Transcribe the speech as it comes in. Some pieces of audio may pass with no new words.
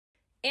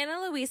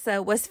Ana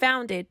Luisa was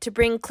founded to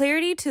bring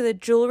clarity to the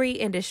jewelry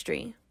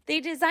industry.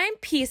 They design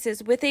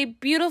pieces with a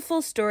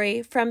beautiful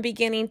story from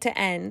beginning to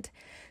end,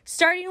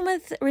 starting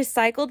with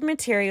recycled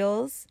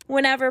materials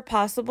whenever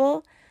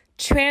possible,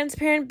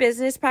 transparent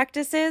business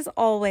practices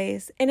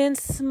always, and in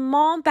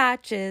small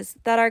batches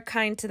that are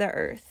kind to the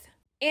earth.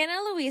 Ana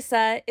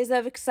Luisa is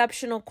of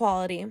exceptional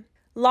quality,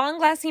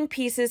 long-lasting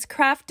pieces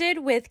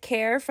crafted with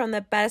care from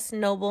the best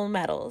noble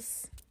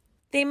metals.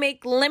 They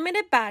make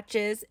limited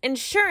batches,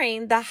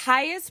 ensuring the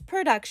highest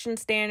production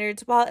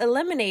standards while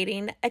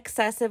eliminating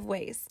excessive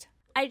waste.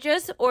 I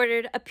just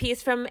ordered a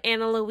piece from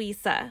Ana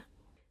Luisa.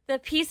 The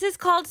piece is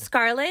called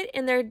Scarlet,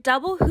 and they're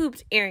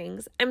double-hooped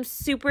earrings. I'm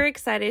super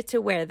excited to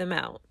wear them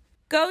out.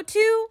 Go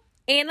to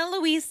Ana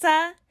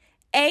Luisa,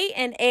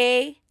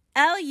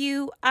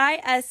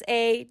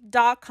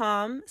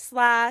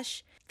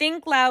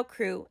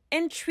 ANALUISA.com/ThinkLoudCrew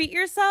and treat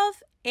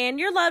yourself and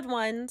your loved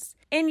ones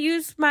and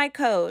use my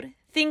code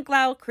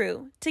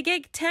ThinkLoudCrew to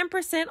get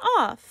 10%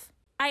 off.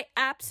 I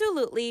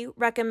absolutely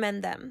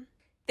recommend them.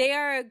 They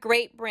are a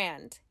great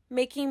brand,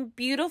 making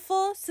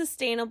beautiful,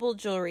 sustainable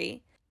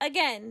jewelry.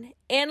 Again,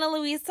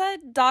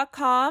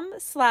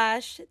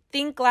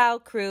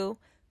 AnaLuisa.com/ThinkLoudCrew,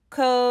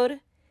 code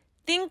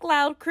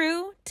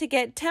ThinkLoudCrew to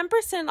get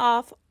 10%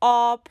 off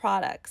all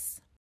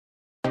products.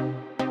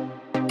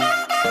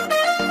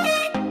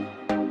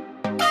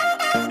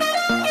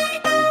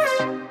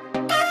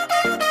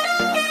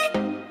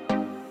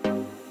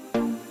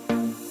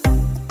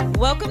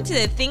 Welcome to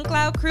the Think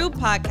Loud Crew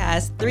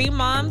podcast. 3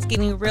 moms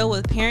getting real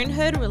with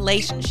parenthood,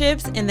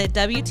 relationships, and the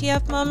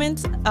WTF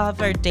moments of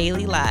our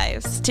daily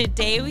lives.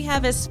 Today we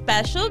have a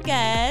special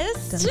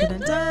guest. Dun,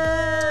 dun,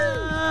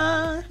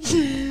 dun,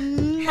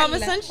 dun. Mama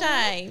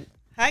Sunshine.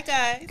 Hi,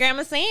 guys.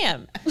 Grandma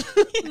Sam.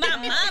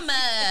 My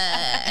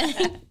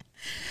mama.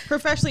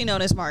 Professionally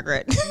known as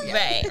Margaret.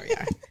 Right.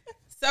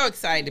 So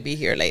excited to be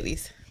here,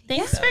 ladies.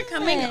 Thanks for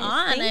coming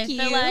on. Thank I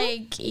feel you.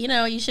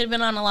 like, you should have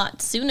been on a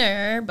lot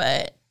sooner,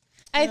 but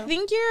I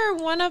think you're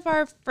one of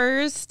our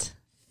first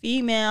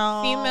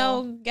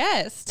Female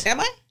guests. Am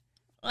I?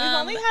 We've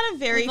only had a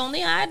very... we've only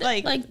had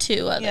like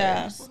 2 others.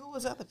 Yeah. Well, who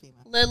was the other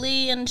female?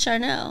 Lily and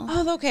Charnel.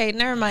 Oh, okay.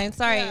 Never mind.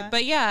 Sorry. Yeah.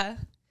 But yeah.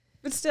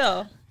 But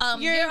still.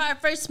 You're our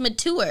first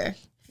mature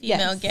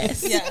female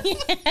guest. Yes.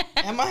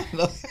 Am I?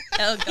 Oh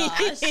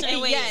gosh.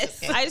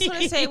 Yes. I just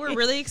want to say we're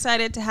really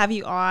excited to have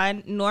you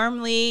on.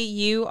 Normally,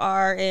 you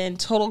are in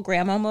total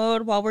grandma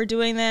mode while we're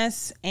doing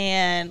this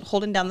and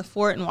holding down the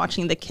fort and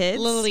watching the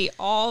kids. Literally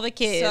all the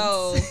kids.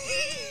 So,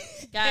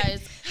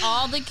 Guys,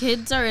 all the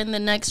kids are in the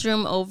next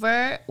room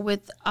over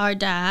with our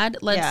dad.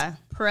 Let's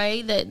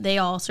pray that they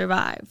all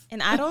survive.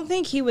 and I don't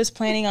think he was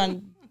planning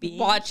on being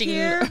Watching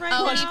here right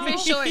Oh, now. he for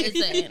sure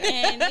isn't.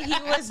 And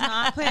he was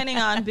not planning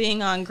on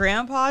being on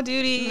grandpa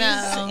duties.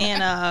 No.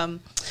 And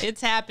it's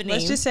happening.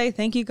 let's just say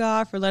thank you,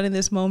 God, for letting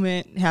this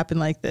moment happen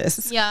like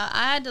this. Yeah,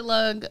 I had to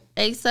lug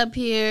Ace up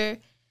here.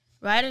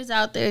 Ryder's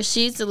out there.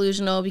 She's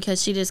delusional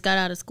because she just got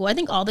out of school. I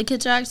think all the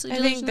kids are actually I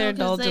delusional. think they're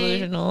 'cause all they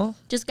delusional.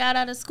 Just got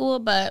out of school,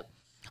 but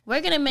we're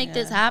going to make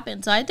this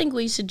happen. So I think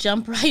we should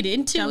jump right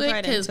into Jump it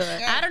right because into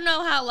it. I don't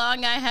know how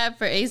long I have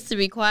for Ace to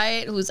be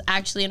quiet, who's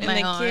actually in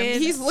my the arms.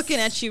 kids- He's looking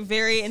at you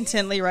very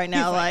intently right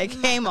now, like,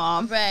 hey,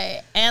 Mom.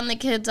 Right. And the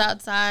kids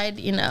outside,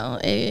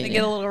 They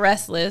get a little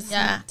restless.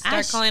 Yeah.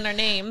 Start calling our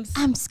names.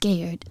 I'm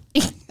scared.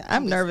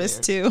 I'm nervous,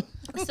 too.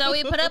 So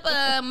we put up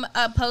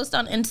a post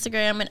on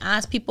Instagram and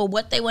asked people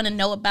what they want to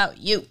know about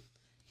you.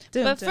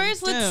 But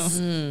first, let's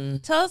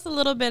tell us a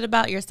little bit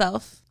about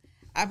yourself.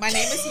 My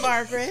name is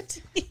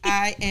Margaret.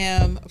 I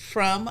am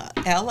from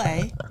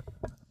L.A.,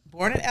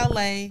 born in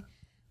L.A.,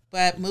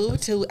 but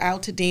moved to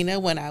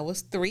Altadena when I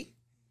was 3.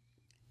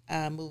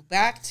 Moved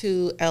back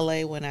to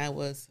L.A. when I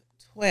was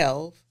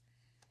 12.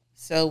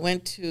 So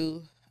went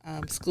to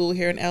school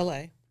here in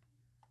L.A.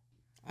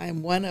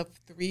 I'm one of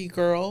 3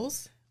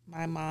 girls.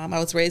 I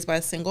was raised by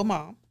a single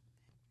mom.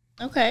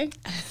 Okay.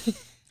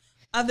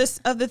 Of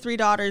the 3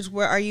 daughters,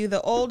 where are you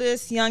the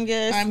oldest,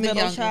 youngest, I'm the middle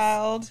youngest.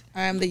 child?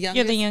 I'm the youngest,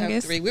 You're the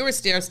youngest. of 3. We were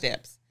stair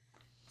steps.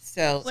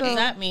 So, What does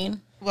that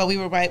mean? well, we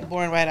were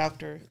born right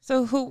after.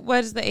 So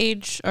what is the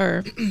age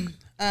or if you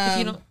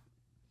don't?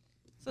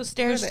 So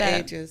stair What are the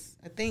step. ages?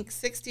 I think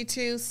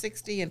 62,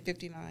 60, and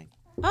 59.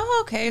 Oh,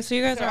 okay. So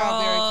you guys They're are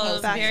all very all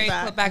close, very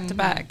back to close, back to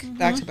back.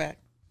 Back to back.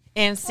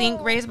 And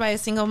raised by a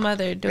single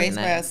mother doing Raised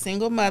by that. a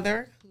single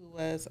mother who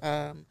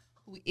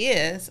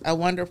is a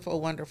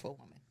wonderful, wonderful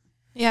woman.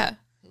 Yeah.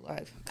 Who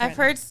I've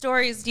heard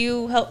stories.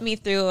 You helped me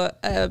through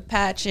a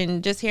patch,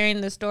 and just hearing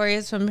the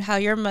stories from how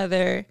your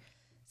mother,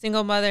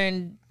 single mother,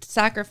 and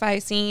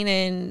sacrificing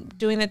and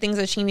doing the things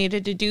that she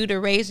needed to do to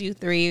raise you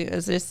 3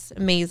 is just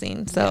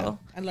amazing. So,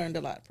 I learned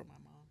a lot from my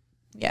mom.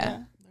 yeah.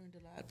 Learned a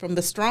lot from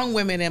the strong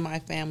women in my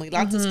family.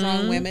 Lots of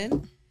strong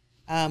women.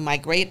 My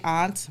great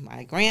aunts,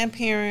 my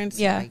grandparents,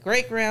 my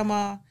great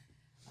grandma.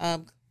 I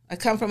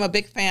come from a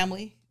big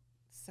family,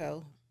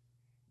 so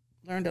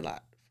learned a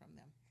lot from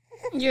them.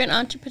 You're an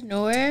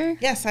entrepreneur?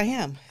 Yes, I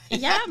am.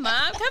 Yeah,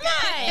 Mom. Come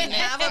on.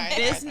 Have a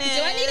business.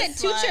 Do I need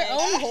to toot your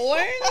own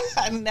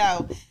horn?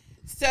 No.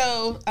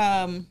 So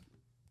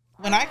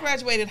when I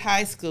graduated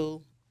high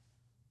school,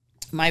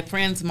 my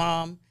friend's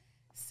mom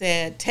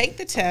said, take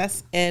the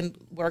test and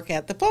work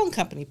at the phone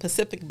company,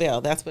 Pacific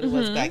Bell. That's what it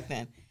was back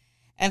then.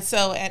 And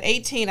so at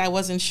 18, I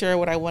wasn't sure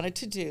what I wanted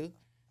to do.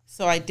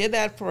 So I did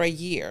that for a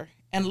year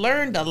and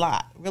learned a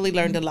lot, really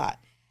learned a lot.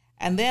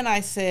 And then I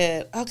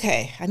said,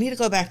 okay, I need to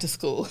go back to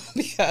school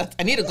because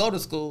I need to go to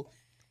school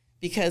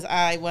because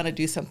I want to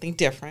do something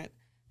different.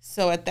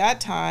 So at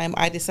that time,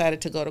 I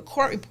decided to go to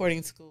court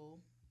reporting school.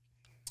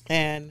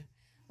 And,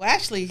 well,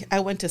 actually, I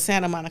went to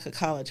Santa Monica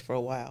College for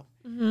a while.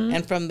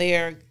 And from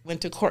there,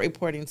 went to court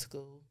reporting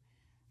school.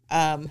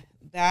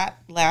 That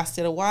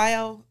lasted a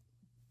while,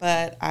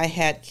 but I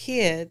had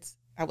kids.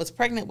 I was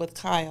pregnant with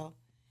Kyle.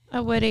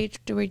 At what age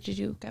did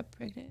you get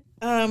pregnant?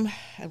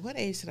 At what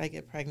age did I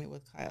get pregnant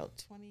with Kyle?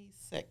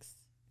 26.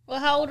 Well,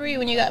 how old were you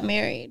when you got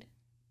married?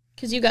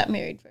 Because you got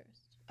married first.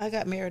 I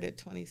got married at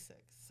 26.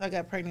 So I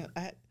got pregnant.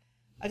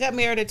 I got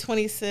married at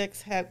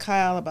 26, had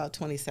Kyle about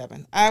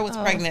 27. I was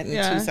pregnant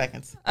in 2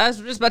 seconds. I was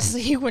just about to say,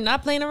 you were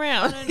not playing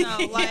around.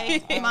 No,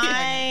 like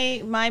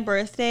my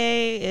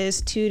birthday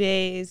is 2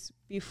 days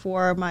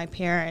before my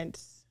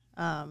parents,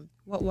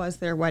 what was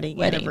their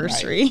wedding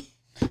anniversary.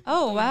 Right.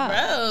 Oh, wow.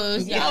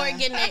 Gross. Y'all were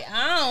getting their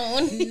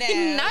own.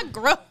 No. Not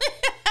gross.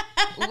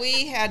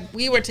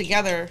 We were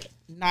together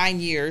 9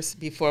 years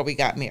before we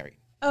got married.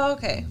 Oh,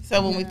 okay.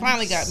 So when we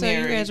finally got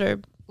married, you guys were...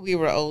 we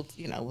were old,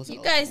 you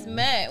You guys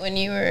met when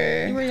you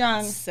were... You were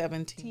young.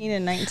 17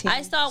 and 19.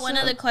 I saw one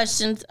of the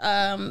questions,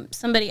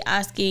 somebody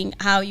asking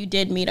how you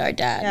did meet our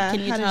dad. Yeah, Can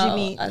you how did tell you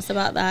meet? us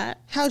about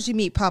that? How'd you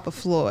meet Papa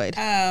Floyd?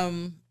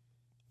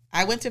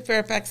 I went to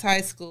Fairfax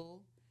High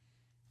School,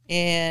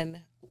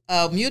 and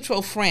a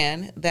mutual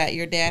friend that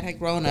your dad had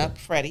grown up,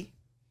 Freddie,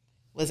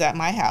 was at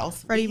my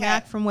house. Freddie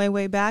Mac from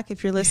way back,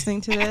 if you're listening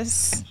to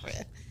this.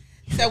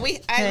 So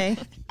I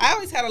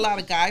always had a lot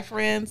of guy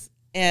friends,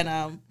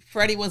 and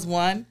Freddie was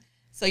one.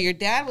 So your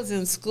dad was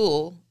in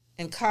school,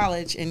 in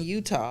college in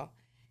Utah.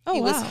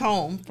 He was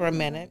home for a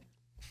minute.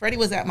 Freddie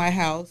was at my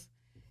house,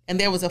 and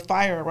there was a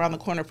fire around the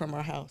corner from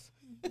our house.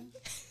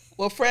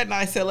 Well, Fred and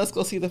I said, let's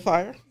go see the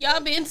fire. Y'all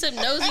being some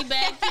nosy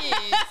bad kids.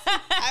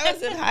 I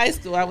was in high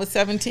school. I was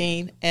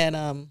 17,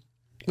 and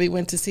we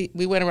went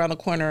around the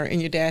corner, and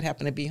your dad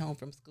happened to be home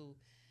from school.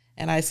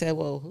 And I said,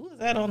 well, who was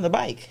that on the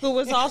bike? Who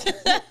was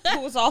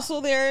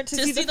also there to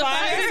see the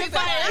fire? Y'all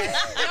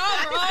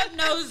were all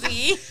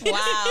nosy.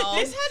 Wow.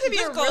 This had to be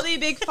a really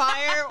big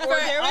fire, or For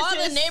there was all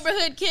just... the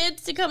neighborhood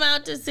kids to come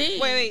out to see.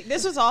 Wait.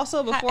 This was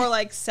also before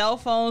like cell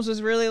phones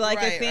was really like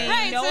a Right, thing.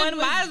 right. No So one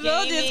was might as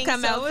well just gaming,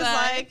 come so it was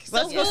outside. like,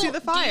 let's go see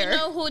the fire. Do you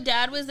know who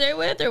Dad was there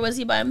with, or was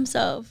he by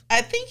himself?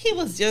 I think he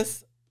was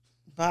just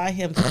by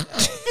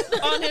himself.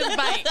 On his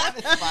bike.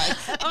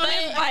 On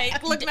his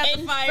bike, looking at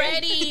the fire.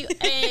 Freddie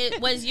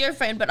was your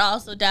friend, but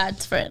also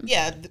Dad's friend.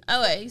 Yeah.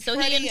 Okay, so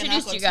Freddie he and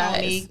introduced Uncle you guys.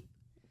 Tony,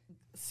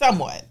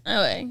 somewhat.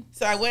 Okay.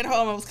 So I went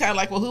home. I was kind of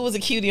like, well, who was a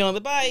cutie on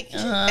the bike?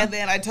 And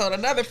then I told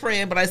another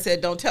friend, but I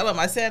said, don't tell him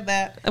I said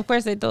that. Of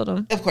course they told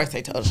him. Of course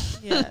they told him.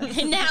 Yeah.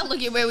 And now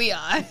look at where we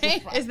are.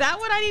 Is that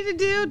what I need to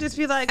do? Just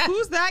be like,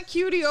 who's that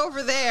cutie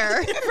over there?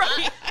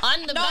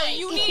 On the bike.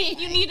 You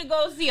need to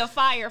go see a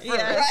fire first.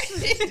 Yeah. Right?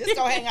 Just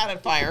go hang out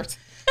at fires.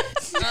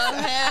 Oh,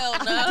 hell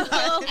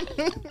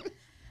no.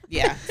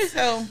 Yeah.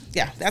 So,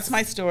 yeah, that's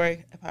my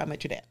story of how I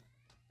met your dad.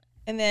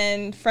 And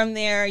then from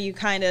there, you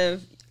kind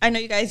of, I know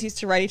you guys used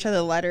to write each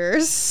other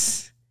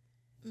letters.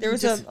 There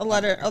was a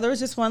letter. Oh, there was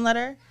just one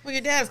letter? Well,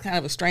 your dad's kind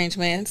of a strange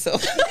man, so. I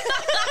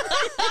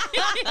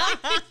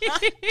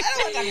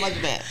don't want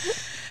to talk about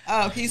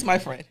your dad. He's my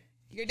friend.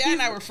 Your dad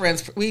and I were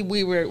friends.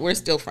 We're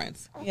still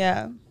friends.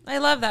 Yeah. I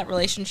love that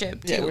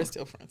relationship, too. Yeah, we're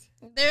still friends.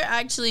 They're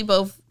actually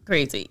both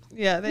crazy.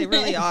 Yeah, they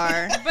really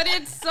are. But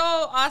it's so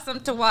awesome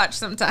to watch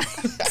sometimes.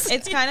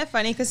 It's kind of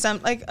funny because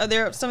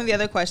there are some of the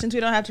other questions, we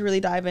don't have to really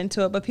dive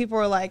into it, but people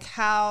were like,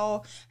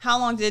 how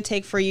long did it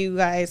take for you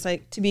guys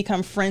like to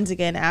become friends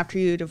again after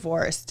you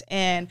divorced?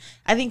 And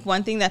I think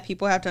one thing that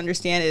people have to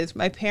understand is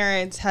my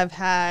parents have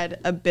had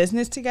a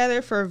business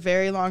together for a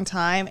very long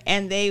time,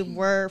 and they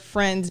were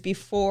friends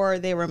before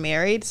they were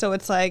married. So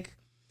it's like,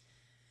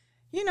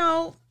 you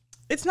know,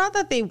 it's not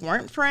that they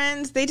weren't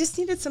friends. They just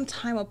needed some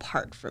time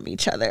apart from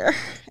each other.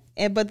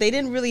 But they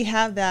didn't really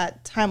have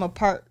that time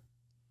apart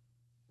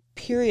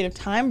period of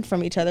time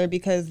from each other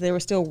because they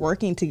were still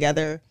working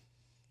together.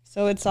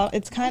 So it's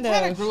kind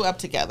of grew up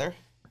together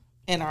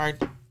in our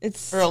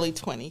early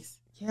 20s.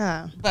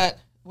 Yeah. But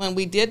when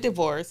we did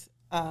divorce,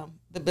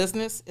 the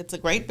business, it's a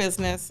great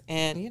business,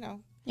 and, you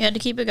know. You had to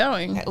keep it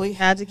going. We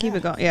had to keep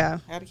it going. Yeah.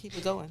 Had to keep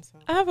it going. So.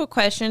 I have a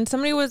question.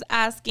 Somebody was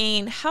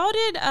asking,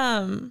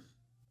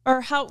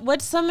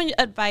 what's some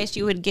advice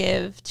you would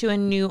give to a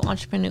new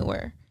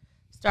entrepreneur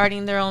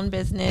starting their own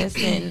business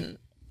and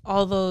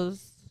all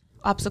those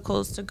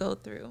obstacles to go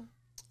through?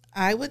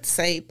 I would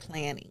say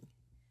planning.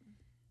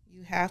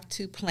 You have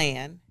to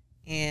plan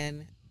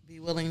and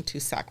be willing to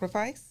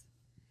sacrifice.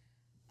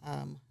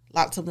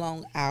 Lots of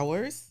long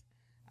hours.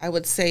 I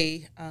would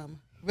say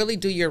really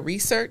do your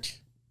research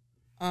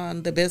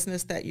on the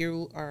business that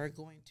you are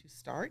going to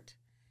start.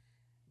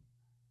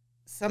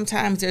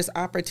 sometimes there's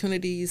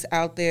opportunities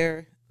out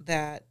there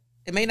that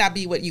it may not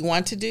be what you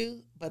want to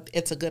do, but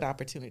it's a good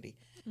opportunity.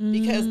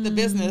 Because the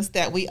business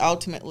that we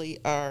ultimately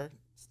are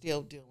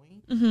still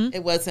doing,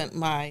 it wasn't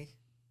I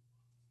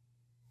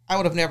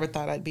would have never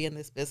thought I'd be in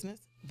this business,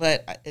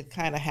 but it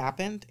kind of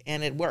happened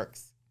and it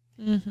works.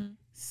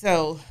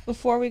 So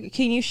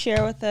can you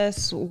share with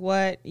us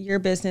what your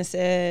business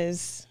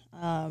is,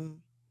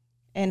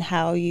 and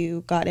how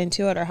you got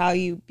into it, or how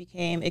you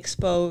became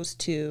exposed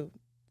to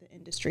the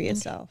industry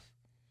itself?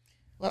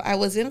 Well, I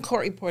was in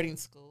court reporting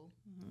school,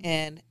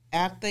 and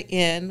at the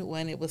end,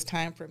 when it was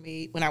time for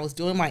me, when I was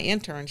doing my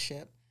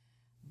internship,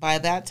 by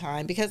that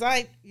time, because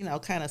I,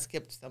 kind of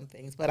skipped some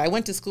things, but I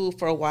went to school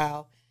for a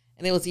while,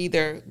 and it was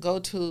either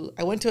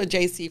I went to a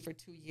JC for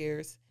 2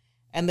 years,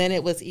 and then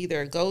it was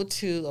either go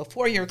to a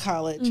 4-year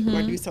college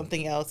or do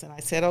something else. And I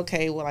said,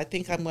 okay, well, I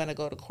think I'm going to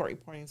go to court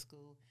reporting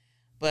school.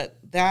 But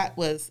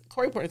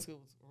court reporting school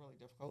was really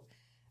difficult.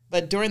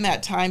 But during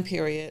that time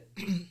period,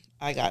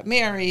 I got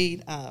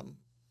married. I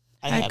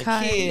had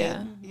a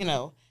kid.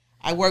 Yeah.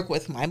 I worked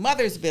with my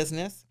mother's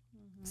business.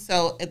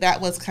 So that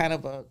was kind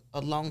of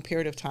a long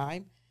period of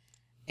time.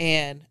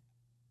 And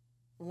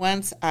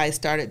once I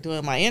started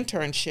doing my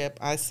internship,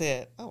 I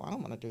said, oh, I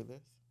don't want to do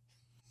this.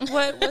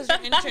 What was your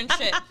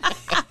internship?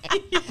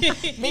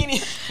 Meaning,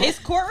 it's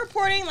court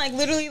reporting, like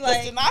literally,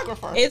 like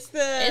stenographer. It's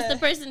the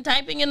person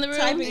typing in the room.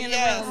 Typing in the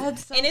room.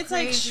 That's so and it's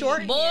crazy. like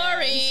short.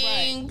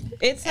 Boring. Right.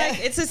 It's like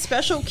it's a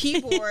special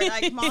keyboard.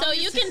 Like So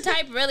you can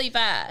type really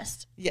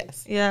fast.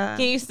 Yes. Yeah.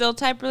 Can you still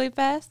type really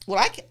fast?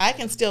 Well, I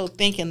can still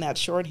think in that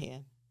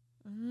shorthand,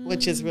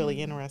 which is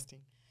really interesting.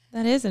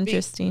 That is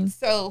interesting.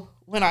 So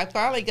when I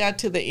finally got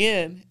to the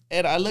end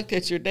and I looked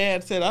at your dad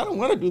and said, I don't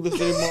want to do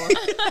this anymore.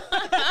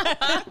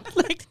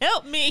 Like,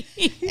 help me.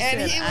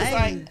 And he was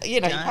like, he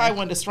probably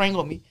wanted to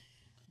strangle me.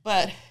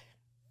 But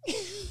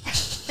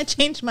I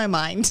changed my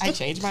mind. I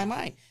changed my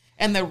mind.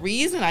 And the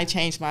reason I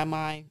changed my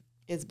mind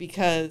is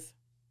because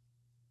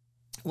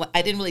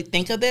I didn't really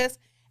think of this.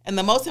 And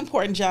the most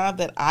important job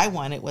that I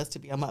wanted was to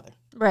be a mother.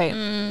 Right.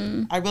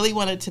 I really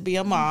wanted to be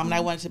a mom, and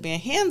I wanted to be a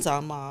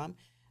hands-on mom.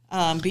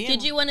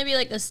 Did you want to be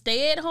like a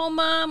stay-at-home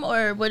mom,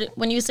 or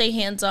when you say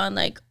hands-on,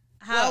 like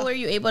how were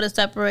you able to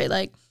separate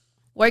like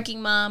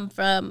working mom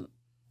from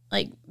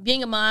like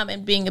being a mom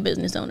and being a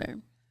business owner?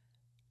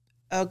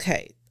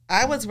 Okay,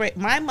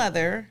 my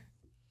mother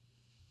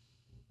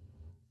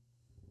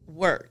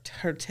worked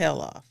her tail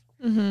off,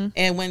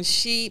 and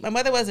my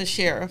mother was a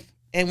sheriff,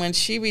 and when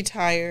she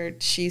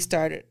retired, she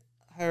started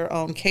her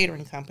own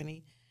catering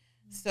company.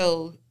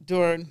 So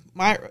during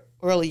my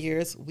early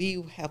years,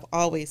 we have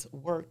always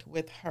worked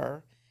with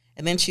her.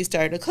 And then she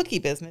started a cookie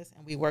business,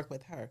 and we worked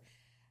with her.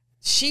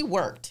 She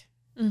worked.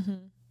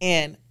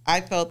 And I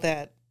felt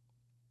that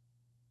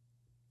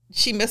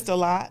she missed a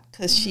lot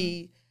because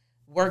she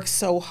worked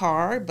so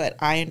hard, but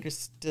I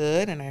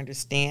understood and I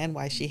understand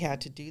why she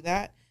had to do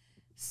that.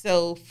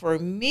 So for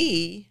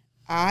me,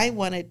 I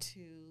wanted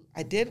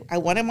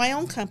my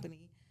own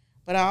company,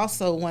 but I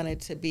also wanted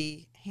to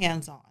be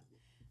hands-on.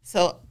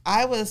 So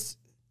I was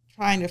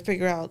trying to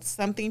figure out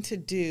something to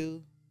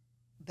do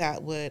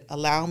that would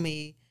allow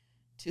me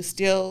to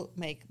still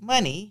make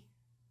money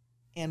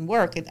and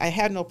work. And I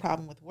had no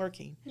problem with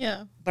working.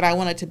 Yeah. But I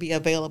wanted to be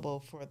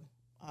available for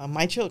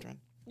my children.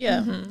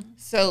 Yeah.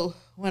 So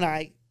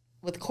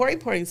with court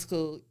reporting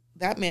school,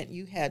 that meant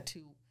you had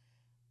to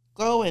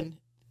go and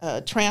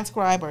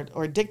transcribe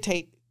or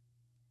dictate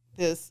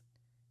this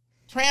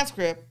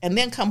transcript and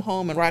then come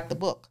home and write the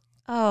book.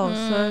 Oh,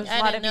 so it's a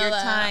lot of your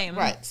time.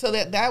 Right. So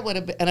that would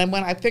have been, and then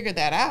when I figured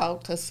that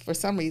out, because for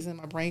some reason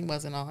my brain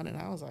wasn't on, and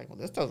I was like, well,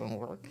 this doesn't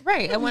work.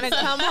 Right. I want to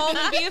come home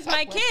and be with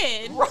my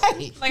kid.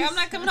 Right. Like, I'm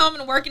not coming home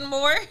and working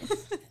more.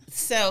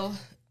 So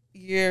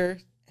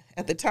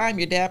at the time,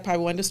 your dad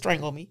probably wanted to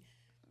strangle me.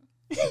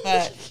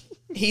 But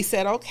he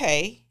said,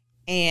 okay.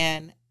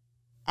 And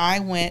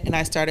I went and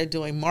I started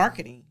doing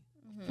marketing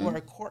for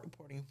a court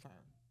reporting firm.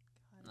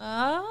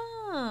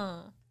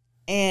 Oh.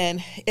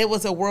 And it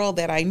was a world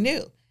that I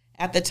knew.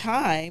 At the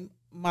time,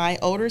 my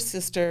older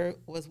sister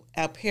was she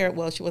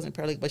wasn't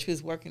a paralegal, but she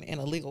was working in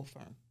a legal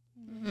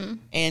firm.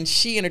 And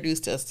she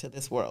introduced us to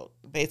this world,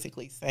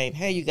 basically saying,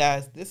 hey, you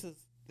guys, this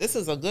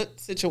is a good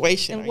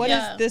situation. And what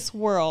is this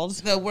world?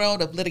 The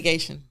world of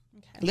litigation.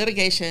 Okay.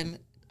 Litigation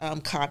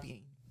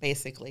copying,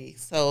 basically.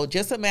 So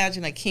just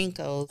imagine a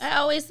Kinko's. I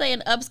always say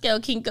an upscale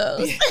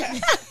Kinko's.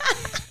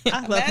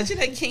 Imagine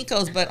a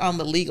Kinko's, but on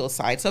the legal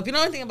side. So if you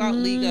know anything about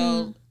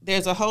legal,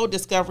 there's a whole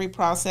discovery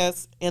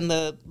process in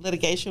the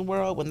litigation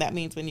world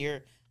when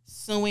you're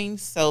suing.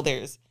 So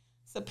there's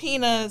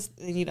subpoenas,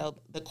 and,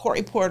 the court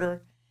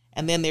reporter,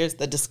 and then there's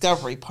the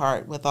discovery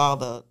part with all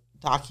the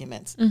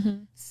documents.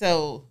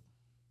 So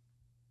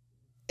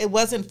it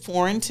wasn't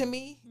foreign to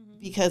me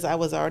because I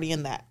was already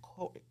in that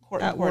court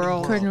reporting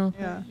world.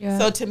 Yeah.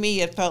 So to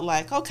me, it felt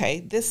like, okay,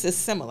 this is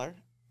similar,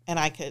 and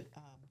I could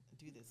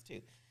do this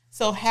too.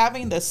 So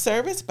having the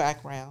service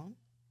background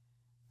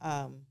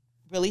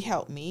really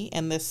helped me.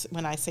 And this,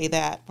 when I say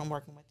that, from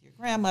working with your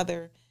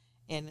grandmother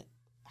in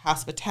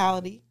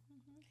hospitality,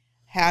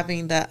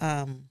 having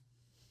the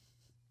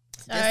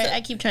Sorry,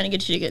 I keep trying to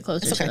get you to get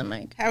closer to the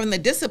mic. Having the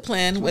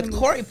discipline with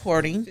court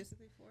reporting,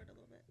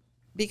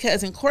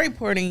 because in court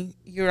reporting,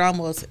 you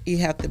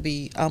have to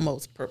be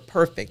almost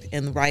perfect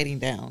in writing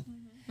down.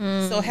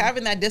 So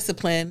having that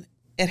discipline,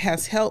 it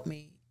has helped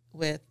me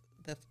with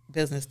the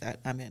business that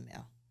I'm in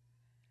now.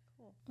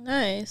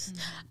 Nice.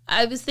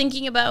 I was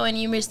thinking about when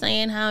you were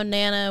saying how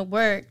Nana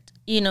worked,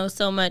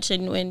 so much,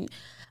 and when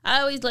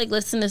I always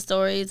listen to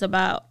stories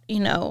about,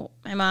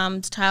 my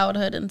mom's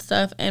childhood and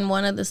stuff, and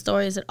one of the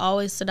stories that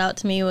always stood out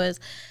to me was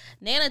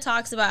Nana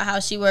talks about how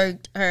she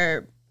worked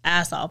her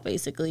ass off,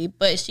 basically,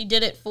 but she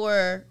did it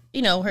for,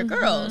 her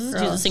girls.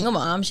 She's a single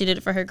mom. She did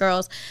it for her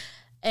girls.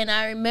 And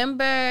I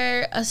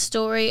remember a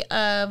story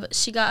of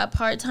she got a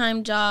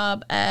part-time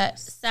job at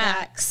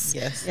Saks.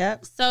 Yes.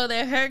 Yep. So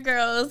that her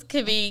girls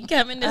could be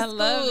coming to school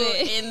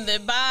in the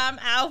bomb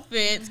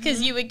outfits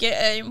because you would get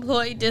an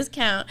employee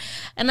discount.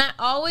 And I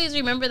always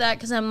remember that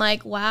because I'm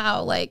like,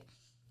 wow,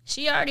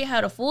 she already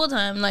had a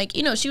full-time,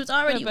 she was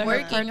already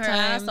working her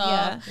ass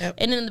off. Yep.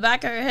 And in the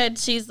back of her head,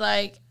 she's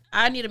like,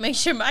 I need to make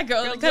sure my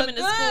girls are coming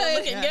to school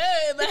looking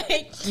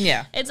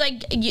good. It's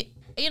like...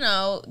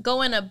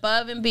 going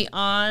above and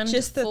beyond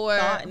just the for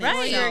thought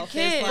right your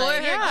kids. For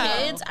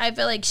her kids. I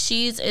feel like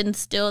she's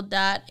instilled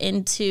that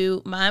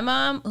into my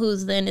mom,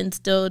 who's then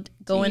instilled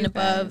going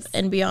above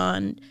and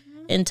beyond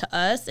into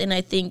us. And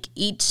I think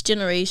each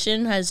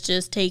generation has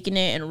just taken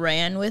it and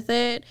ran with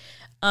it.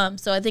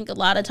 So I think a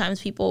lot of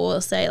times people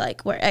will say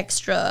we're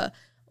extra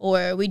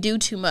or we do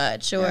too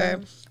much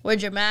or we're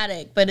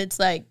dramatic, but it's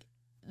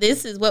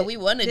this is what we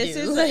want to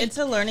do. It's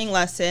a learning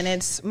lesson.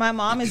 My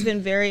mom has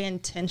been very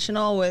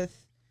intentional with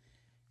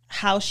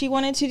how she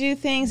wanted to do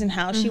things and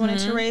how she wanted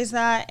to raise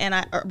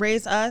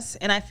us.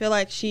 And I feel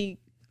like she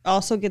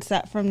also gets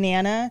that from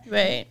Nana.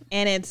 Right.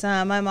 And it's,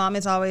 my mom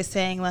is always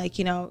saying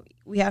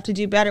we have to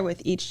do better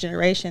with each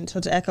generation. So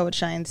to echo what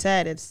Cheyenne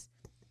said,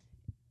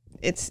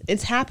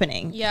 it's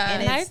happening. Yeah.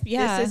 And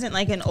this isn't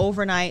an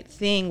overnight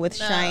thing with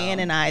Cheyenne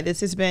and I. This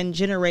has been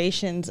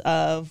generations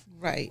of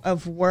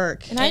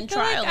work. And I feel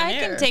like I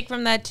can take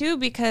from that too,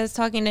 because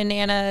talking to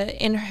Nana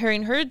and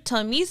hearing her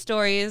tell me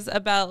stories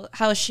about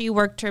how she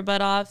worked her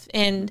butt off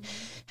and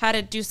how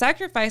to do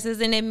sacrifices,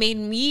 and it made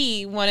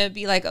me want to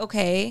be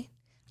okay,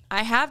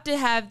 I have to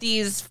have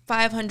these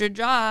 500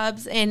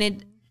 jobs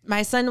and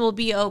my son will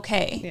be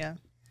okay. Yeah.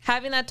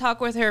 Having that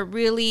talk with her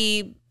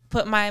really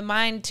put my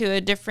mind to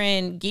a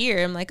different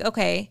gear. I'm like,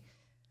 okay,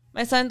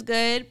 my son's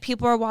good.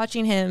 People are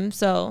watching him.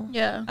 So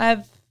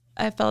yeah,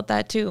 I felt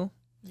that too.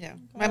 Yeah.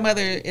 My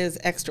mother is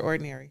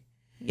extraordinary.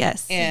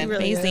 Yes. And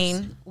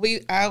amazing.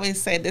 I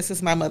always say this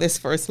is my mother's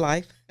first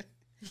life.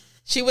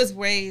 She was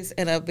raised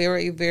in a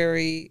very,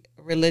 very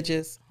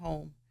religious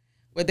home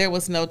where there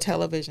was no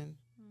television.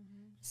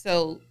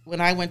 So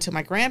when I went to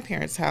my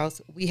grandparents'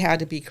 house, we had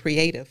to be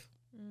creative.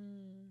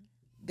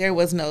 There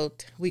was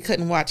we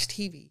couldn't watch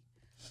TV.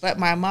 But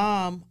my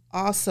mom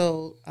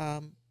also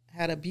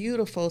had a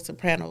beautiful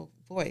soprano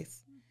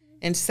voice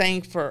and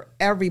sang for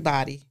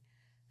everybody.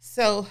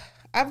 So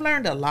I've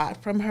learned a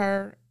lot from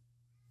her,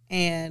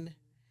 and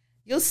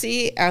you'll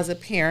see as a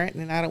parent,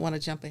 and I don't want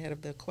to jump ahead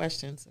of the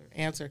questions or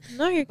answer.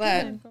 No, you're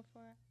good.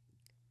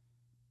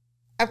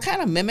 I've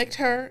kind of mimicked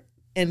her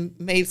and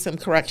made some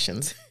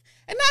corrections.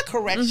 And not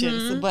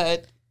corrections,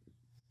 but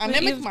I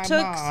mimicked my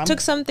mom. Took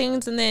some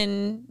things and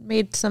then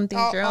made some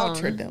things your own.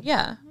 Altered them.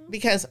 Yeah.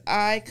 Because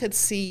I could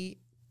see,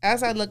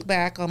 as I look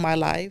back on my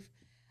life,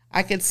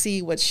 I could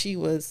see what she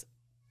was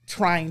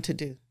trying to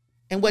do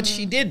and what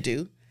she did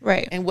do.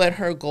 Right. And what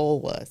her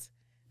goal was.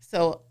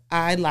 So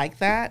I like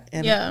that.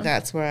 And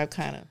that's where I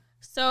kind of.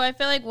 So I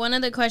feel like one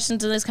of the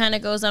questions, and this kind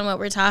of goes on what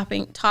we're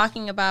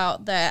talking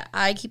about that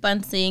I keep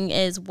on seeing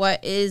is,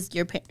 what is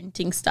your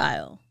parenting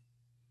style?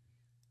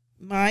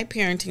 My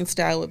parenting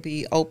style would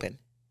be open.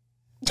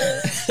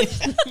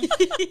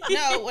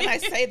 No, when I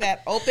say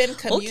that, open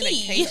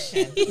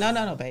communication. Okay.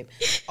 No, babe.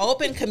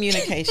 Open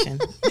communication.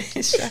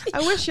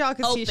 I wish y'all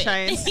could see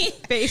Cheyenne's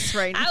face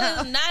right now.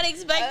 I was not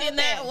expecting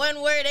that one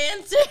word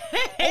answer.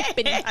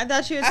 Open. I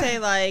thought you would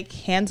say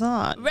hands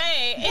on.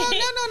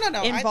 Right.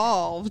 No.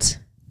 Involved.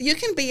 You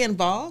can be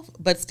involved,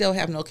 but still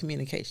have no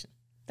communication.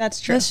 That's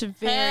true. That's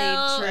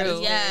very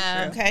true.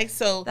 Yeah. Okay,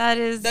 so that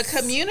is the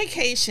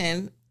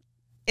communication.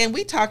 And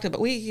we talked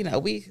about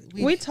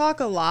we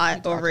talk a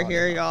lot over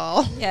here,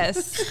 y'all.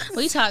 Yes,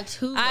 we talk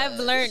too much. I've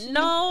learned.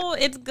 No,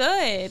 it's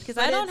good because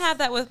I don't have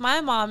that with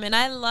my mom, and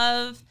I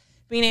love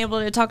being able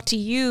to talk to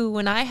you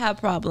when I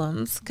have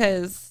problems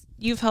because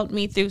you've helped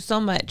me through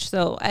so much.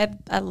 So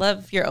I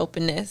love your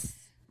openness.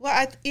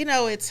 Well,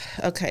 it's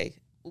okay.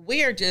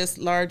 We are just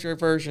larger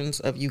versions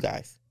of you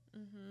guys,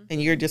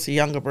 and you're just a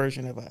younger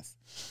version of us.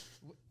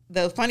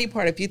 The funny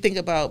part, if you think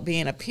about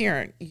being a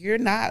parent, you're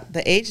not,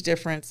 the age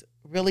difference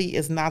really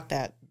is not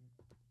that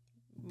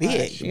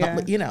big,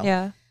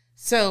 Yeah.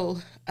 So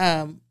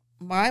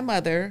my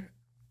mother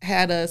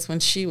had us when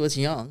she was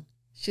young.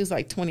 She was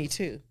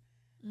 22.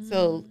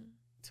 So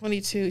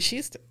 22,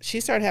 she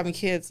started having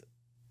kids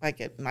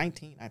at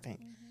 19, I think.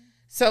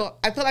 So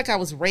I feel like I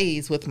was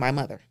raised with my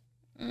mother.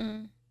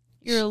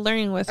 You're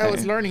learning with her. I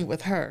was learning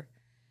with her.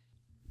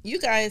 you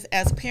guys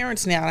as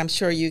parents now, I'm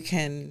sure you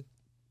can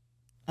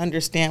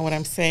understand what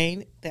I'm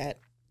saying, that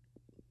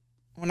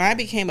when I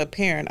became a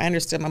parent, I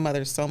understood my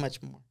mother so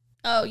much more.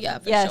 Oh yeah,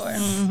 for Yes. sure.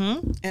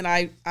 Mm-hmm. And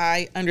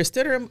I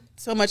understood her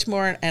so much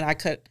more, and I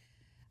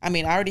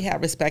already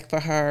had respect for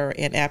her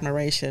and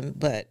admiration,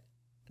 but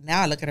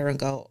now I look at her and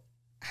go,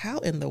 how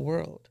in the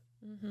world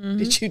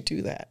did you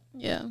do that?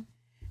 Yeah.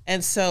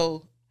 And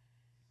so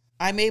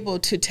I'm able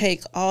to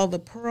take all the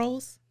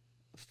pearls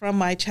from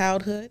my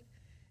childhood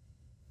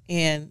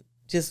and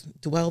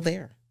just dwell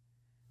there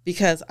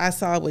because I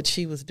saw what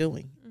she was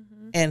doing.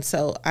 And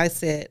so I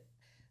said,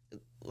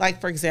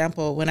 like, for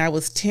example, when I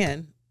was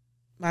 10,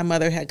 my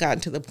mother had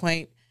gotten to the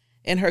point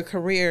in her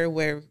career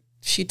where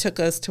she took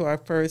us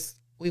to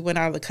we went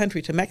out of the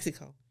country to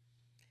Mexico.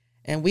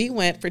 And we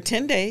went for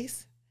 10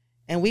 days,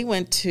 and we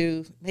went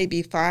to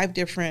maybe 5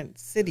 different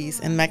cities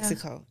in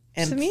Mexico.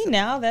 And To me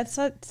now, that's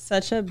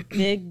such a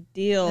big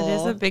deal. It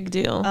is a big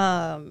deal.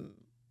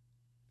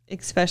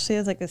 Especially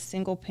as like a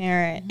single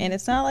parent. And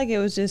it's not like it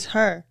was just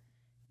her.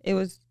 It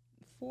was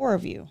 4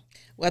 of you.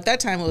 Well, at that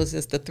time, it was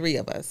just the 3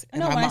 of us.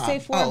 No, when I say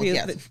 4 of you,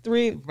 yes.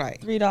 3 Right.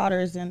 3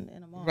 daughters and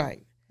a mom.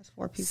 Right. That's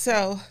 4 people.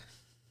 So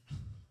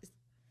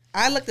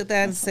I looked at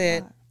that and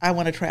said, I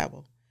want to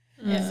travel.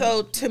 Yeah.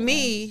 So to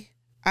me,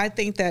 I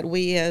think that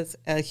we as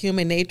a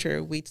human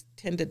nature, we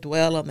tend to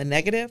dwell on the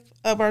negative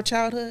of our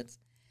childhoods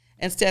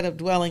instead of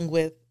dwelling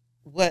with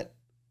what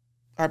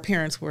our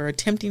parents were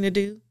attempting to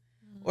do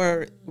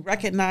or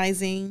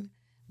recognizing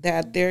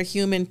that they're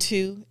human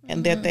too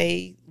and that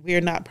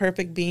we're not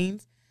perfect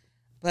beings.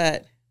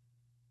 But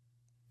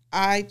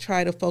I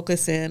try to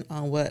focus in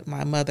on what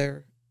my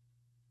mother,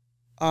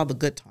 all the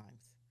good times.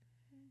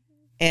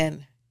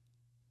 And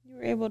you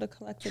were able to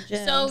collect the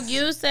gems. So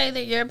you say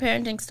that your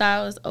parenting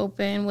style is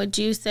open. Would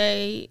you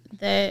say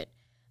that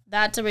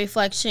that's a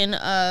reflection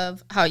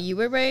of how you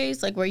were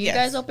raised? Like, were you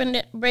Yes.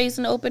 guys raised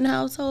in an open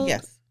household?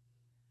 yes.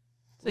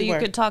 So you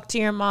could talk to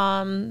your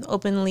mom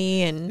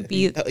openly and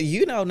be.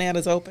 You know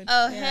Nana's open.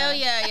 Oh, hell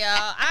yeah,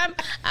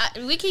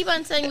 y'all. We keep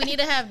on saying we need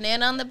to have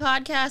Nana on the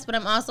podcast, but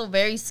I'm also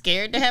very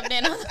scared to have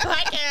Nana on the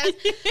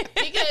podcast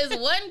because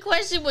one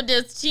question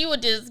she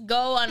would just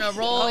go on a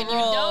roll and you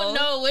don't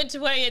know which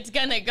way it's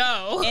going to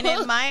go. and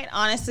it might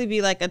honestly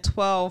be like a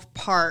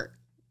 12-part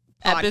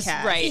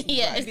podcast. Right.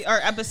 Yes. Or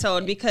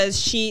episode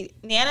because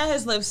Nana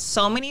has lived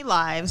so many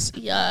lives.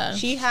 Yeah.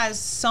 She has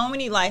so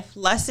many life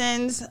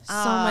lessons. So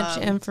much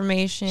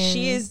information.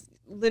 She is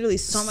literally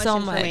so much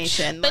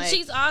information. But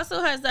she's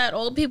also has that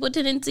old people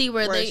tendency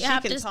where they she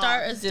have can to talk.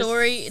 start a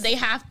story. They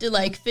have to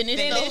like finish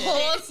the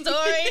whole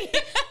story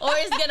or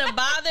it's going to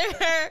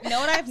bother her. You know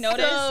what I've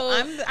noticed?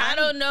 So, I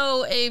don't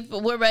know if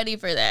we're ready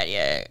for that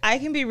yet. I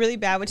can be really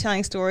bad with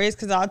telling stories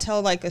because I'll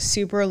tell like a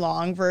super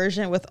long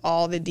version with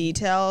all the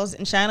details,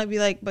 and Shanan will be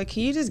like, "But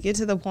can you just get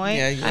to the point?"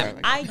 Yeah, you are.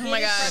 I Oh my get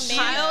it god, from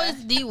Kyle Nana.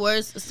 is the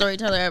worst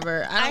storyteller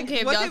ever. I don't care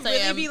if What y'all could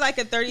say really be like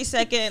a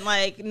 30-second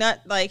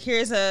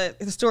here's a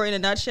story in a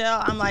nutshell.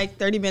 I'm like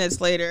 30 minutes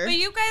later. But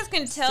you guys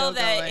can tell Still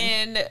that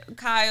going. in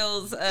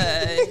Kyle's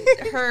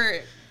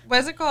her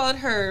what's it called?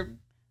 Her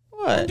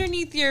What?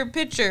 underneath your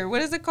picture.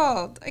 What is it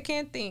called? I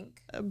can't think.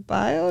 A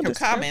bio Her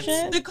description?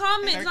 comments. The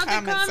comments, Her not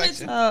comment the comments.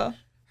 section. Oh,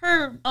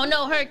 Her Oh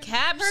no, her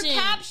caption.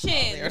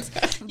 caption.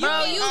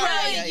 Bro, you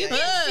right. yeah, You yeah.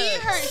 can See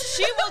her.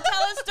 She will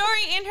tell a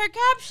story in her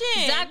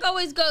caption. Zach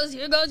always goes,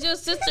 here goes your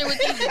sister with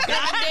these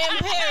goddamn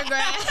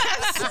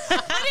paragraphs.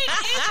 But it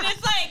is. And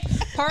it's like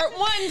part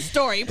 1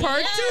 story,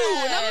 part 2,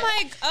 and I'm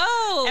like,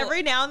 oh.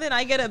 every now and then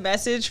I get a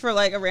message for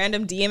like a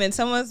random DM, and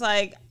someone's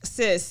like,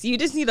 "Sis, you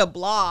just need a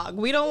blog.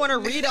 We don't want to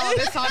read all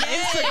this on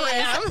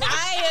Instagram."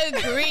 I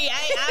agree.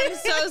 I'm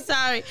so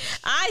sorry.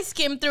 I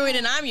skimmed through it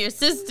and I'm your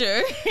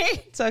sister.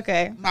 It's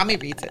okay. Mommy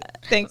reads it.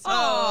 Thanks.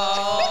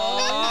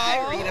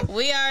 I read it.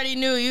 We already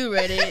knew you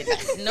read it.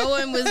 No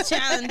one was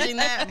challenging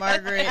that,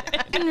 Margaret.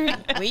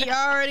 We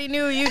already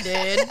knew you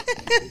did.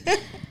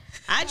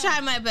 I try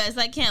my best.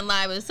 I can't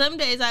lie, but some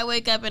days I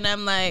wake up and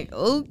I'm like,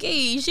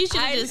 okay, she should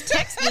have just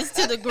texted this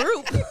to the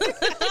group.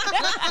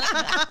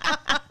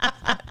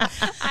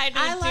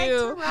 I like do.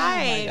 to write.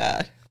 Oh my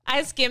God.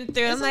 I skimmed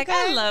through. I'm like,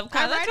 okay. I love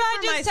Kyle. I That's write why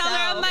it I for just tell her,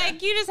 I'm myself.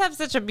 like, you just have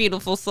such a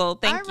beautiful soul.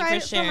 Thank you for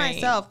write sharing. it for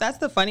myself. That's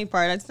the funny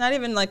part. It's not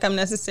even like I'm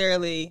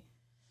necessarily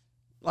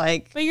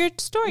like But you're a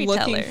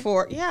storyteller. looking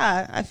for.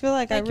 Yeah, I feel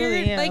like I Like really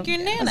you're- am. like your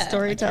Nana. A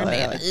storyteller. Like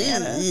your Like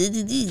Nana.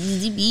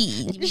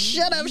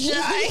 Shut up,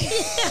 Shy.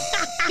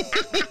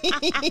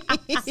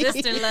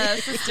 Sister love,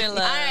 sister love.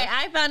 All right,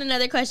 I found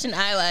another question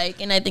I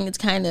like, and I think it's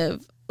kind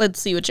of, let's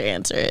see what your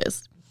answer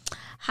is.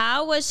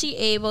 How was she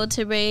able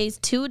to raise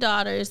 2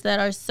 daughters that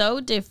are so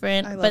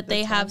different, love but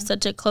they this have one.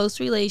 such a close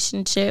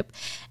relationship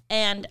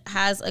and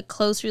has a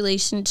close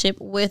relationship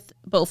with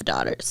both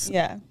daughters?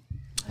 Yeah.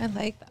 I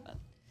like that.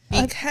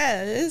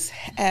 Because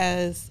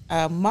as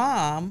a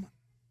mom,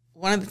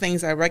 one of the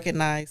things I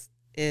recognize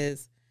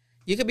is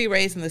you could be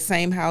raised in the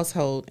same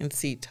household and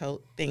see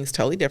things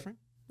totally different.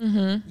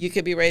 Mm-hmm. You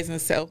could be raised in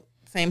the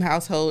same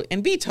household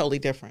and be totally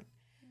different.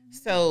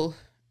 So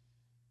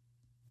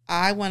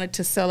I wanted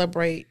to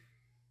celebrate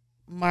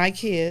my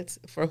kids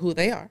for who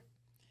they are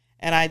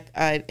And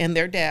I and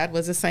their dad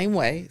was the same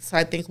way. So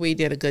I think we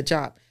did a good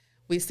job.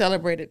 We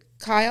celebrated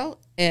Kyle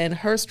and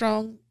her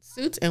strong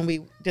suits, and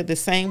we did the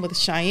same with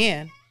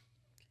Cheyenne,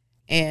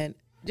 and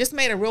just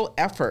made a real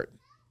effort.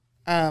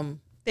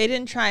 They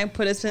didn't try and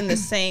put us in the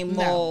same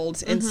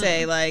mold and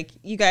say, like,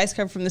 you guys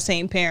come from the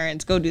same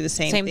parents, go do the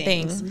same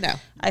things. No.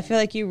 I feel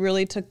like you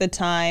really took the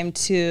time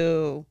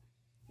to,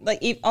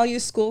 like, I'll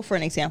use school for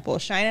an example.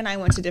 Shanan and I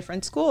went to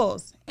different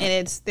schools,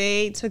 and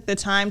they took the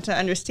time to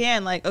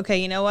understand, like, okay,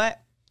 you know what?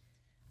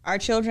 Our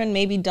children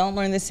maybe don't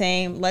learn the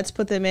same. Let's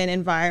put them in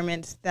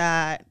environments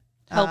that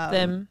Help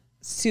them.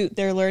 Suit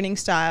their learning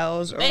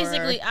styles.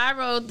 Basically, I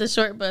rode the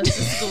short bus to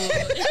school.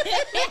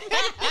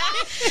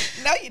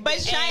 No, you But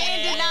didn't.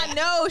 Cheyenne did not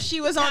know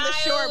she was on the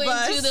short I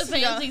bus. went to the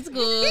fancy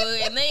school,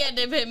 and they had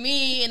to put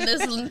me in the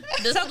slow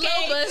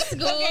bus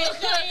school.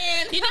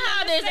 You know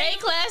how there's A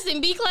class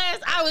and B class?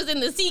 I was in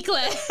the C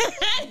class.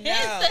 No.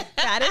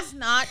 That is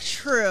not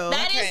true.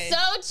 That is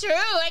so true.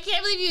 I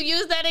can't believe you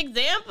used that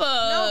example.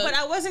 No, but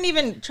I wasn't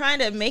even trying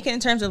to make it in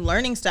terms of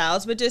learning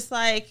styles, but just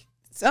like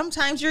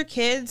sometimes your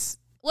kids.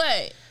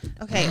 What?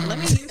 Okay, let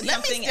me use Let me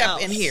something step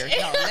else. in here.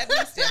 No, let me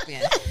step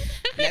in.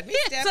 Let me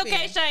step It's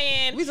okay, in.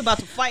 Cheyenne. We was about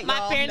to fight. My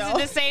y'all, parents no.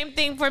 did the same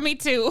thing for me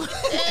too.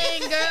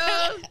 Dang,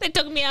 girl. They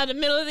took me out in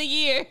the middle of the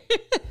year.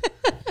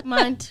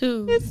 Mine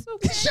too.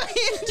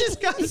 Cheyenne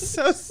just got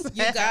so sad.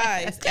 You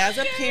guys, as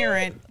a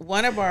parent,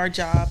 one of our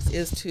jobs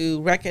is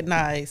to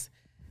recognize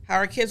how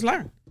our kids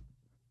learn.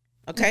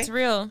 Okay, It's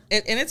real.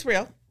 and it's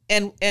real.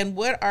 And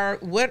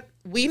what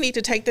we need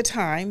to take the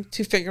time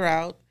to figure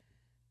out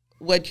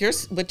what your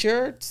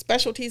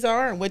specialties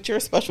are and what your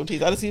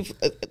specialties. I'll just use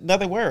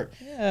another word.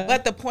 Yeah.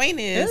 But the point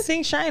The other is,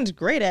 thing Cheyenne's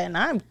great at, and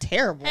I'm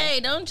terrible. Hey,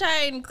 don't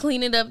try and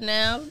clean it up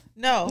now.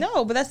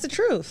 No, but that's the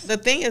truth. the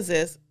thing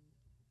is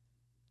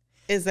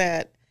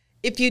that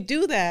if you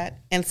do that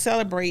and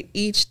celebrate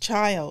each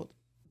child,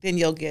 then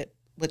you'll get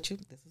this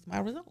is my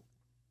result.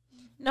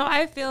 No,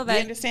 I feel You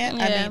that. understand?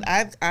 Yeah.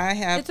 I mean, I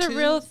have It's a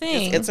real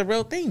thing. It's a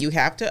real thing. You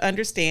have to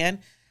understand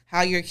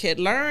how your kid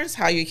learns,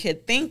 how your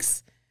kid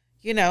thinks.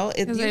 You know,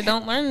 Because they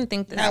don't learn and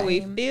think the How we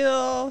same.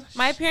 feel.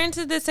 My parents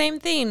did the same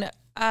thing.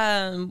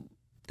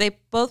 They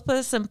both put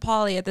us in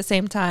poly at the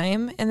same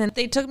time, and then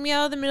they took me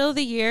out of the middle of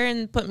the year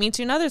and put me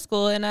to another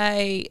school, and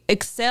I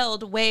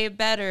excelled way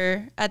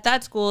better at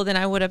that school than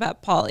I would have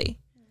at poly.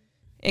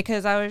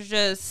 Because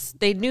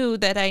they knew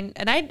that I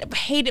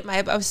hated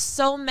I was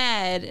so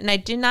mad, and I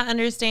did not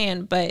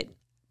understand, but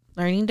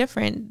learning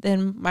different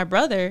than my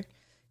brother.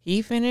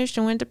 He finished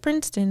and went to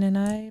Princeton, and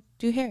I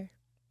do hair.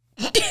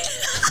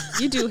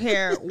 You do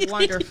hair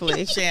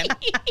wonderfully, Shan.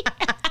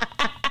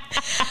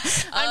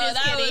 I'm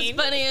just kidding.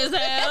 Was funny as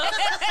hell.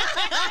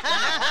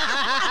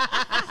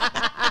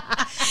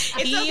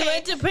 He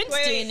went to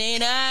Princeton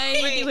and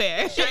I do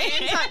hair.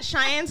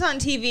 Cheyenne's on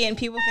TV and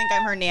people think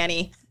I'm her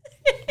nanny.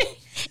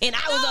 And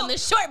I was on the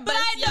short bus.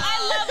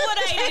 I love what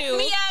I Check do.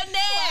 me out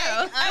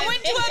now. I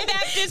went to a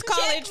Baptist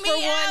college Check for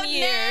me out 1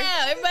 year.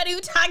 now. Everybody who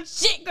talked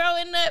shit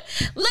growing up,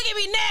 look at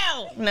me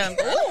now. No.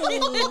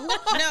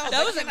 No,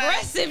 That was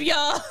aggressive,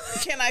 y'all.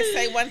 Can I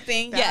say one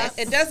thing? Yes.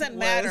 It doesn't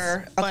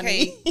matter.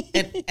 Okay.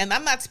 And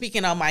I'm not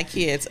speaking on my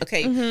kids.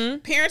 Okay.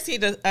 Parents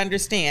need to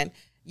understand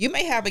you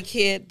may have a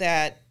kid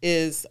that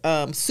is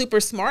super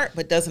smart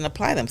but doesn't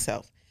apply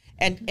themselves.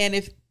 And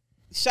if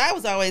Shy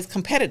was always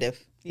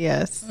competitive.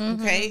 Yes.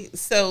 Okay.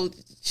 So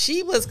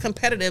she was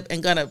competitive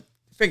and gonna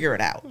figure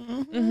it out.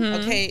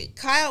 Okay.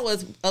 Kyle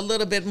was a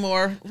little bit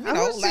more,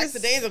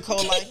 lackadaisical.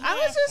 Like I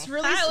was just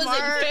really I was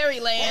smart. in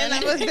fairyland.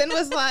 And then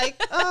was like,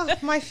 oh,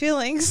 my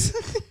feelings.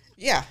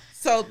 yeah.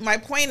 So my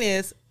point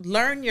is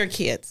learn your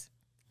kids.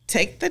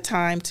 Take the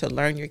time to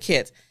learn your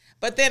kids.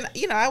 But then,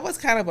 I was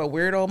kind of a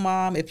weirdo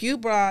mom. If you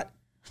brought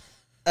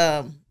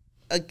a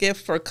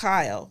gift for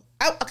Kyle,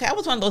 I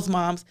was one of those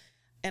moms,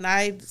 and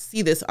I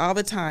see this all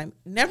the time.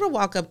 Never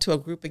walk up to a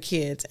group of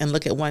kids and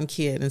look at one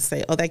kid and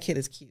say, oh, that kid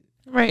is cute.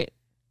 Right.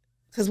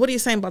 Because what are you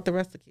saying about the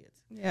rest of the kids?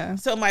 Yeah.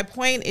 So my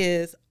point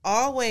is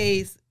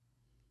always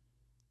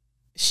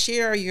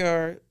share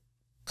your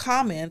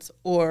comments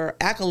or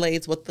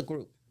accolades with the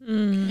group.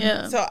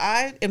 Yeah. So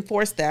I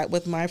enforce that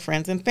with my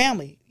friends and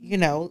family.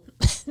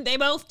 They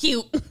both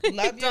cute.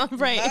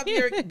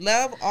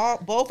 Love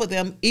both of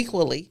them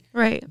equally,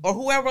 Right. or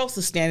whoever else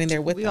is standing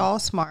there with We them. all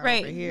smart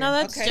Right. over here. No,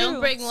 that's Okay. true.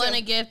 Don't bring one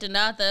a gift and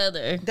not the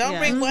other. Don't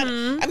bring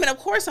one. I mean, of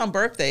course, on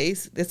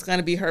birthdays, it's going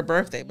to be her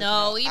birthday. But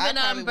No, I even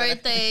probably on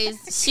birthdays,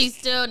 she's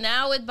still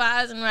now with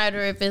Boz and Ryder.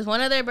 If it's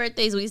one of their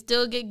birthdays, we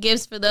still get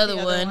gifts for the other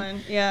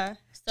one. Yeah.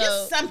 So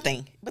just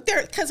something. But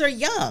because they're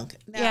young.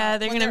 Now, Yeah,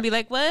 they're when going to be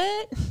like,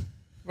 what?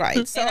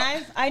 right. So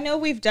And I know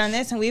we've done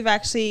this, and we've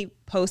actually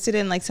posted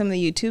in like some of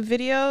the YouTube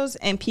videos,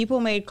 and people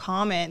made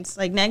comments,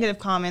 like negative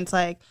comments,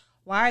 like,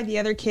 why are the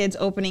other kids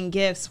opening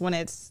gifts when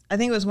it's, I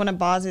think it was one of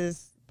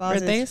Boz's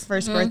Birthdays?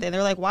 first birthday.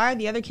 They're like, why are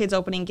the other kids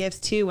opening gifts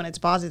too when it's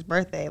Boz's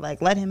birthday?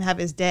 Like, let him have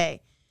his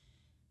day.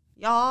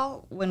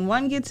 Y'all, when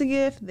one gets a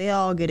gift, they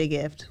all get a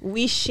gift.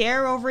 We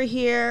share over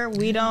here.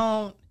 We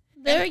don't.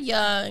 they're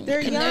young. They're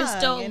and young, they're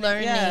still and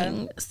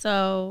learning.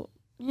 So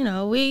you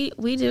know, we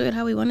do it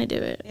how we want to do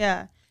it.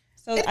 Yeah.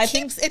 So It I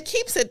keeps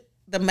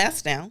the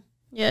mess down.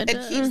 Yeah,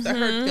 It keeps the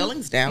hurt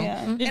feelings down.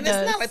 Yeah. And it's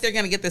does. not like they're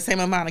going to get the same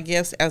amount of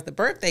gifts as the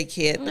birthday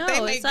kid. But No,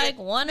 they may it's like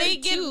get, one or They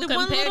get two the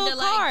one compared little to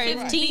like card.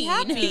 15. Be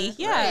happy.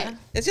 Yeah. Right.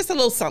 it's just a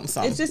little something,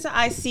 something. It's just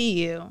I see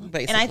you. And I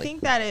Basically.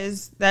 think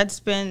that's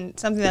been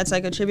something that's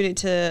like attributed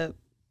to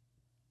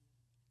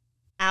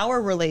our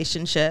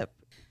relationship.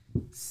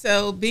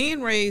 So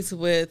being raised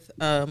with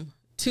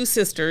two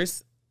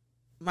sisters,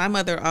 my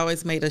mother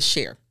always made us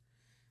share.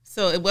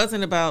 So it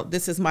wasn't about,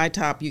 this is my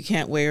top, you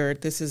can't wear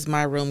it. This is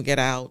my room, get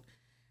out.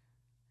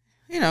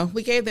 You know,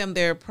 we gave them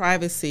their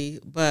privacy,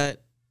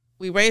 but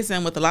we raised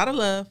them with a lot of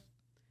love.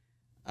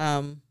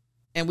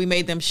 And we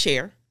made them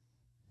share.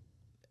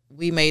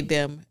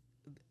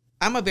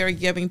 I'm a very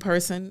giving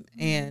person,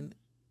 and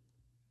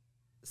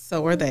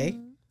so are they.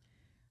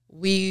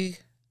 We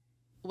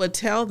would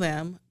tell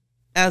them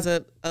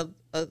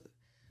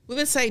we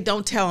would say,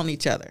 don't tell on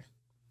each other,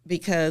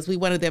 because we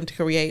wanted them to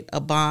create a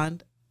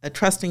bond, a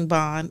trusting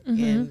bond,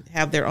 and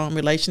have their own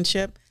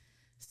relationship.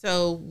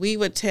 So we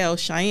would tell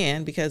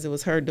Cheyenne, because it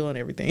was her doing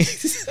everything.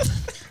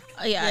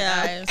 Oh,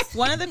 yeah, guys.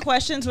 One of the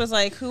questions was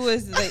like, who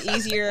is the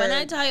easier? When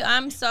I tell you, I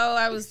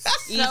was so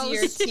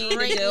Easier teen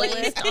to deal with.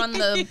 straight-laced on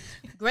the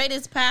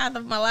greatest path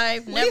of my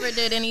life. Never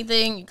did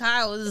anything.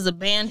 Kyle was a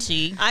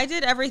banshee. I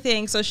did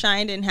everything, so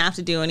Cheyenne didn't have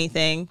to do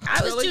anything.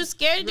 I was Really? too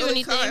scared to do Really,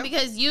 anything Kyle?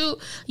 because you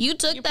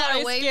took that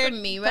probably away scared-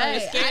 from me, probably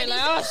right? scared, like,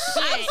 I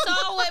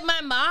saw what my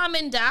mom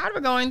and dad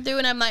were going through,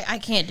 and I'm like, I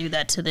can't do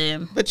that to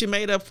them. But you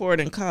made up for it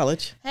in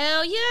college.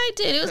 Hell yeah, I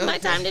did. It was my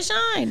time to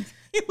shine.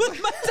 It was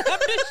my time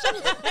to shine.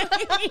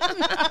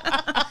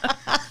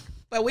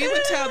 But we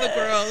would tell the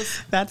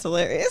girls, That's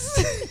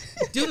hilarious.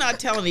 do not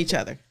tell on each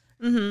other.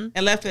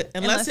 Unless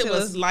it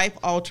was life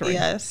altering.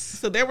 Yes.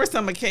 So there were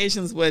some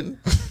occasions when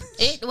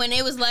When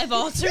it was life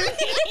altering,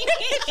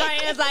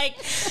 Cheyenne's like,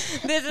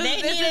 this is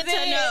they this needed is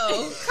to it.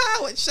 know.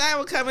 Cheyenne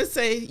would come and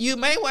say, you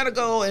may want to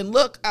go and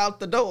look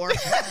out the door.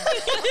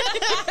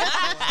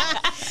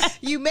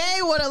 You may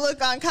want to look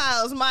on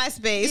Kyle's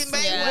MySpace. You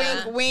may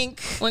Yeah. Wink,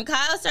 wink. When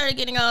Kyle started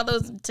getting all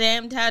those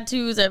damn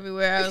tattoos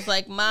everywhere, I was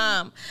like,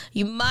 Mom,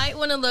 you might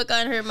want to look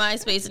on her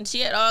MySpace. And she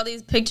had all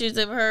these pictures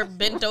of her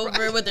bent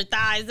over with her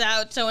thighs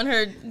out, showing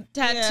her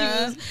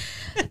tattoos.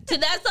 So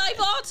that's life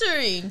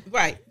altering.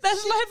 Right.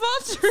 That's life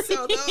altering.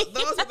 So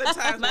those are the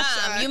times when Mom,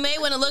 Cheyenne- you may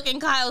want to look in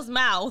Kyle's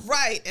mouth.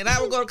 Right. And I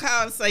would go to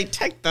Kyle and say,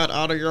 take that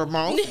out of your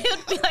mouth. It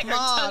would be like her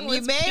tongue Mom, was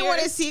you may pierced.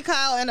 want to see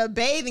Kyle in a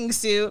bathing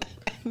suit.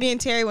 Me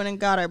and Terry went and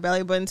got our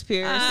belly buttons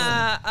pierced.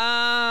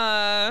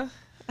 A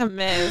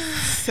mess.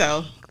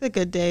 So The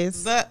good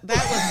days. that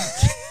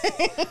was.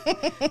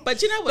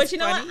 But you know what's But you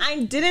know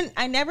funny? what?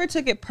 I never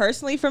took it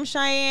personally from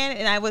Cheyenne,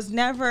 and I was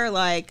never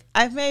like,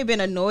 I may have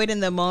been annoyed in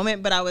the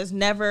moment, but I was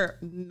never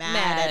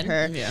mad at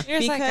her. Yeah. You're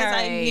just Because like, all I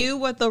right. knew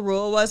what the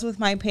rule was with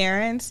my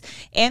parents.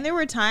 And there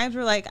were times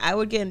where like I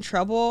would get in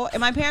trouble. And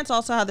my parents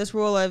also had this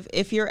rule of,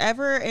 if you're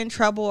ever in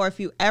trouble or if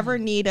you ever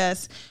need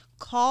us,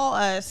 call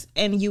us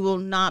and you will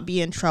not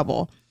be in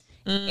trouble.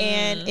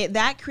 And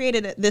that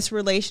created this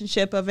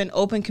relationship of an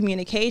open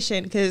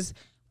communication, because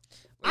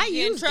I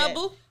you in used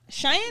trouble? it.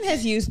 Cheyenne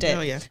has used it.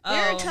 Oh, yeah.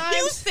 There are times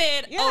You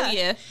said, oh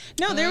yeah.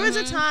 no, there was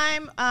a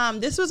time,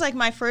 this was like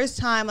my first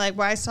time, like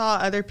where I saw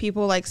other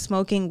people like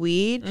smoking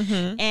weed,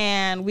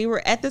 and we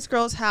were at this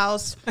girl's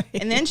house,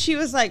 and then she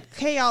was like,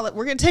 "Hey y'all,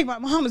 we're gonna take my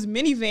mom's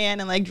minivan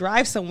and like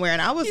drive somewhere,"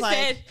 and I was like,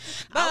 Said,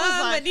 Mom,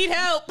 I need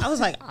help. I was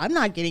like, I'm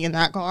not getting in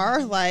that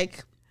car,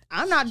 like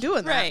I'm not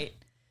doing that. Right.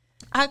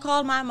 I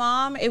called my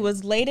mom. It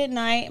was late at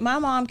night. My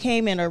mom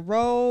came in a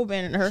robe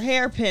and her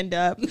hair pinned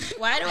up.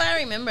 Why do I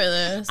remember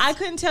this? I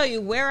couldn't tell you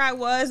where I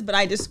was, but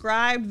I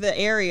described the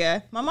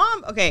area. My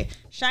mom, okay,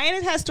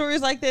 Cheyenne has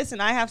stories like this,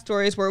 and I have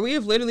stories where we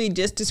have literally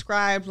just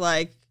described,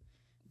 like,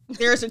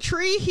 there's a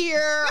tree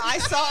here, I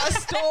saw a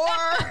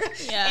store,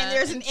 Yeah, and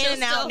there's an she'll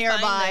In-N-Out still nearby.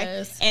 find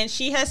us. And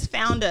she has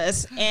found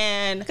us.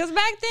 And Because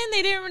back then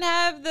they didn't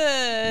have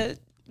the,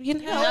 No,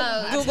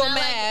 it's Google not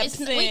like- Maps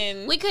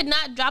it's- we could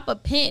not drop a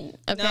pin.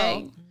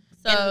 Okay,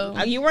 so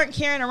you weren't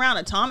carrying around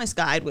a Thomas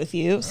guide with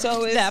you.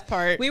 So it's, That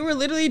part. we were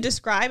literally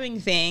describing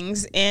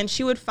things, and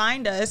she would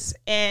find us,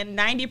 and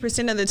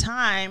 90% of the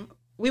time,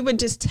 we would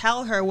just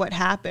tell her what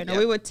happened, or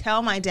we would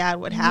tell my dad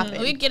what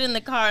happened. we'd get in the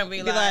car and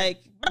be Be like, like,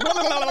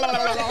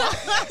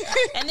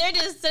 and they're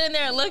just sitting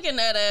there looking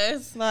at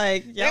us.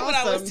 like, They would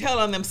always tell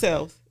on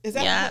themselves. Is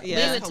that Yeah, what- we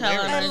that's would tell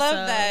hilarious. on I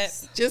love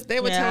ourselves. that. Just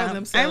they would tell on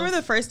themselves. I remember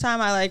the first time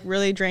I like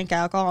really drank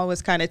alcohol and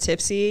was kind of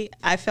tipsy.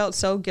 I felt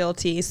so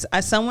guilty.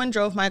 Someone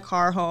drove my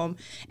car home,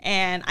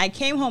 and I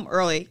came home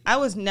early. I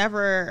was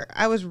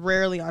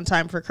rarely on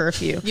time for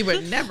curfew. You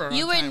were never.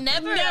 You on were time.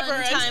 never Never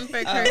on on time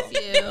for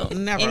curfew.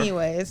 Never.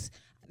 Anyways,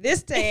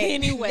 this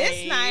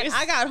night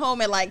I got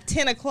home at like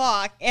 10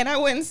 o'clock, and I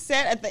went and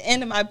sat at the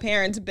end of my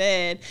parents'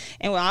 bed,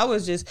 and I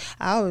was just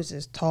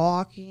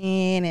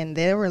talking, and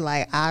they were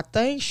like, I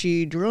think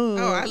she drunk.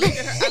 Oh, I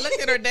looked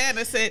at her dad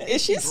and said,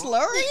 Is she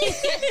slurring?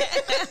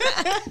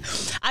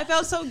 I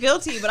felt so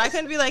guilty, but I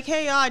couldn't be like,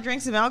 hey, y'all, I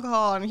drank some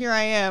alcohol and here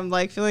I am,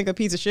 like, feeling like a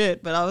piece of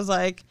shit. But I was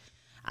like,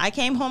 I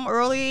came home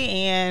early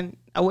and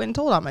I went and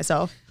told on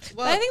myself.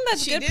 Well, I think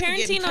that's good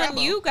parenting on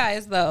you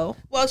guys, though.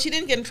 Well, she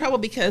didn't get in trouble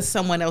because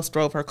someone else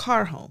drove her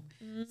car home.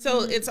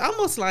 So it's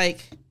almost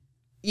like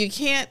you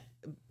can't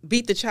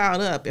beat the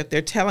child up if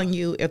they're telling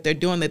you, if they're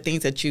doing the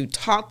things that you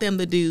taught them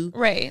to do.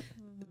 Right.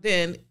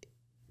 Then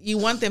you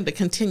want them to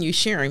continue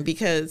sharing,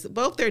 because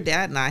both their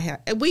dad and I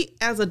have, and we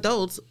as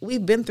adults,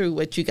 we've been through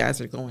what you guys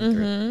are going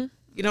through.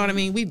 You know what I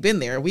mean? We've been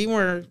there. We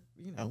were,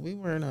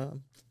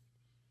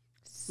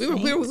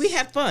 we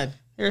had fun.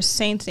 There's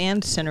saints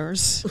and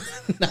sinners.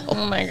 No.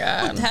 Oh my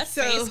God. That's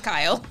face,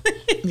 Kyle.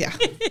 Yeah.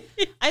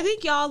 I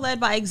think y'all led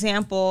by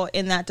example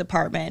in that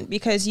department,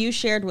 because you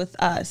shared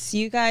with us.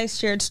 You guys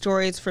shared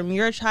stories from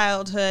your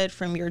childhood,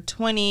 from your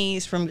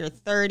 20s, from your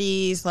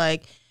 30s.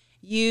 Like,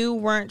 you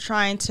weren't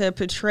trying to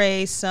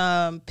portray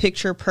some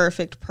picture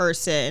perfect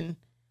person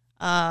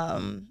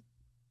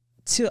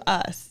to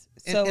us.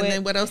 So and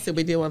then what else did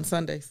we do on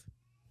Sundays?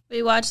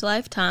 We watched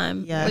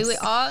Lifetime. Yes. We would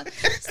all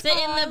sit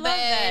in the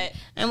bed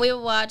and we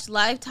would watch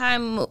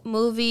Lifetime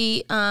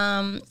movie.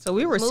 So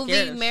we were movie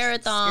scared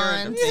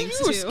marathons. Of things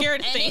You were too. scared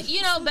of And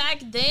things. back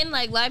then,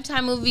 like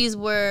Lifetime movies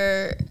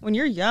were. When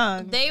you're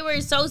young, They were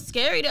so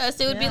scary to us.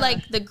 It would be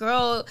like the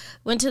girl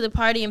went to the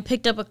party and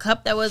picked up a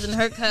cup that wasn't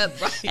her cup,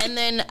 and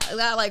then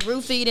got like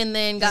roofied and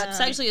then got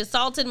sexually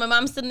assaulted. My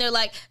mom's sitting there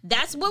like,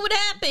 that's what would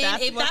happen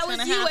That's if what's that was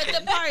gonna you happen.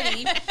 at the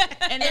party.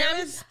 and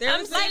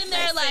I'm sitting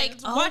there like,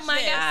 oh Watch my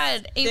this.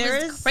 God, it There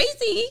was is-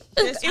 crazy.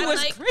 it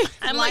was like, crazy.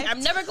 I'm like, I'm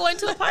never going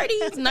to a party.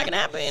 It's not gonna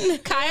happen.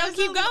 Kyle,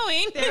 keep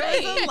going.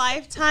 There was a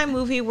Lifetime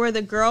movie where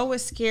the girl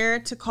was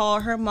scared to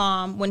call her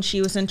mom when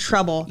she was in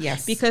trouble.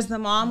 Yes. Because the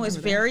mom was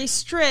very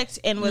strict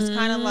and was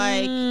kind of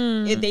like,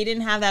 they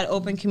didn't have that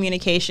open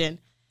communication.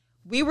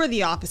 We were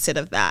the opposite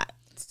of that.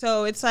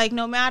 So it's like,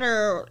 no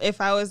matter if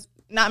I was,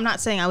 I'm not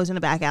saying I was in a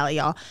back alley,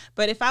 y'all,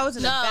 but if I was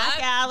in a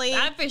back alley.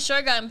 I for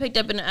sure gotten picked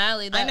up in the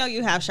alley. I know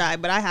you have, Shy,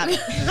 but I haven't.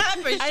 I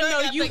for sure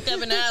got picked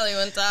up in the alley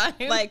one time.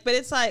 Like, but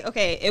it's like,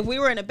 okay, if we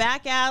were in a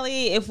back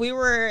alley, if we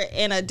were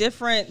in a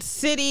different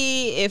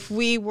city, if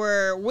we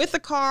were with a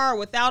car,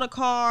 without a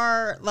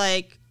car,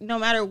 like, no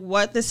matter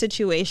what the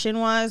situation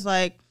was,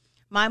 like,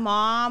 my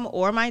mom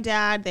or my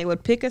dad, they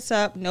would pick us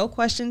up, no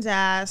questions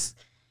asked.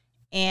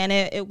 And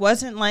it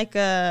wasn't like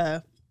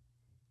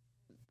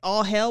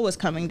all hell was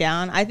coming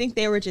down. I think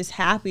they were just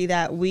happy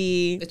that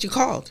That you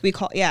called. we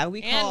called.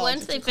 And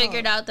once they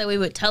figured out that we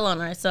would tell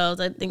on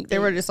ourselves, I think They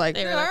were just like,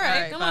 they were all like, right,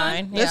 all right, come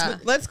fine. on. Yeah.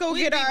 let's go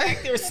get our.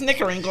 Back there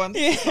snickering, going,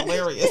 "This is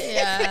hilarious."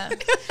 Yeah.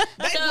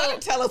 They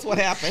wouldn't tell us what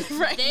happened.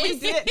 This,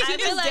 To I this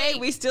feel day,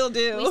 like we still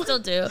do. we still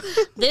do.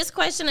 This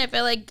question I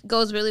feel like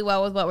goes really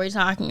well with what we're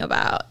talking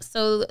about.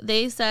 So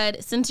they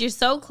said, since you're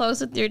so close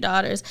with your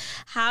daughters,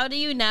 how do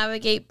you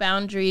navigate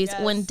boundaries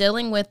when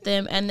dealing with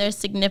them and their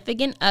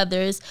significant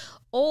others,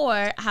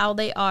 or how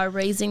they are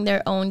raising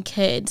their own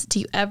kids? Do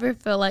you ever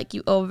feel like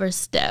you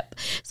overstep?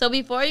 So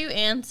before you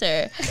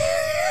answer,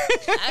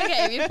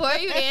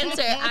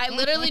 I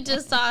literally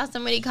just saw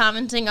somebody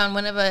commenting on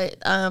one of the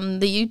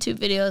YouTube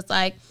videos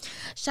like,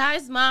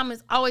 Shy's mom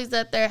is always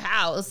at their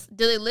house.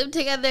 Do they live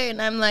together? And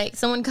I'm like,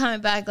 someone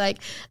comment back like,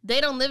 they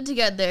don't live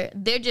together.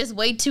 They're just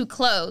way too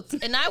close.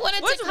 And I wanted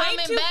to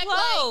comment back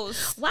like,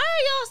 why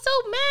are y'all so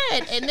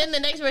mad? And then the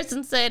next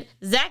person said,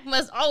 Zach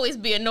must always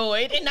be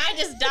annoyed. And I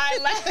just died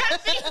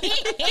laughing.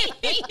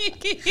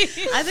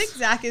 I think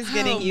Zach is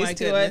getting Oh, my used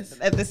to goodness.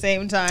 it at the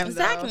same time.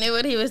 Zach though. knew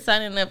what he was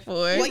signing up for.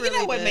 Well, you know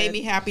really what did. made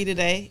me happy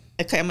today?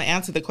 Okay, I'm going to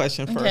answer the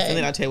question first, Okay. and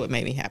then I'll tell you what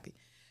made me happy.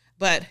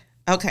 But,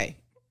 okay.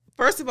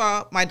 First of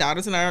all, my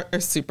daughters and I are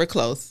super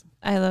close.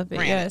 I love it.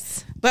 Granted.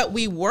 Yes. But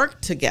we work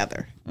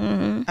together.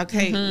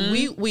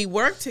 Okay? We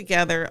work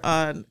together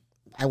on,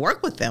 I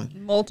work with them.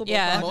 multiple.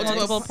 Yeah. projects.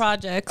 Multiple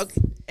projects.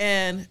 Okay.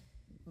 And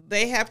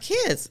they have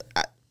kids.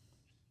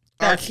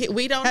 Our kid,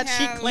 we don't That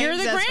she have. claims You're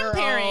the as her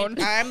grandparent.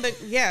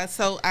 own.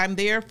 So I'm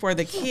there for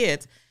the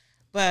kids.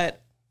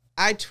 But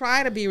I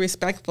try to be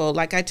respectful.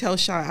 Like I tell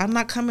Sean, I'm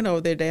not coming over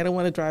there today. I don't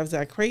want to drive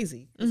Zach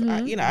crazy. 'Cause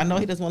I know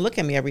he doesn't want to look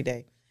at me every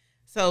day.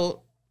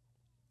 So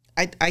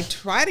I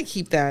try to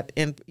keep that.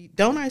 And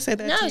don't I say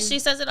that to No, you? she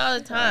says it all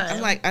the time.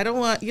 I'm like, I don't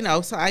want,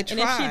 so I try. And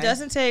if she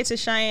doesn't say it to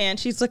Cheyenne,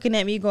 she's looking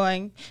at me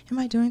going, "Am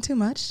I doing too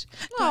much?"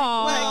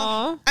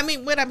 Aww. I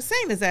mean, what I'm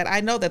saying is that I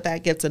know that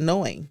gets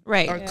annoying.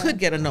 Right. Or could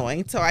get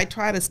annoying. So I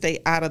try to stay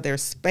out of their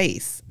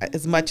space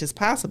as much as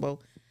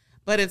possible.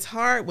 But it's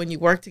hard when you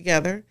work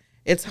together.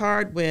 It's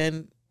hard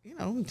when,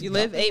 You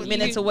live 8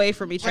 minutes away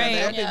from each Right.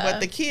 other. Yeah. with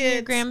the kids.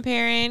 Your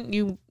grandparent,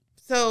 you.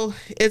 So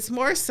it's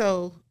more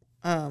so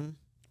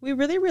We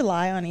really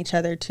rely on each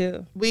other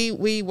too.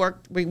 we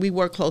work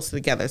closely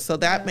together. So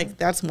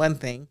that's one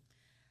thing.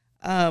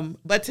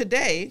 But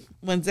today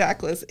when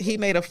Zach he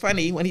made a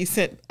funny when he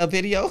sent a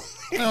video,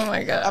 Oh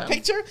my God. a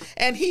picture,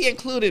 and he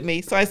included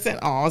me. So I said,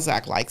 "Oh,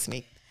 Zach likes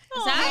me."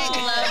 Zach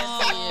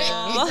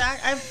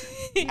loves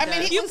you. I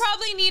mean, You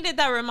probably needed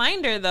that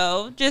reminder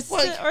though,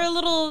 or a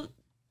little.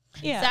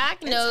 Yeah.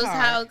 Zach knows hard.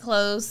 how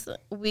close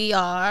we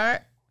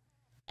are.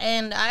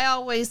 And I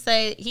always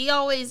say,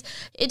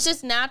 it's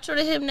just natural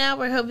to him now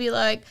where he'll be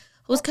like,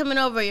 who's coming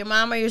over, your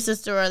mom or your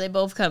sister, or are they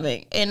both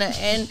coming? And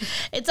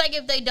it's like,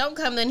 if they don't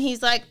come, then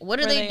he's like, what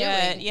are they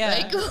doing? Yeah.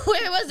 Like,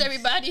 where was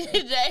everybody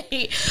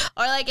today?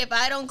 Or like, if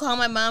I don't call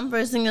my mom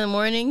first thing in the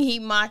morning, he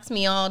mocks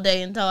me all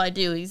day until I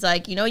do. He's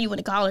like, you want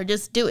to call her,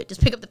 just do it.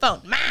 Just pick up the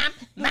phone.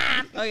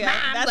 Mom. Oh yeah,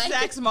 Mom. that's Like,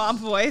 Zach's mom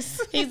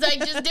voice. he's like,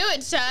 just do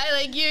it, Shy.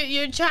 Like,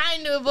 you're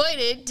trying to avoid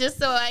it just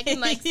so I can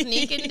like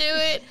sneak and do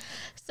it.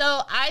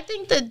 So I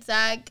think that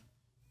Zach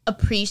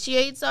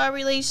appreciates our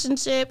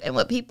relationship, and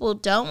what people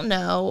don't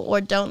know or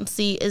don't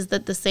see is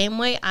that the same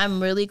way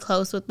I'm really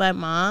close with my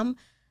mom,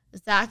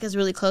 Zach is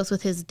really close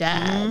with his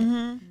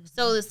dad.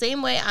 So the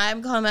same way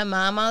I'm calling my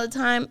mom all the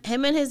time,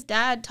 him and his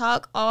dad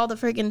talk all the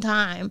freaking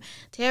time.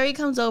 Terry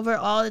comes over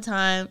all the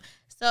time.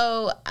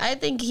 So I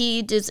think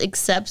he just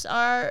accepts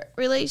our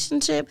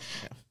relationship.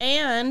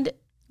 And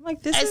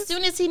Like as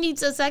soon as he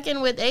needs a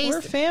second with Ace,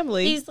 we're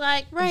family. he's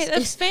like, Right,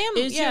 that's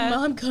family. Is your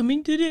mom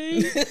coming today?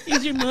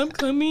 Is your mom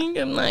coming?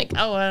 I'm like,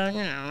 oh,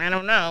 I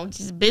don't know.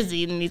 She's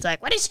busy. And he's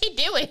like, what is she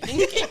doing?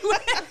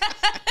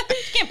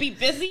 She can't be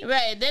busy.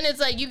 Right. Then it's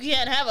like, you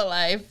can't have a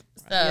life.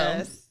 So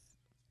Yes.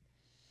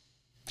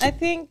 I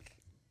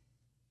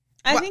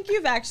think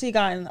you've actually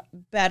gotten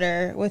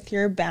better with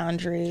your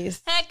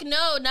boundaries. heck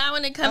no, not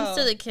when it comes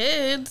to the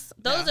kids.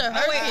 Those are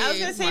her Wait, I was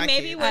gonna kids. say My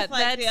maybe kids. with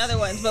like the other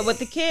ones, but with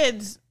the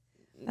kids,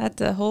 That's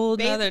a whole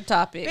nother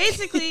topic.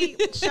 basically,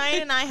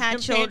 Cheyenne and I had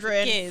Compared to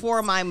children kids.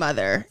 for my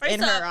mother First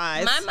in off, her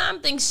eyes. my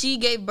mom thinks she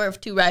gave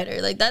birth to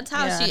Ryder. Like, that's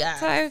how Yeah. she That's acts.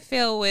 how I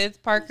feel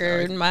with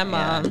Parker and my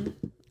mom.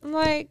 I'm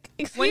like,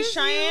 when excuse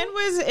Cheyenne you?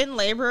 was in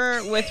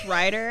labor with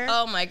Ryder,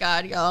 Oh my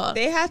God, y'all.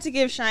 they had to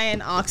give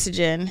Cheyenne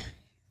oxygen.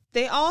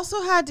 They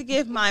also had to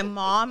give my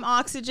mom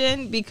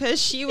oxygen because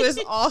she was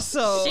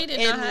also She did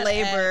not in have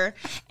labor,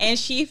 and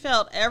she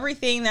felt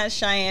everything that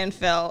Cheyenne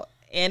felt.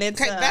 And it's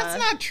Okay, that's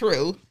not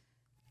true.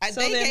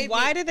 So then,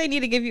 why did they need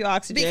to give you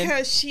oxygen?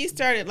 Because she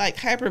started like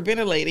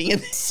hyperventilating,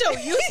 and So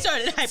you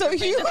started hyperventilating. So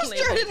you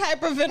started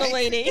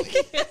hyperventilating.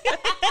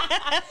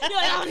 You're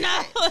like, oh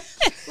no.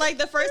 Like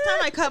the first time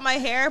I cut my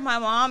hair, my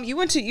mom, you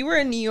were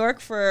in New York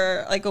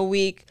for like a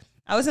week.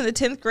 I was in the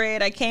 10th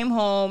grade. I came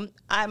home.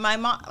 My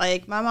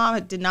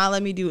mom did not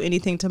let me do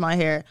anything to my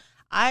hair.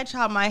 I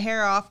chopped my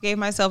hair off, gave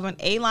myself an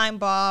A-line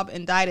bob,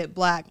 and dyed it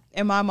black.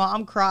 And my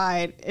mom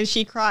cried, and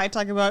she cried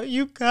talking about,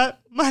 you cut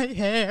my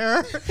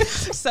hair.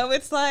 So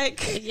it's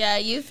like, Yeah,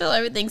 you feel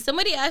everything.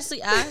 Somebody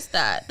actually asked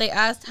that. They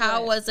asked,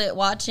 how was it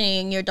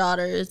watching your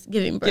daughters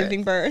giving birth?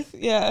 giving birth.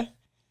 Yeah.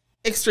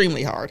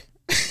 extremely hard.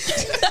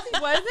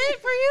 Was it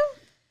for you?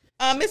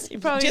 It's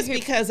just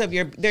because of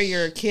they're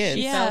your kids.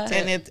 Yeah.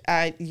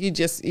 And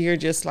you're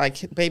just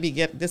like, baby,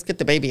 get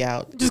the baby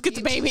out. Just get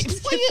the baby.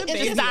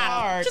 It's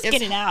hard. Just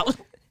get it out.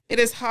 It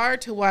is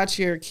hard to watch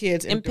your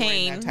kids In enduring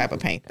pain. that type of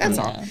pain. That's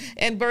all.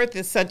 And birth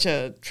is such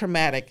a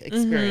traumatic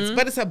experience,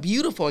 but it's a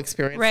beautiful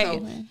experience.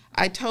 Right. So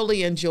I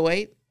totally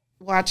enjoyed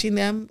watching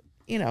them,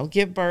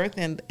 give birth,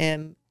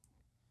 and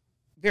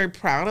very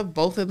proud of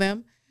both of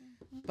them.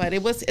 But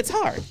it's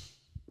hard.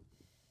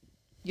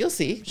 You'll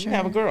see. You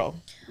have a girl.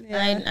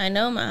 Yeah. I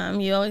know,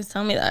 Mom. You always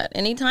tell me that.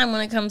 Anytime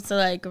when it comes to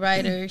like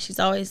Ryder, she's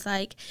always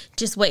like,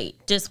 just wait.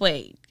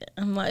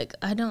 I'm like,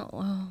 I don't.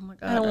 Oh my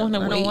God, I don't want to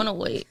wait. I don't want to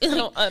wait.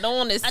 I don't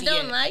want to see I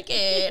don't it. like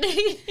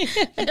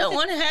it. I don't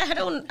want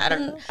to. I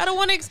don't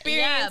want to Yeah,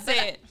 experience but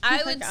it.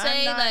 I would say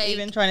I'm not like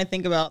even trying to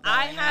think about that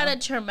I right had now. a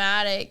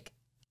traumatic.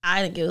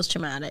 I think it was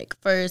traumatic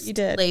first You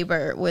did.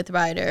 labor with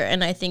Ryder,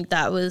 and I think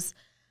that was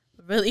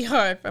really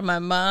hard for my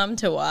mom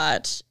to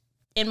watch.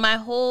 And my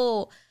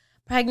whole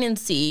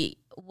pregnancy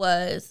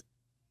was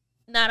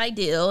not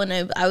ideal,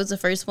 and I was the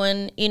first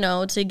one,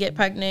 to get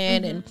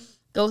pregnant and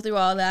go through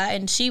all that,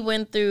 and she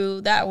went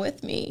through that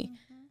with me.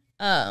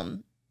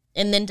 And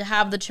then to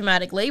have the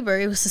traumatic labor,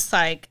 it was just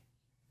like,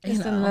 it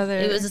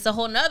was just a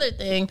whole nother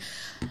thing.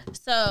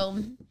 So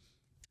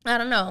I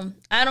don't know.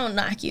 I don't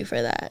knock you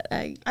for that.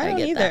 I don't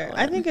get either. that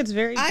I one. think it's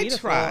very I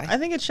beautiful. try. I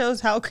think it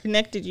shows how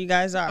connected you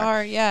guys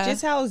are. Yeah.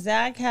 Just how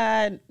Zach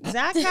had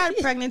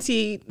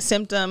pregnancy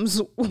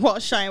symptoms while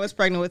Cheyenne was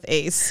pregnant with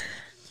Ace.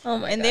 Oh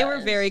my And God. they were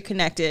very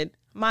connected.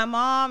 My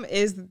mom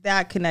is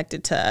that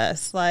connected to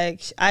us.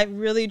 Like, I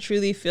really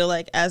truly feel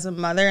like as a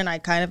mother, and I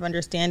kind of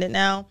understand it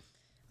now,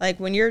 like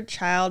when your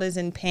child is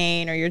in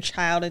pain or your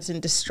child is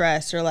in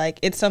distress, or like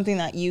it's something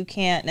that you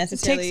can't It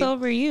necessarily takes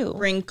over you.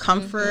 bring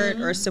comfort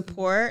or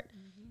support.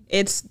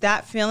 It's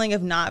that feeling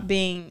of not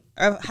being,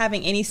 of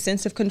having any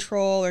sense of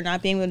control or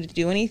not being able to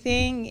do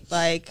anything.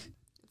 Like,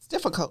 It's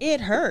difficult. it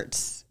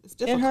hurts. It's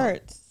difficult. It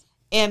hurts.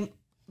 And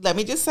let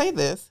me just say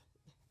this.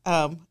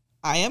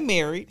 I am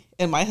married,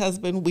 and my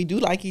husband, we do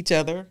like each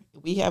other.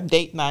 We have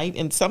date night,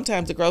 and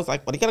sometimes the girl's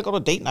like, what do you got to go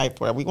to date night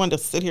for? We want to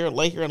sit here and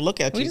lay here and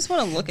look at you. We just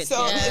want to look at So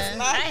you. it's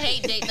not. I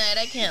hate date night.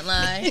 I can't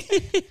lie.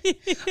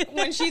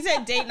 When she's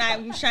at date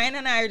night, Cheyenne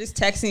and I are just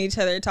texting each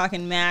other,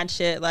 talking mad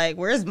shit. Like,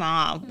 where's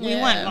mom? We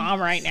Yeah. want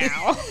mom right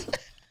now.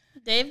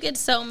 Dave gets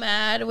so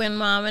mad when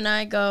Mom and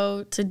I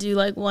go to do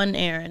like one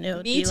errand. It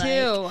would Me be too.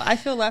 Like, I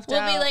feel left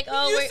out. we'll be like,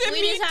 oh, we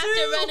just have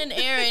to run an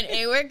errand,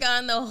 and we're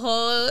gone the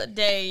whole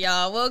day,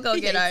 y'all. We'll go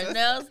get our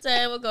nails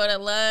done. We'll go to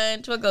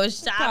lunch. We'll go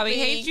shopping. Probably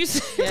hate you.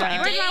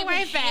 Yeah. Where's my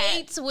wife at?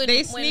 hates when they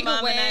when sneak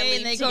Mom and I away leave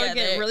and they together. go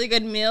get really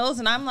good meals,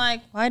 and I'm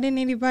like, why didn't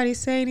anybody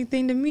say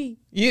anything to me?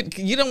 You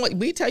don't want.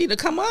 We tell you to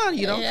come on.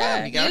 You don't Yeah.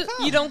 come. You gotta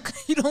come. You don't come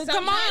You're on. stuck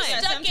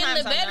in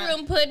sometimes the I'm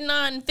bedroom putting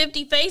on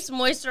 50 face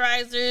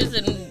moisturizers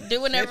and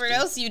doing whatever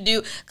else you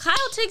do. Kyle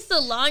takes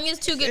the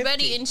longest to get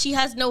ready, and she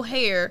has no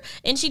hair,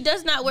 and she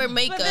does not wear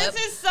makeup. But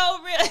this is so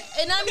real.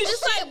 And I'm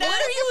just like, what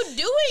are you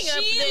doing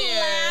up She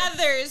there?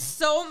 lathers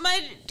so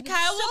much.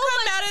 Kyle will So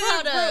come much out of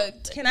the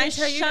product. Can I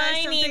tell you guys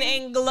shining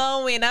something? and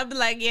glowing. I'll be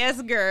like,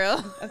 yes,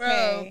 girl.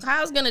 Bro,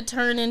 Kyle's gonna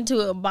turn into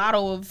a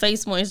bottle of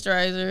face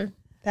moisturizer.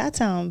 That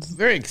sounds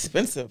very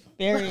expensive.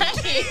 very. One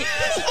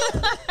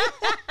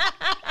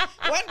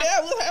day I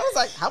was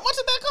like, how much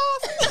did that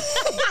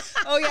cost?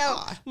 Oh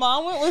yeah,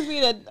 Mom went with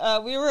me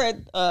to. We were at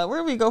where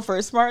did we go for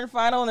a Smart and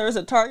Final, and there was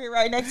a Target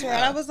right next to her,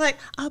 and I was like,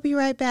 I'll be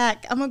right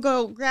back. I'm gonna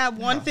go grab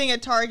one thing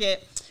at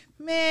Target.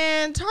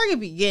 Man, Target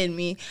be getting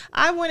me.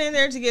 I went in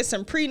there to get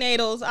some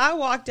prenatals. I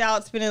walked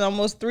out spending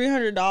almost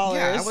 $300.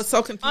 Yeah, I was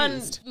so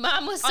confused.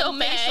 Mom was so On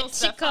mad. facial She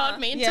stuff, called huh?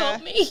 me and Yeah.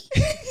 told me.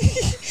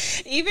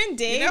 Even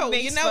Dave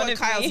makes you know fun what of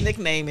Kyle's me.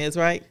 nickname is,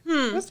 right?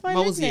 What's my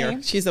Mosier.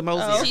 nickname? She's a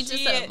Mosier. Oh. She's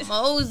just a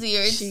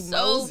mosier. It's She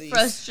so mosies.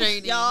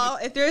 frustrating. Y'all,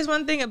 if there's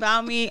one thing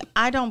about me,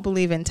 I don't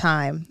believe in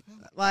time.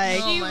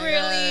 Like, Oh my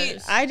really-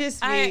 gosh. I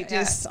just be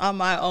just on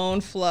my own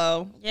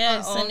flow,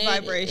 Yes, my own and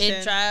vibration.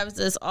 it drives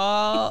us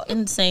all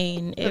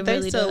insane. It but they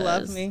really still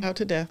does. love me. Out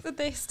to death. But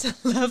they still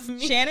love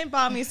me. Shannon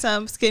bought me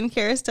some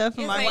skincare stuff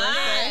for my like,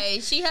 birthday. Why?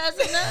 She has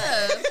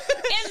enough.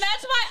 And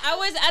that's why I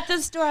was at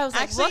the store. I was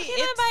like, Actually, what can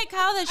I buy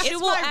Kyle that she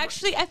it's will my-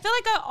 actually... I feel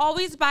like I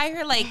always buy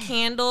her like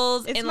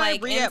candles It's and my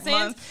like re-up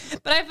incense.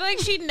 But I feel like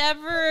she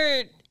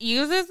never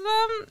uses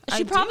them. She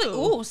I probably... do.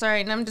 Oh,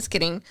 sorry. No, I'm just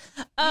kidding.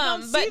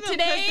 Don't see But them 'cause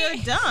today...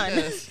 they're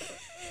done.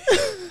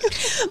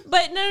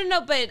 But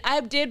no. But I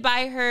did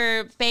buy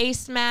her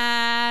face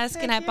mask,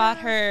 and I bought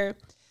her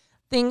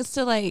things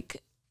to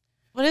like.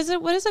 What is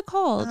it? What is it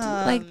called?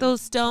 Like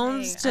those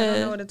stones I don't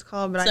know to. what it's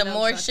called, but I Some know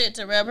more it's shit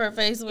to rub her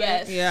face with.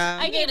 Yes. Yeah.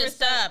 I need to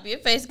stop. Your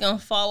face gonna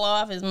fall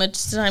off as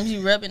much time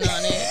you rubbing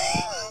on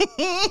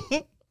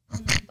it.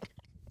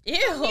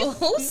 Ew,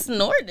 who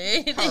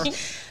snorted?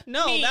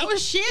 No, that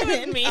was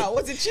Shannon. Oh,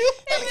 was it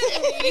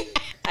you?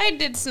 I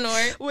did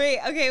snort. Wait.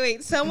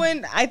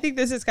 Someone, I think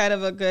this is kind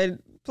of a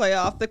good play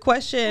off. The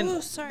question, Oh,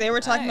 sorry, they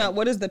were talking why? about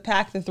what is the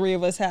pack the three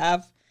of us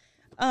have.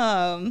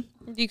 Do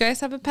you guys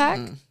have a pack?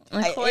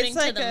 According It's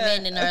like to the a-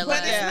 men in our But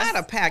lives. it's not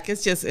a pack.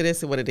 It's just it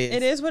is what it is.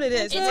 It is what it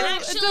is. It's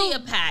actually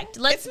a pact.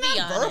 Let's It's be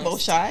not honest. verbal,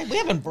 Shy. We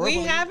haven't verbally.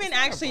 We haven't it's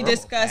not a actually verbal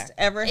discussed pack.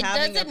 ever It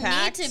having a doesn't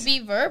pact. need to be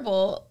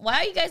verbal. Why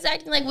are you guys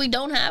acting like we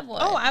don't have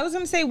one? Oh, I was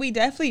gonna say we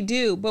definitely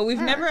do, but we've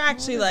never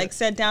actually like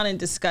sat down and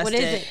discussed What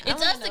is it. it?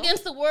 it's us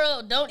against the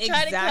world. Don't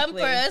try to come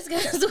for us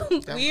because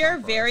We are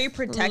very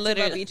protective of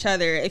Literally. each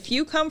other. If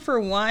you come for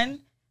one,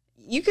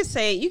 you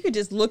could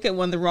just look at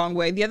one the wrong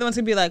way. The other one's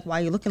gonna be like, why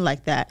are you looking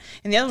like that?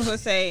 And the other one's gonna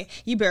say,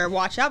 you better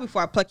watch out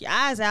before I pluck your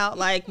eyes out.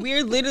 Like,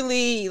 we're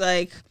literally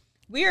like,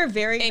 we are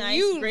very And nice,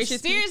 you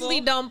gracious seriously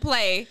people, don't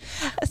play.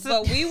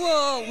 but we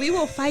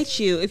will fight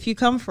you if you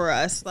come for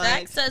us. Zach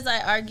Like, says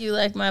I argue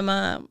like my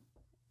mom.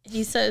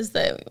 He says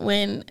that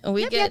when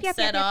we get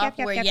set off,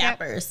 we're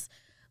yappers.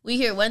 We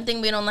hear one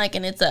thing we don't like,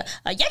 and it's a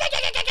yak, yak, yak,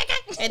 yak, yak, yak.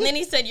 And then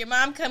he said your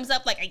mom comes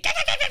up like a yak,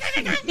 yak, yak,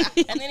 yak, yak,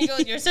 yak. And then he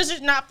goes, your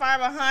sister's not far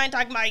behind,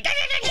 talking about yak, yak,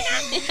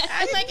 yak, yak, yak.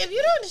 I'm like, if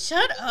you don't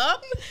shut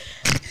up,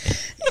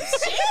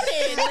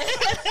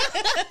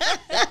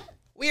 Shannon.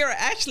 We are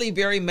actually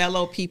very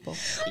mellow people.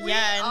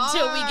 Yeah,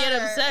 until we get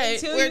upset.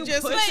 Until We're you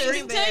just push a us But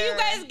string until there. you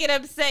guys get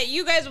upset,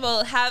 you guys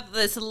will have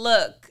this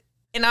look,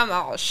 and I'm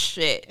all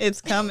shit. it's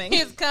coming.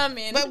 It's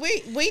coming. But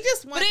we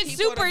just want But it's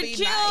people super to be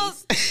chill.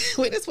 nice.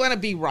 We just want to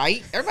be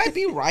right. Everybody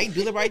be right.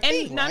 Do the right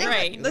thing. And none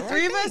right? of Do the right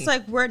three of us, thing.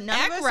 like none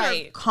Act of us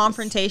right. are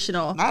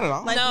confrontational. Not at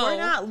all. Like No. we're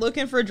not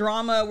looking for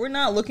drama. We're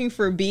not looking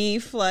for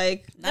beef.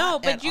 Like no,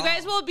 Not but at you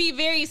guys all. will be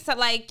very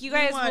like you we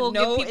guys want will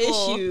no give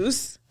people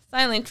issues.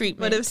 silent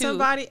treatment. But if too.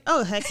 somebody,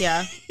 oh heck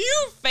yeah,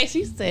 you face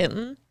you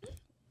said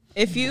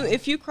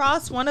if you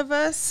cross one of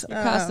us,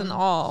 crossing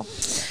all.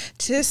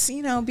 just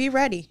be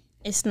ready.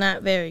 It's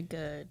not very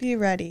good. Be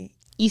ready.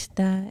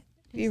 Easter.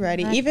 Be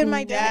ready. Even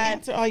my dad,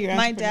 answer all your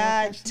my entrepreneur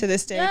dad questions? to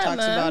this day talks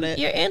Mom, about it.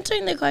 You're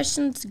answering the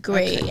questions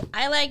great.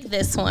 I like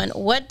this one.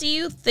 What do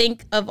you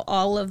think of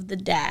all of the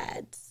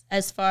dads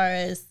as far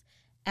as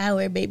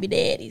our baby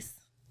daddies?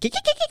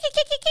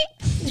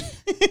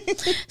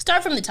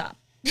 Start from the top.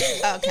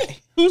 Okay.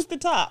 Who's the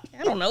top?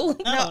 I don't know.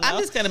 No, I'm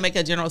just going to make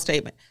a general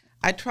statement.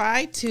 I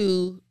try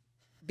to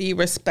be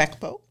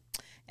respectful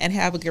and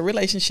have a good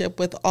relationship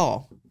with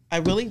all. I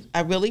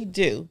really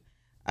do,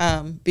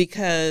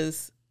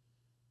 because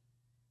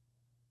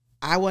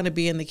I want to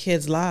be in the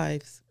kids'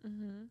 lives,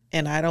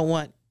 and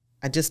I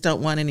just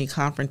don't want any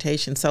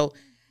confrontation. So,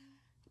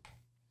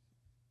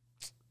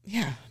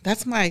 yeah,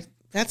 that's my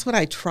that's what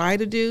I try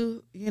to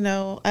do.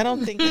 I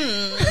don't think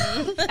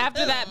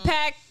After that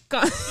pack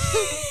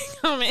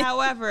comment.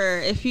 However,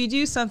 if you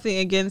do something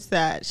against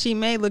that, she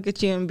may look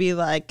at you and be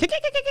like,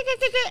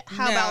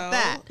 how about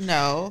that?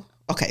 No.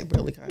 Okay,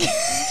 really good.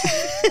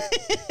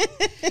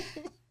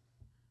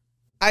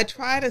 I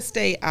try to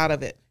stay out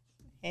of it.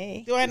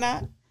 Hey. Do I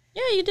not?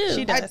 Yeah, you do.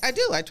 She does. I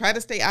do. I try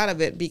to stay out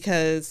of it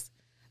because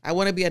I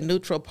want to be a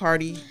neutral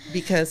party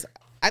because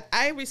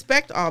I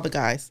respect all the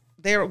guys.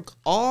 They're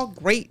all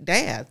great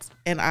dads,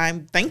 and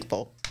I'm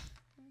thankful.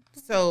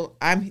 So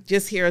I'm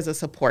just here as a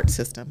support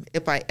system.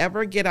 If I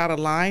ever get out of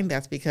line,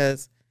 that's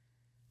because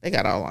they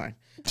got out of line.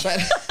 But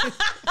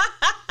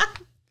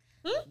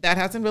that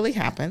hasn't really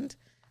happened.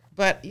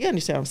 But you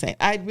understand what I'm saying.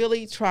 I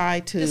really try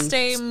to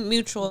stay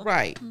mutual.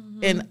 Right.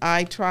 Mm-hmm. And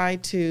I try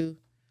to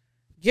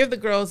give the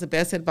girls the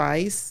best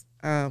advice.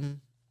 And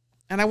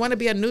I want to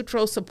be a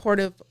neutral,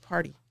 supportive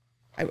party.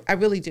 I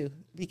really do.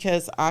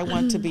 Because I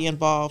want to be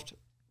involved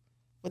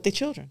with the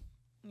children.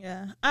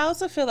 Yeah. I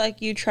also feel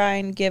like you try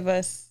and give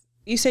us,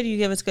 you said you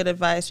give us good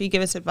advice, or you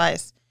give us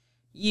advice.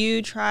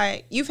 You've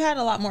had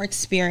a lot more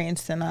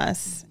experience than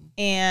us. Mm-hmm.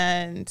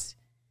 And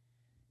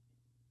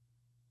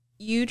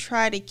you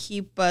try to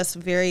keep us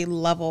very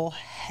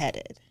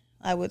level-headed,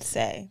 I would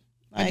say.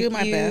 I do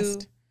my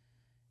best.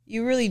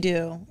 You really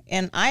do.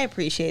 And I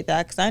appreciate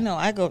that because I know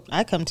I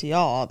come to y'all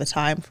all the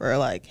time for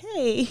like,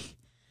 hey,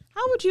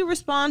 how would you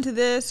respond to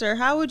this? Or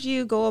how would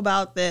you go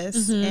about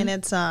this? Mm-hmm. And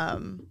it's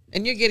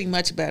and you're getting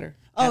much better.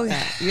 Oh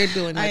yeah. You're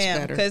doing much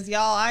better. Because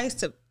y'all, I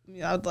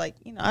would like,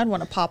 I'd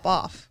want to pop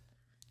off.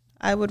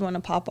 I would want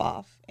to pop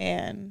off.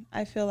 And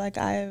I feel like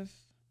I'm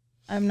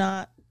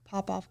not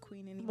pop-off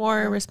queen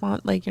anymore.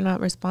 Like you're not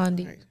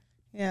responding. Right.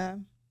 Yeah.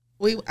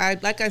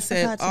 Like I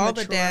said, all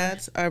the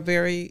dads are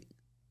very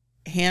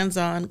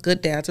hands-on,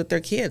 good dads with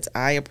their kids.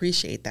 I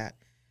appreciate that.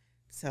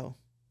 So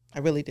I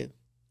really do.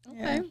 Okay.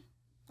 Yeah.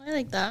 I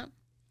like that.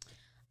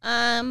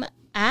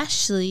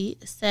 Ashley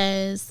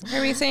says, why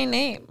are we saying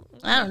name?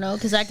 I don't know,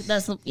 because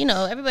that's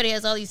everybody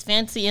has all these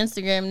fancy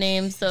Instagram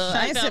names. So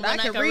I said I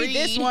could read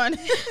this one.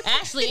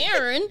 Ashley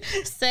Aaron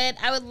said,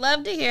 I would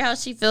love to hear how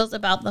she feels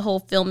about the whole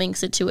filming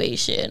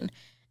situation.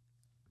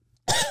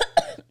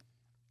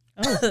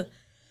 Oh.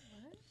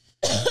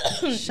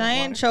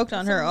 Cheyenne choked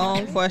on her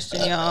own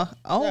question, y'all.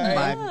 Oh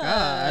my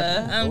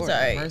God. I'm Lord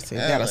sorry. Mercy.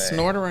 Got a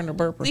snorter and a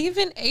burper.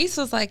 Even Ace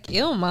was like,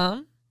 ew,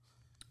 Mom.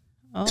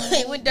 Oh,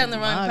 it went down the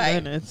wrong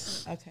pipe.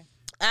 Goodness. Okay.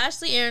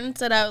 Ashley Aaron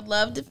said, I would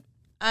love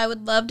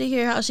to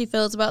hear how she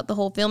feels about the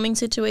whole filming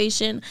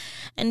situation,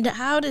 and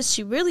how does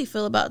she really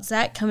feel about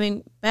Zach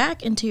coming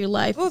back into your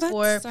life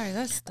for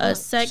a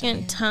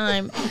second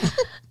time.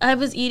 I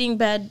was eating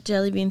bad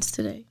jelly beans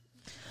today.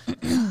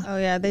 Oh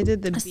yeah, they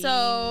did the bean.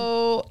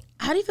 So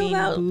how do you feel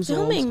about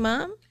filming,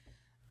 Mom?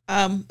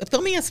 The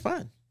filming is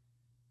fun.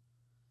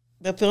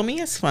 It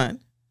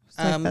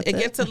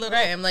gets a little.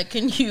 Right, I'm like,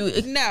 can you?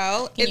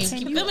 No,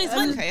 filming's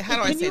fun. Okay, how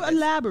do I say this? Can you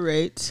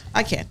elaborate?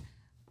 I can.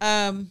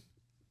 How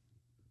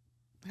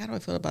do I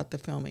feel about the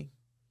filming?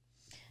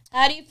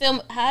 How do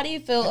you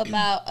feel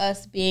about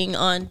us being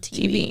on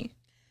TV?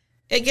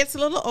 It gets a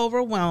little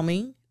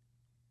overwhelming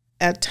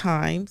at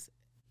times.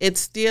 It's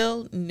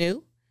still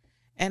new.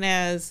 And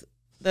as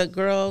the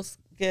girls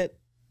get,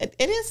 it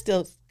is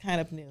still kind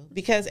of new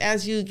because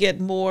as you get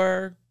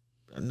more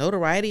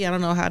notoriety, I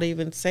don't know how to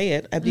even say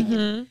it.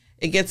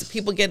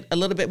 People get a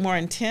little bit more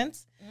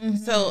intense. Mm-hmm.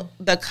 So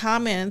the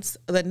comments,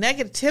 the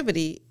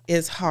negativity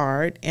is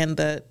hard, and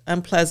the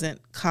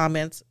unpleasant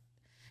comments,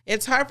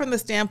 it's hard from the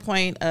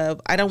standpoint of,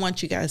 I don't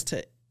want you guys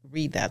to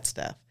read that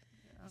stuff.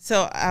 Yeah.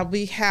 So I'll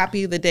be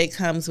happy the day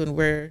comes when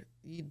I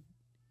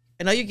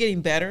know you're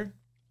getting better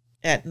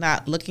at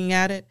not looking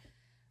at it,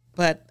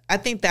 but I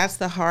think that's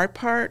the hard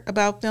part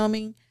about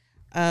filming.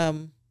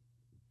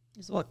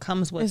 Is what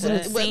comes with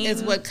it.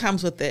 Is what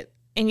comes with it.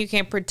 And you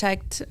can't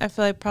protect, I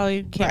feel like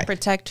probably can't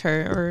protect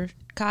her or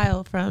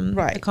Kyle from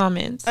the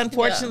comments.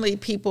 Unfortunately,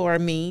 people are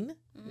mean.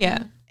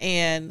 Yeah.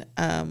 And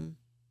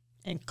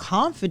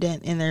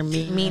confident in their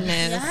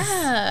meanness.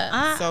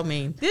 Yeah. So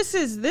mean. This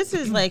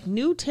is like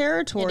new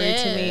territory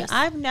to me.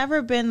 I've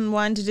never been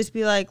one to just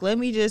be like, let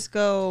me just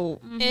go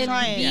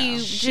try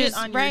and shit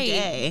on your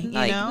day. You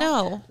know?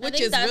 No. Which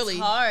is that's really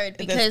hard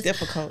because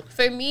difficult.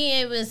 For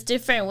me, it was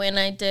different when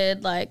I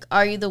did like,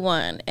 Are You the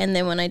One? And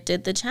then when I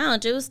did the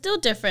challenge, it was still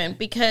different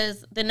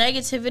because the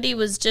negativity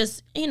was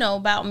just,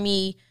 about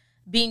me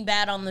being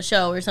bad on the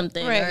show or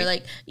something. Right. Or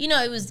like,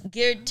 it was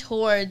geared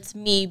towards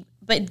me,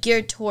 but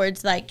geared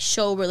towards like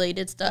show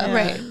related stuff. Yeah.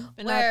 Right.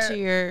 But not to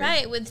your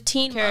with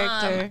Teen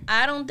character. Mom,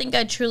 I don't think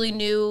I truly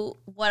knew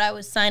what I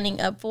was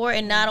signing up for,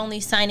 and not only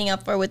signing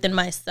up for within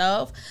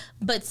myself,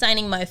 but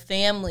signing my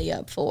family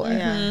up for.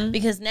 Mm-hmm.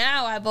 Because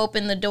now I've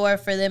opened the door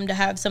for them to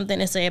have something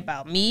to say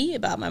about me,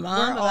 about my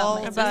mom,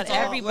 about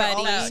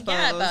everybody.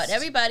 About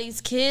everybody's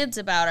kids,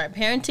 about our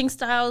parenting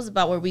styles,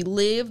 about where we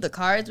live, the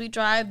cars we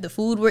drive, the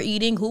food we're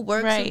eating, who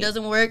works, who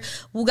doesn't work,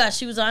 who got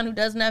shoes on, who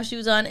doesn't have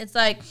shoes on. It's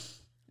like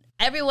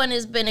everyone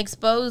has been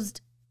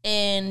exposed,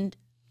 and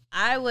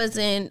I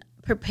wasn't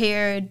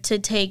prepared to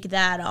take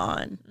that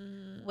on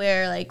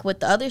where like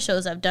with the other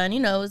shows I've done,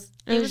 it was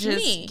just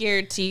me.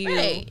 geared to you.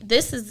 Right.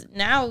 This is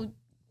now,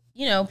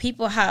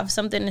 people have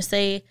something to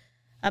say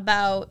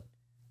about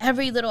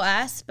every little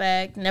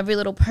aspect and every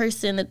little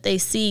person that they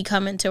see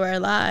come into our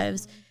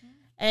lives.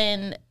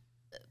 And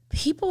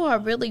people are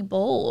really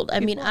bold.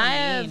 I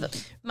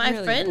have my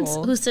really friends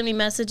bold. who send me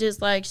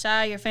messages like,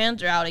 Shy, your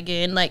fans are out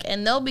again. Like,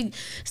 and they'll be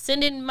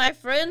sending my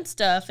friends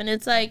stuff. And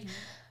it's like,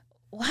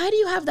 why do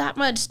you have that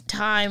much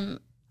time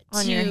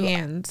On your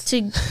hands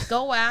to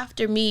go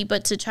after me,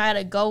 but to try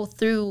to go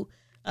through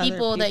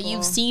people that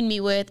you've seen me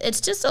with?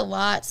 It's just a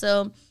lot.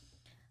 So,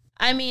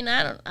 I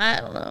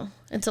don't know.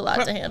 It's a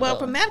lot to handle. Well,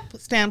 from that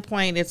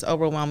standpoint, it's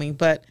overwhelming.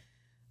 But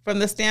from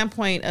the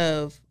standpoint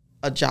of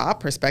a job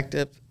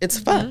perspective, it's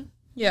fun.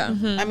 Yeah.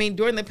 Mm-hmm.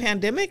 During the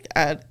pandemic,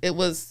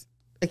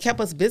 it kept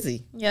us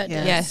busy. Yeah, it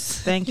did.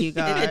 Yes. Thank you,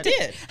 God. It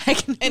did. I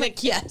can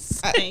yes.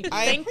 Thank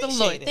the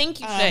Lord. Thank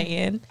you,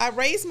 Cheyenne. I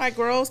raised my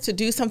girls to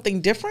do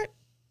something different,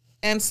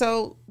 and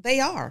so they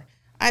are.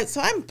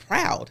 So I'm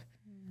proud.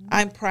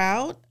 I'm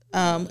proud.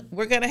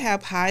 We're gonna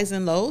have highs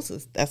and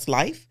lows. That's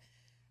life,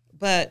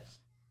 but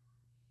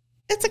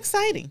it's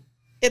exciting.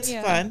 It's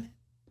fun.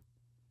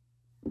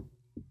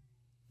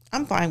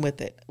 I'm fine with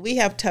it. We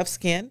have tough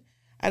skin.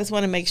 I just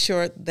want to make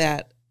sure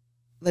that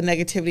the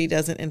negativity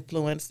doesn't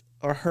influence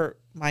or hurt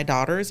my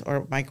daughters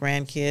or my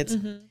grandkids.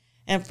 Mm-hmm.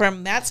 And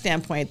from that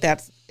standpoint,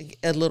 that's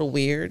a little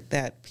weird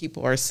that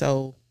people are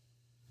so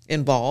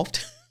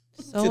involved.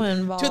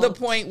 Involved. To the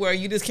point where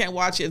you just can't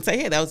watch it and say,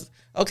 hey, that was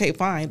okay,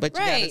 fine. But you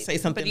got to say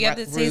something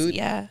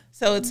rude.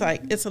 So it's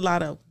like, it's a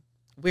lot of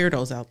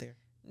weirdos out there.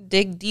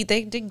 Dig deep.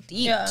 They dig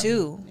deep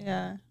too.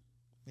 Yeah.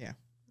 Yeah.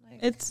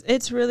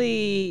 It's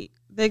really,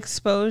 the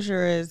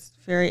exposure is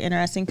very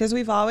interesting because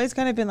we've always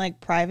kind of been like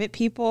private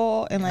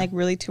people and like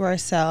really to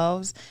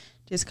ourselves.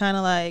 Just kind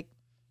of like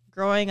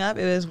growing up,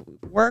 it was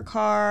work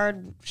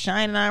hard.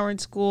 Shanan and I were in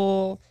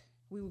school.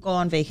 We would go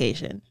on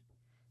vacation.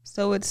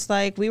 So it's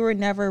like we were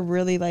never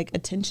really like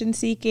attention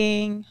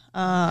seeking.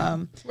 We're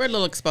a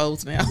little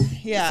exposed now.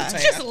 Yeah.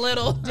 Just a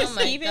little. Just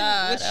even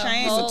with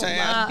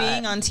Cheyenne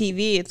being on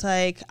TV, it's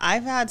like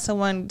I've had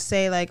someone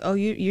say like, oh,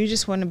 you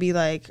just want to be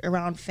like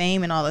around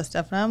fame and all this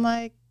stuff. And I'm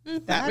like,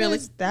 that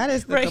is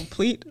the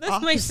complete That's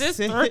opposite. my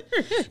sister.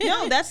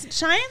 No,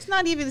 Cheyenne's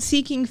not even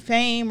seeking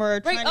fame or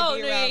trying to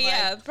be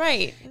around.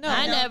 Right. No,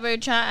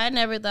 I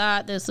never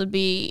thought this would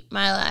be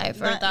my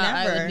life or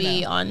I would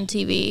be on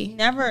TV.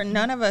 Never.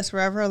 None of us were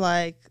ever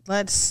like,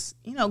 let's,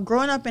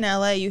 growing up in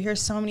LA, you hear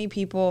so many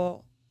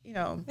people,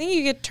 I think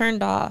you get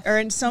turned off. Or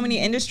in so many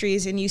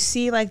industries and you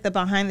see like the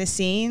behind the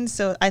scenes.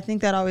 So I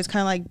think that always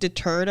kind of like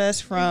deterred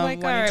us from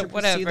wanting to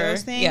pursue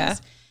those things. Yeah.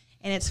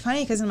 And it's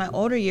funny because in my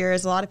older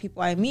years, a lot of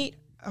people I meet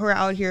who are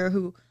out here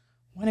who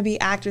want to be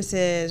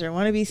actresses or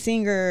want to be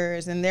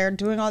singers, and they're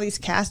doing all these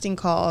casting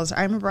calls.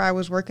 I remember I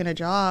was working a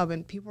job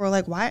and people were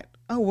like, "Why?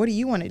 Oh, what do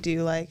you want to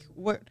do? Like,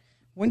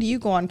 when do you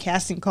go on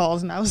casting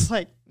calls?" And I was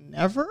like,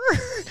 "Never."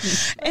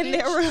 And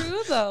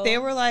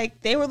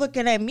they were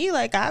looking at me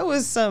like I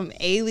was some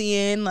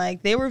alien.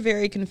 Like they were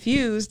very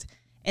confused.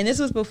 And this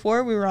was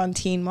before we were on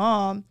Teen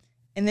Mom.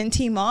 And then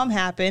Teen Mom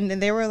happened,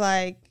 and they were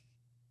like,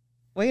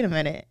 "Wait a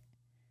minute.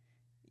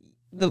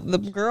 The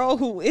girl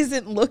who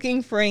isn't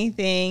looking for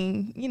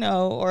anything,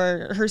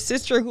 or her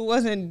sister who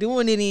wasn't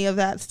doing any of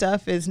that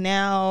stuff is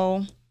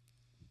now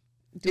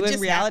doing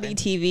reality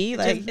TV."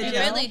 Like It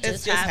really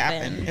just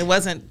happened. It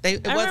wasn't. I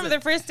remember the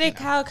first day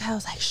Kyle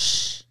was like,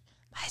 "Shh,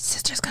 my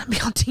sister's gonna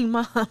be on Teen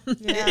Mom."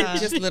 Yeah. It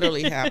just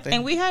literally happened.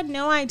 And we had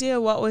no idea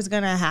what was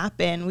gonna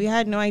happen. We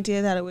had no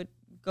idea that it would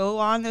go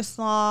on this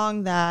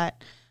long.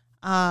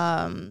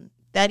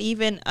 That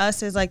even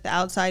us as like the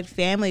outside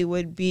family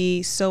would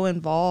be so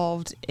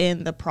involved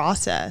in the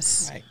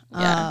process. Right.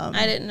 Yeah,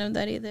 I didn't know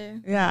that either.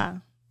 Yeah,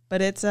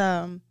 but it's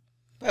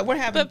But we're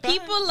having fun.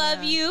 People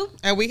love you.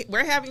 And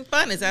we're having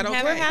fun. Is that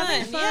okay? We're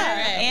having fun.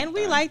 Yeah, and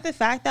we like the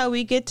fact that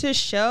we get to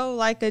show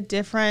like a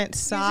different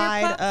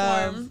side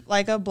of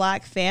like a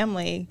Black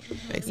family.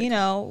 Basically.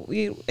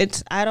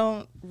 I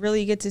don't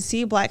really get to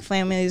see Black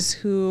families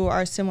who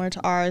are similar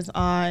to ours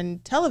on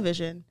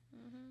television.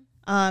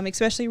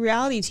 Especially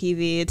reality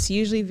TV. It's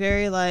usually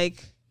very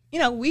like,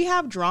 we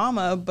have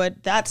drama,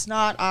 but that's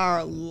not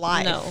our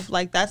life. No.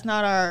 Like that's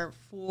not our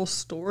full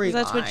story.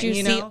 That's what you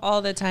see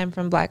all the time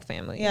from Black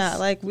families. Yeah,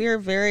 like we're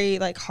very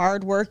like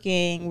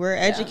hardworking. We're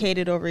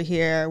educated over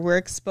here. We're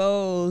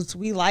exposed.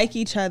 We like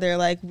each other.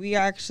 Like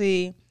I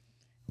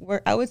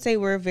would say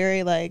we're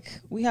very like,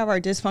 we have our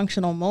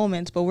dysfunctional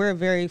moments, but we're a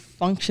very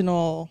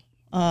functional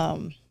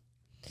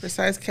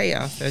Precise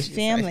chaos, as you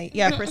family. say.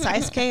 Yeah,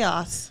 precise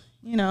chaos.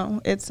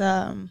 It's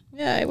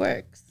it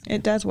works.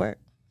 It does work.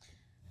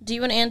 Do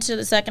you want to answer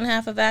the second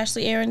half of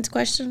Ashley Aaron's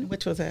question?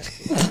 Which was that?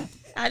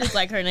 I just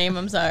like her name.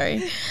 I'm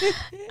sorry.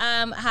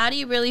 How do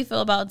you really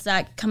feel about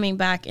Zach coming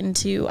back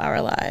into our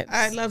lives?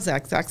 I love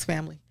Zach. Zach's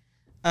family.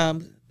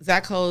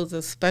 Zach holds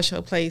a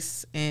special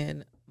place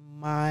in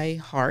my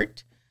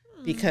heart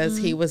because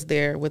he was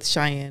there with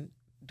Cheyenne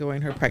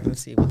during her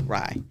pregnancy with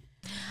Rye.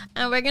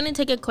 And we're going to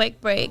take a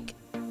quick break.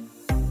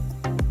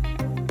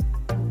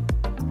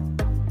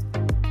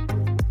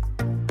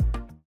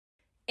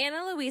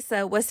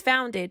 Luisa was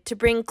founded to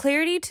bring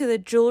clarity to the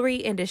jewelry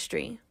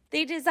industry.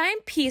 They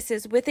design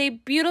pieces with a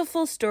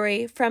beautiful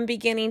story from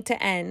beginning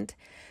to end,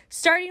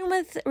 starting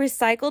with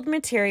recycled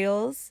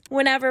materials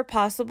whenever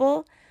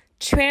possible,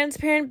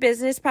 transparent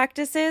business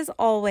practices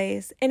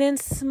always, and in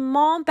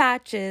small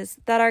batches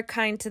that are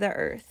kind to the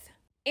earth.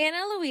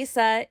 Ana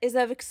Luisa is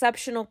of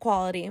exceptional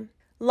quality,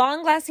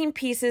 long-lasting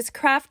pieces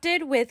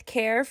crafted with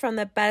care from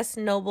the best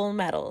noble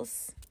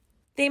metals.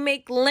 They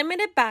make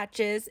limited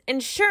batches,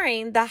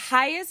 ensuring the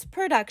highest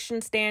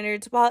production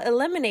standards while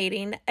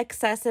eliminating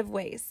excessive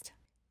waste.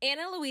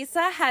 Ana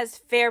Luisa has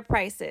fair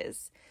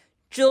prices.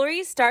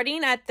 Jewelry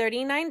starting at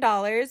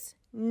 $39,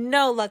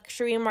 no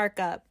luxury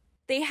markup.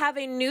 They have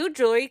a new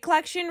jewelry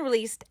collection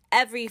released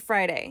every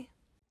Friday.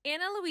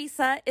 Ana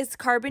Luisa is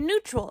carbon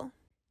neutral.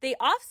 They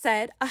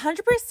offset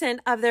 100%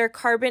 of their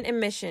carbon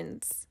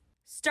emissions,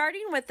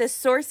 starting with the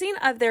sourcing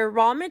of their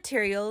raw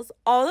materials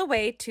all the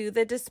way to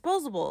the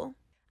disposable.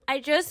 I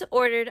just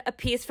ordered a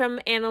piece from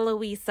Ana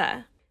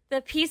Luisa.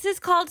 The piece is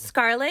called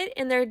Scarlet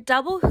and they're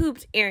double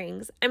hooped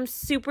earrings. I'm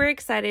super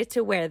excited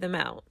to wear them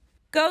out.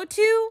 Go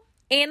to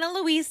Ana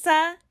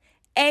Luisa,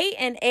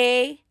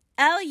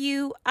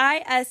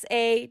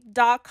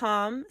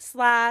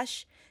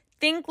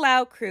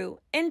 ANALUISA.com/ThinkLoudCrew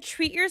and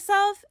treat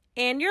yourself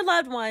and your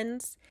loved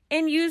ones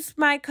and use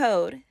my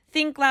code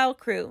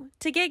ThinkLoudCrew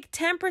to get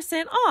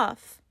 10%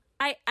 off.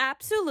 I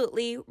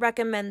absolutely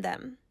recommend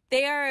them.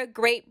 They are a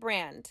great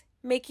brand,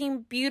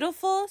 making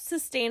beautiful,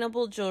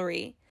 sustainable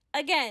jewelry.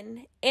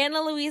 Again,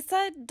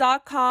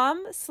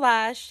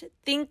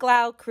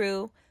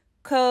 AnaLuisa.com/ThinkLoudCrew,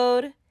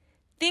 code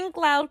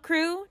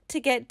ThinkLoudCrew to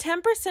get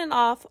 10%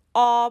 off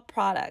all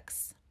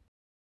products.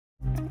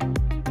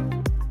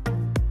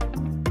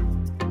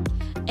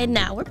 And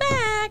now we're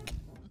back.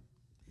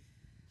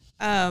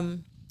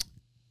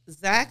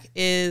 Zach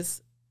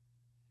is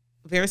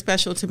very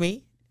special to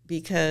me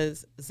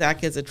because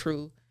Zach is a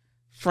true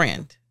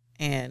friend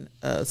and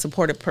a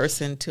supportive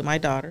person to my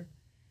daughter.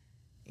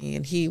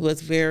 And he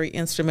was very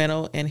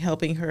instrumental in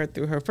helping her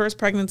through her first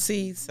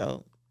pregnancy.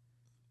 So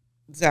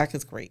Zach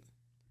is great.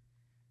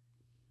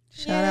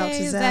 Shout out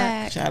to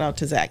Zach. Shout out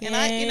to Zach.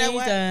 And you know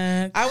what?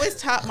 Zach. I always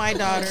taught my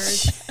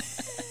daughters.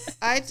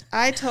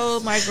 I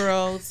told my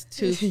girls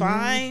to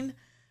find.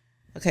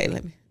 They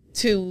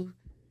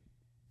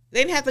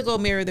didn't have to go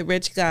marry the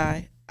rich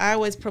guy. I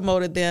always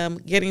promoted them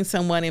getting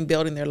someone and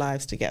building their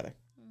lives together.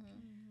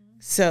 Mm-hmm.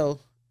 So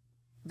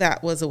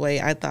that was a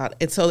way I thought.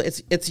 And so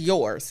it's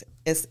yours.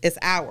 It's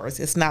ours.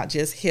 It's not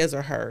just his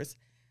or hers.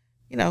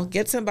 You know,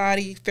 get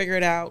somebody, figure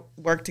it out,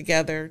 work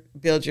together,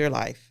 build your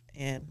life.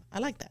 And I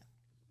like that.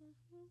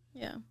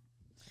 Yeah.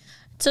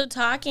 So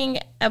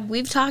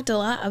we've talked a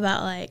lot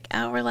about like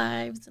our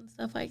lives and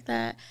stuff like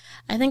that.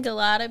 I think a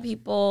lot of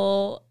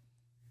people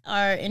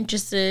are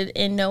interested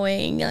in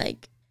knowing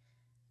like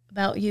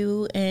about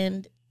you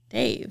and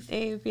Dave.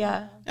 Dave,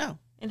 yeah. Oh.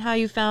 And how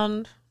you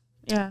found,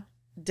 yeah.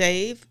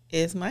 Dave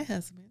is my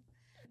husband.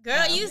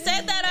 Girl, you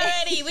said that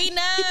already. We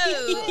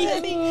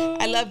know.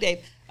 I love Dave.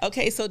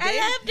 Okay, so Dave.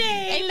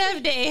 I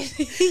love Dave.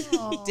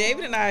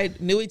 David and I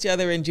knew each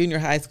other in junior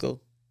high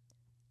school.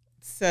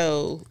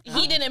 So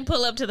he didn't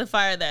pull up to the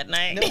fire that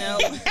night.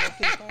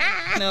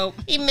 Nope.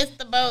 He missed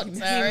the boat.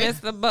 Sorry. He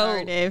missed the boat.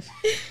 Sorry, Dave.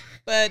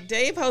 But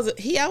Dave,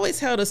 he always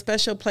held a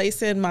special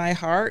place in my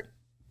heart.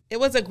 It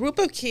was a group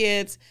of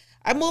kids.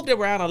 I moved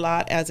around a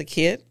lot as a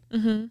kid.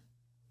 Mm-hmm.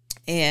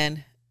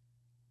 And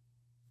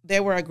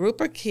there were a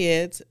group of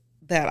kids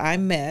that I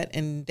met,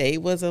 and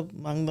Dave was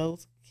among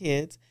those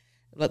kids,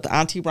 like the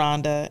Auntie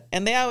Rhonda,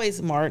 and they always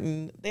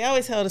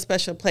held a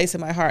special place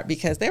in my heart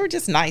because they were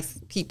just nice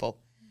people.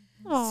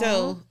 Aww.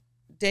 So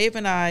Dave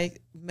and I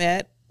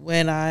met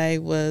when I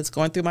was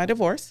going through my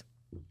divorce,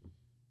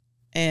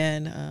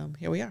 and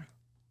here we are.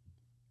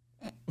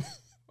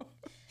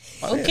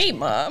 Okay,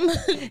 Mom.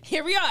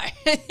 Here we are.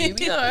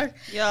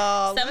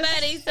 Y'all.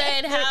 Somebody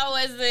said, how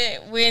was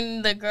it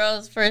when the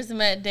girls first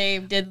met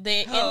Dave? Did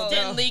they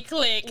instantly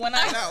click? When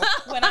I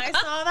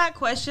saw that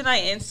question,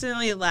 I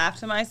instantly laughed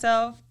to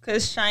myself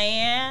because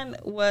Cheyenne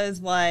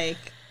was like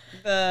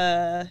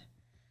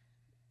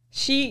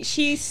she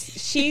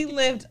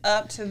lived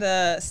up to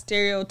the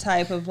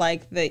stereotype of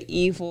like the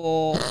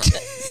evil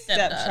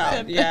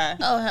stepchild. Yeah.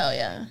 Oh, hell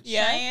yeah.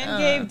 Cheyenne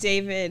gave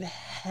David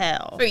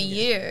hell. For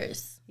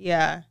years.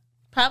 Yeah.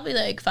 Probably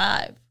like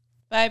 5.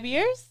 5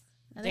 years?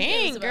 I think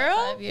it was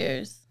about 5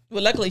 years.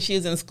 Well, luckily she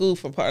was in school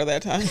for part of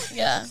that time.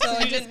 Yeah. So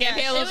you just get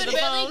hell over the phone?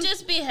 It would really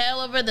just be hell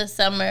over the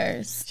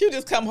summers. She would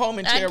just come home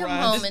and terrorize. I'd come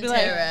home and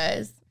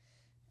terrorize.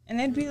 And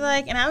it'd be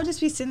like, and I would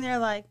just be sitting there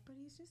like, but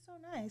he's just so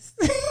nice.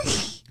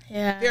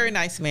 Yeah. Very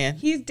nice man.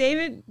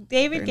 David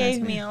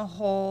gave me a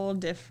whole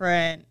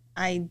different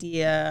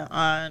idea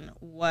on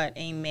what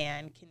a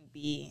man can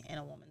be in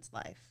a woman's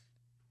life.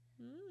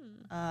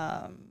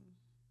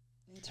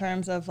 In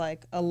terms of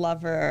like a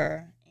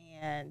lover,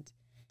 and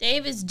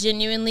Dave is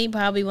genuinely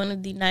probably one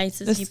of the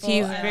nicest people.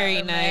 He's I've very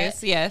ever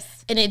nice, met.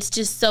 yes. And it's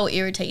just so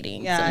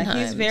irritating. Yeah, sometimes.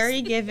 he's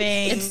very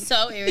giving. It's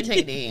so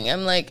irritating.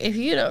 I'm like, if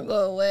you don't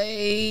go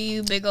away,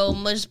 you big old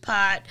mush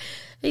pot,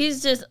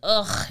 He's just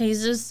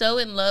so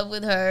in love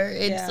with her.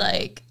 It's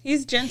like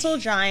he's gentle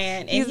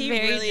giant, and he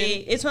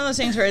really. It's one of those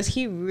things where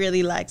he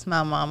really likes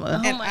my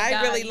mama, and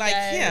I really like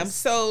him.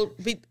 So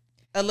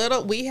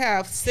we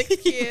have 6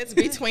 kids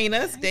between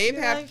us. Dave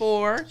had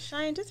 4.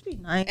 Cheyenne, just be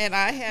nice. And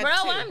I had 2.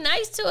 I'm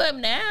nice to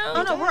him now.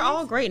 Oh no, we're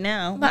all great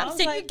now.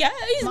 Mom's like, you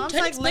guys, Mom's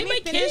like, let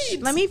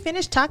me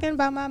finish talking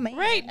about my man.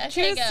 Right.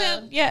 Okay,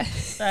 Yeah.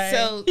 Sorry.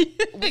 So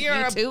we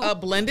are a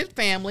blended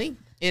family.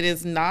 It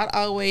is not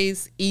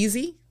always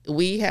easy.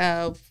 We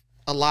have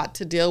a lot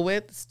to deal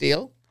with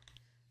still,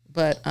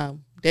 but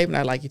Dave and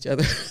I like each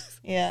other.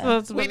 Yeah,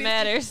 that's what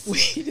matters. We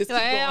just keep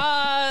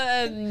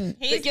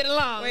They get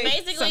along.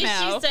 Basically,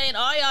 somehow. she's saying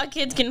all y'all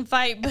kids can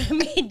fight, but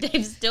me and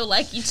Dave still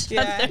like each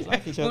other.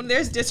 like each other. When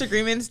there's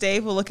disagreements,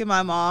 Dave will look at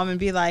my mom and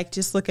be like,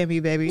 "Just look at me,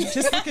 baby.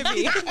 Just look at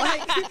me.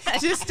 Like,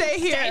 just stay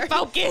here. Stay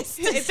focused.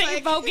 Stay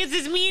focused.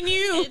 It's me and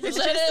you. It's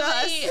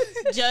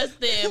literally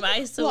just them.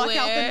 I swear. Block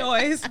out the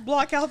noise.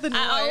 Block out the noise."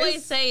 I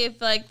always say, if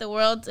like the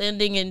world's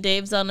ending and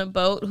Dave's on a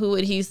boat, who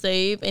would he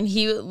save? And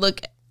he would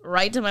look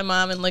right to my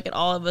mom and look at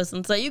all of us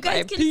and say, "You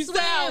guys can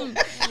swim.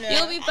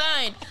 You'll be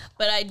fine."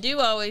 But I do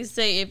always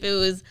say, if it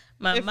was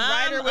my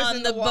mom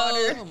on the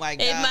boat, oh my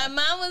God. if my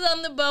mom was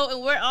on the boat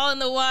and we're all in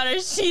the water,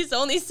 she's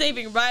only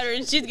saving Ryder,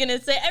 and she's gonna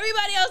say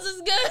everybody else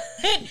is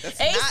good. That's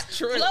Ace, not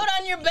true. Float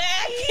on your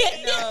back.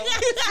 No.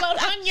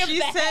 Float on your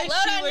back. Said Float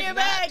she on would your not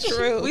back.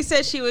 True. We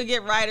said she would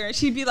get Ryder, and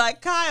she'd be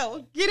like,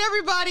 "Kyle, get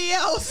everybody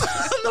else on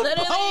the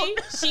Literally, boat."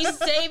 she's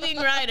saving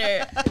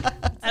Ryder.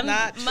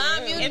 not Mom,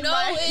 true. you And know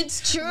Ryder-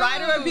 it's true.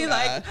 Ryder would be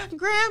like,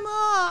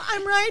 "Grandma,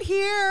 I'm right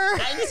here."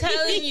 I'm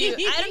telling you,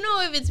 I don't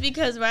know if it's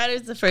because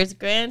Ryder's the first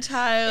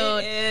grandchild.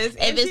 It is.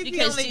 If And it's she's the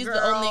because only she's girl.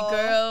 the only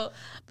girl.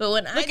 But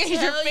when I at your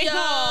tell face.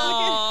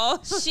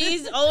 y'all,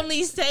 she's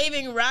only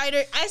saving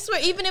Ryder. I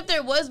swear, even if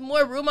there was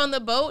more room on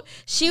the boat,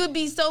 she would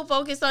be so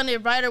focused on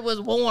if Ryder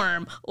was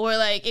warm or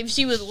like if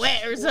she was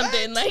wet or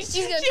something. Like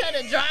she's gonna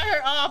try to dry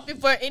her off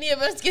before any of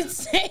us get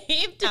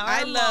saved.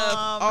 I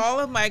love all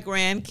of my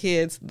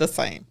grandkids the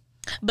same.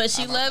 But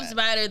she loves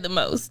Ryder the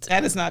most.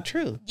 That is not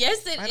true.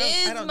 Yes, it I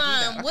is, don't do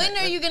that. Mom. When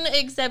are you gonna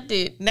accept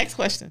it? Next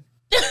question.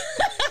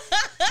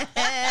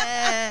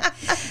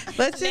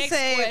 Let's just Next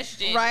say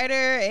question. Ryder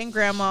and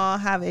Grandma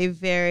have a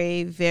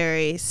very,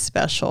 very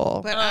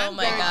special. But Oh I'm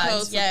my very gosh,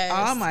 close yes. with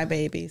all my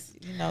babies.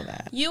 You know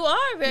that. You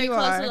are very You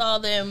close are. with all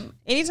them.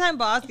 Anytime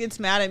Boss gets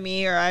mad at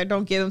me or I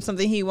don't give him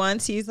something he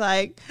wants, he's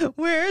like,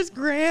 "Where's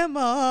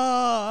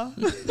Grandma?"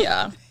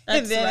 Yeah,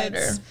 that's then Ryder.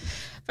 it's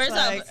First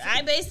like- off,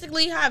 I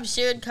basically have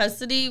shared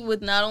custody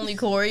with not only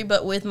Corey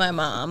but with my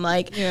mom.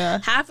 Like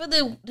half of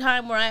the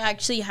time where I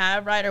actually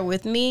have Ryder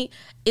with me,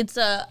 it's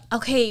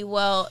okay.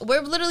 Well,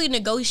 we're literally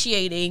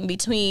negotiating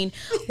between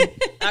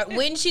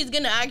when she's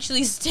gonna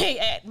actually stay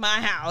at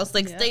my house,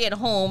 like stay at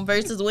home,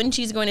 versus when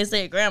she's going to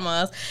stay at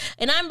grandma's,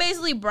 and I'm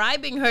basically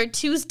bribing her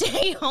to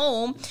stay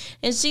home,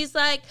 and she's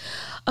like,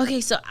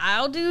 "Okay, so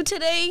I'll do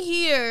today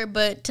here,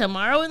 but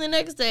tomorrow and the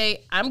next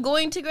day I'm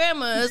going to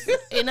grandma's,"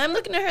 and I'm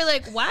looking at her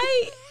like,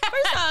 "Why?"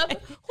 First off,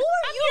 who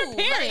are you?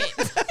 Like,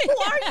 who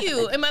are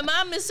you? And my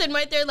mom is sitting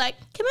right there like,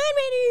 "Come on,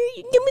 Ryder,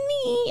 you can come with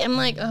me." I'm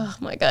like, oh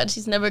my God,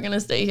 she's never going to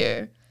stay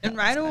here. And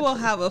Ryder will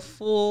have a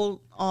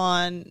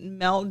full-on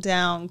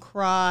meltdown,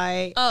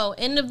 cry, Oh,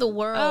 end of the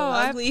world.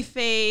 ugly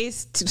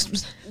face,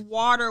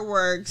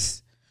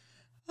 waterworks.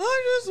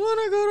 I just want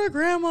to go to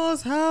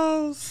Grandma's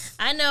house.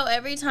 I know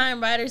every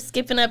time Ryder's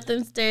skipping up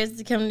them stairs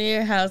to come to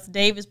your house,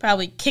 Dave is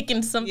probably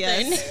kicking something.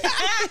 Yes.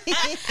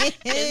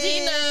 Because he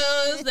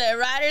knows that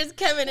Ryder's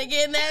coming to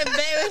get in that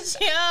bed with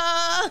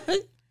y'all.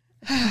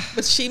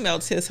 But she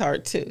melts his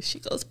heart too. She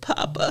goes,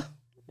 "Papa."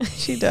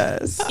 She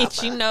does.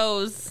 She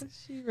knows.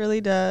 She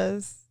really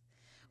does.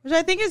 Which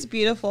I think is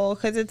beautiful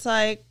because it's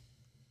like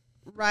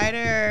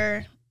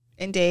Ryder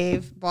and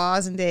Dave,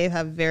 Boz and Dave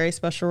have very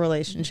special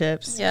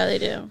relationships. Yeah, they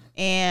do.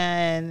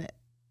 And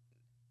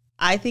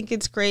I think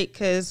it's great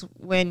because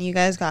when you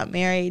guys got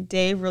married,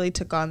 Dave really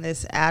took on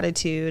this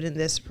attitude and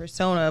this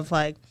persona of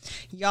like,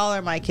 y'all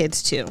are my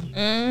kids too.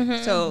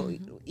 Mm-hmm. So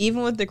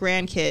even with the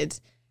grandkids,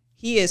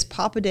 he is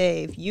Papa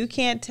Dave. You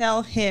can't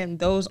tell him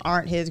those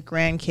aren't his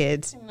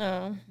grandkids.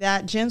 No.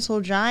 That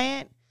gentle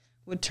giant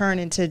would turn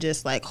into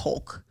just like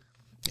Hulk.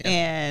 Yeah.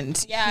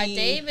 And Yeah,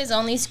 Dave has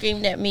only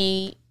screamed at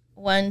me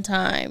one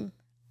time.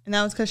 And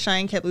that was because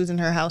Cheyenne kept losing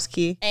her house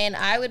key. And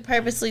I would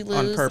purposely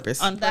lose purpose.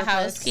 the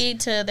house key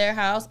to their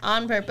house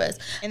on purpose.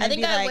 And I then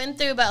think be I like- went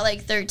through about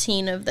like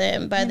 13 of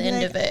them by the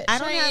end of it. I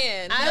don't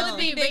Cheyenne, I that's would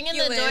be ringing the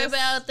ridiculous.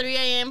 doorbell at 3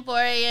 a.m., 4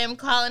 a.m.,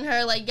 calling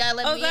her like, "God,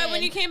 let Oh, me is that in."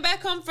 when you came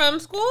back home from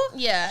school?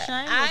 Yeah,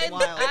 Cheyenne I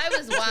was wild. I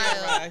was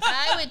wild.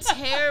 I would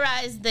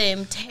terrorize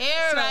them.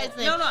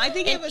 No, I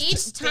think and it was each Dave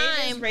just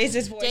time raised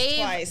his voice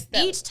twice.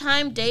 Each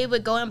time Dave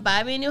would go and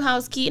buy me a new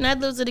house key, and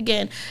I'd lose it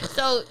again.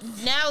 So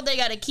now they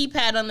got a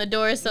keypad on the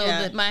door, so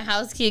Yeah. that my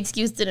house key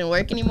excuse didn't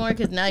work anymore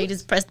because now you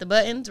just press the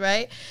buttons,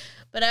 right?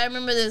 But I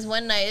remember this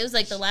one night. It was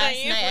like the last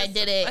night I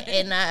did it,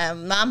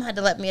 and Mom had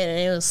to let me in, and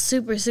it was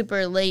super,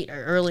 super late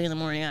or early in the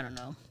morning. I don't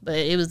know, but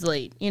it was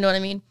late. You know what I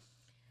mean?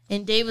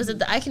 And Dave was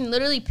I can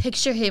literally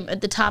picture him at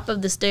the top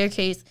of the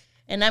staircase,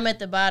 and I'm at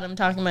the bottom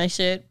talking my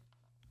shit.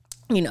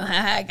 You know,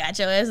 haha, I got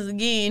your asses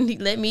again. He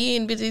let me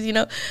in, bitches, you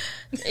know.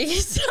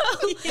 So,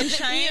 And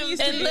Cheyenne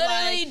used to and be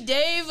literally like,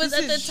 Dave was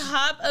at "This the is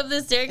top of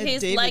the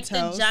staircase David's like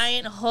house." the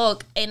giant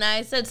Hulk. And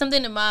I said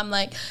something to Mom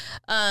like,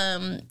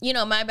 you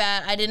know, my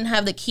bad. I didn't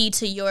have the key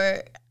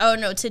to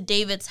to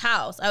David's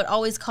house. I would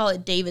always call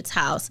it David's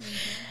house.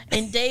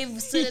 And Dave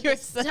stood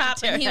at the top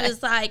and he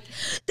was like,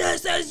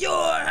 this is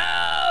your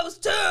house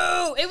too.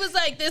 It was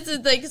like, this is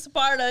like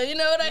Sparta. You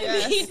know what I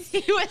mean? He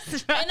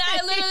was right. And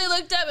I literally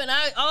looked up and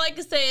all I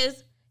could say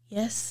is,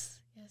 yes.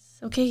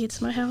 Okay, it's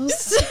my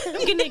house.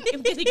 I'm gonna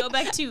go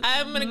back to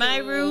my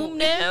room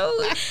now.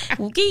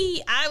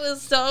 Okay, I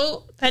was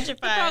so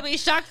petrified. Probably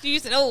shocked you. You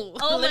said, "Oh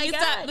Oh let my me God.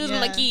 stop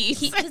losing my keys."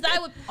 Because I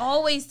would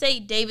always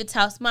say David's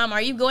house. Mom,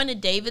 are you going to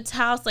David's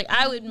house? Like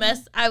I would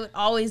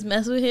always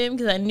mess with him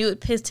because I knew it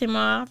pissed him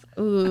off.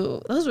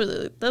 Ooh,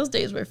 those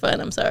days were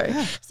fun. I'm sorry,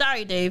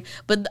 sorry, Dave,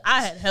 but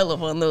I had hella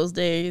fun those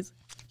days.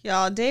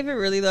 Y'all, David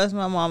really loves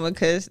my mama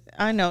because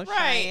I know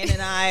Cheyenne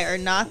and I are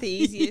not the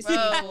easiest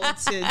people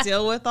to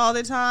deal with all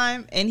the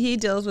time, and he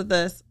deals with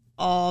us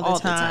all the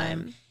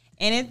time.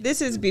 And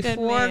this is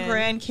before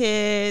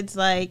grandkids,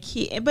 like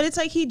but it's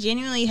like he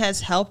genuinely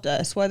has helped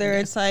us. Whether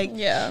it's like,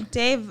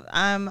 Dave,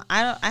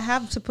 I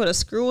have to put a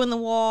screw in the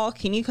wall.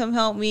 Can you come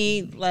help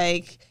me?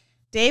 Like,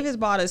 Dave has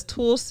bought us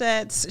tool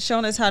sets,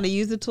 shown us how to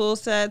use the tool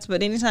sets,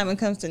 but anytime it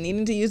comes to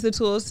needing to use the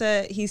tool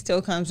set, he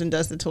still comes and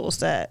does the tool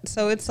set.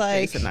 So it's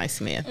like... He's a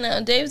nice man.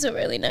 No, Dave's a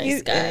really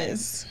nice guy.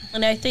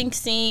 And I think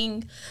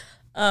seeing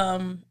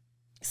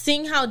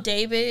how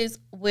Dave is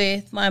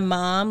with my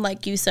mom,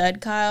 like you said,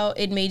 Kyle,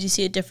 it made you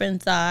see a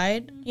different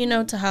side, you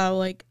know, to how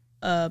like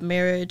a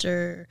marriage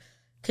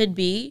could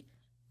be.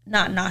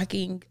 Not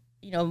knocking,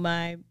 you know,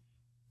 my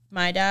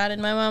dad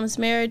and my mom's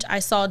marriage. I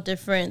saw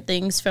different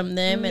things from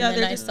them, and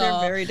then they're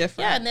very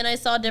different. Yeah, and then I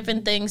saw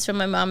different things from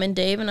my mom and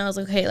Dave, and I was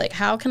like, okay, like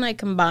how can I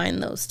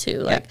combine those two?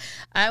 Like,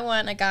 I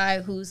want a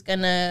guy who's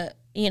gonna,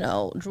 you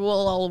know, drool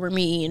all over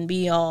me and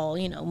be all,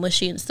 you know,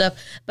 mushy and stuff,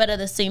 but at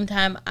the same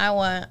time, I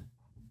want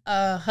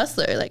a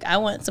hustler. Like, I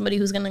want somebody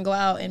who's gonna go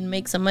out and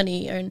make some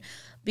money and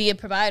be a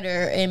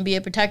provider and be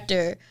a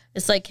protector.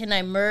 It's like, can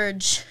I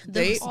merge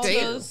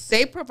those?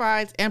 Dave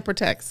provides and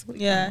protects.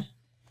 Yeah.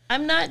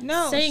 I'm not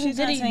saying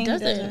that he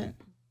doesn't.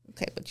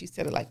 Okay, but you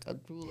said it like a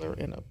ruler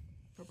and a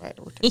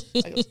provider.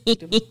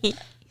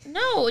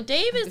 No,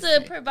 Dave is a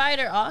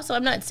provider also.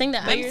 I'm not saying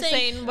that. But I'm you're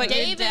saying what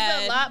Dave your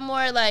dad, is a lot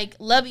more like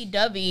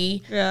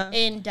lovey-dovey,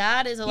 and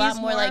Dad is a lot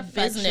more like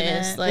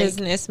business. Like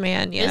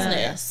businessman,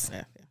 business.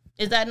 Yeah.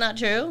 Is that not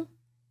true?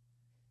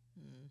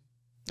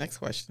 Next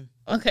question.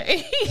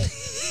 Okay.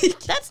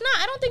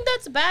 I don't think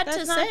that's bad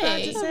to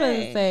say.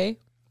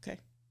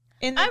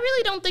 I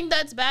really don't think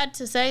that's bad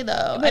to say,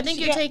 though. I think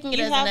you're taking it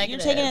as a negative. You're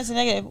taking it as a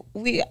negative.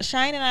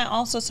 Cheyenne and I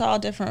also saw a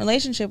different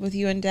relationship with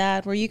you and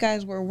Dad, where you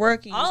guys were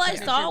working. All I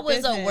saw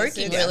was a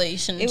working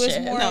relationship. It was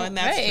more, and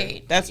that's true.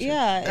 That's true.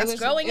 Yeah, it was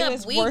growing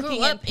up. We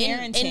grew up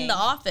in the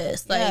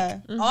office.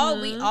 Like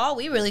all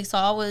we really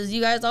saw was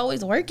you guys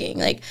always working.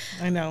 Like,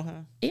 I know, huh?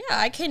 Yeah,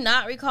 I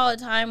cannot recall a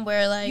time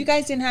where like you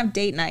guys didn't have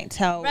date nights.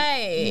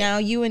 Now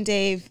you and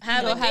Dave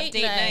have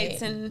date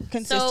nights and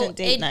consistent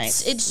date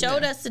nights. It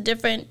showed us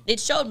it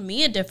showed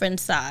me a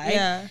different side.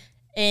 Yeah.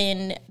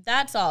 And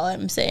that's all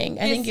I'm saying.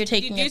 I think you're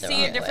taking it the wrong way. Did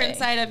you see a different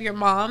side of your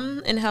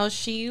mom and how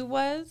she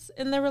was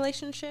in the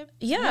relationship?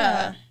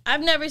 Yeah.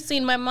 I've never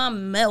seen my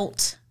mom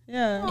melt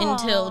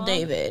until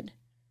David.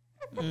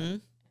 Mm-hmm.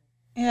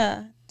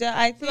 Yeah.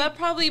 So that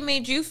probably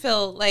made you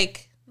feel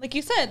like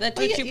you said, that's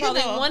what you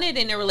probably wanted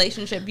in a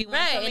relationship.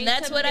 Right, and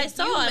that's what I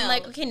saw. I'm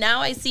like, okay,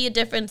 now I see a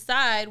different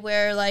side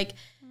where, like,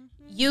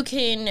 you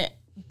can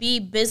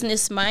be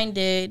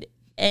business-minded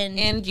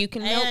and you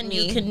can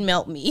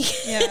melt me.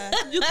 Yeah.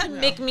 You can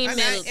make me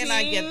melt. And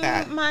I get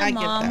that. My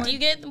mom, do you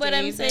get what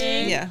I'm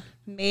saying? Yeah.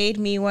 Made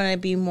me want to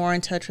be more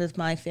in touch with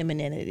my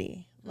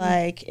femininity.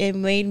 Like, it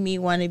made me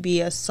want to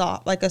be a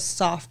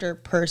softer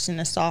person,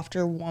 a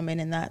softer woman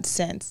in that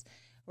sense.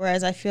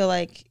 Whereas I feel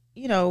like,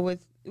 you know,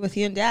 with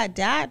you and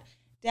Dad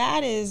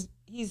is,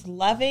 he's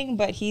loving,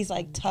 but he's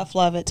like tough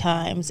love at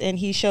times, and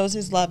he shows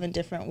his love in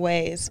different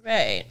ways.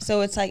 Right.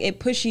 So it's like, it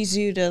pushes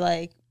you to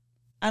like,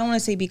 I don't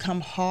want to say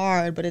become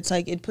hard, but it's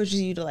like, it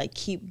pushes you to like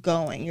keep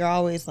going. You're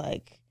always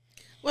like.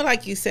 Well,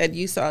 like you said,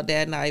 you saw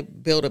Dad and I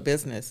build a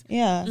business.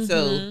 Yeah.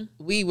 So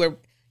we were,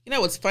 you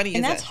know, what's funny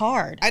and is that's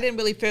hard. I didn't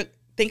really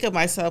think of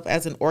myself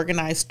as an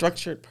organized,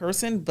 structured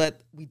person,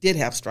 but we did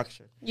have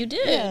structure. You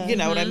did. Yeah. You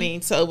know what I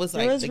mean? So it was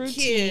like was the routine.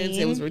 kids,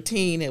 it was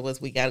routine. It was,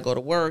 we got to go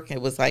to work.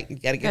 It was like, you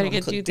got to get home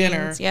and cook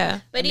dinner. Things, yeah.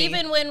 But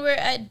even when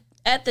we're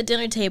at the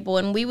dinner table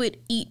and we would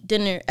eat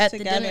dinner at the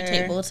dinner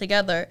table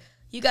together,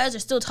 you guys are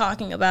still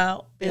talking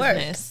about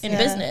business work and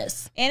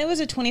business. And it was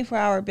a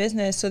 24-hour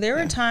business. So there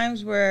were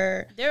times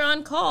where they're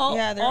on call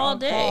all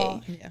day.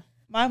 Call. Yeah.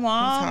 My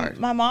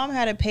mom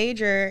had a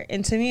pager,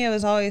 and to me it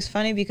was always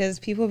funny because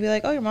people would be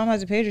like, "Oh, your mom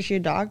has a pager. Is she a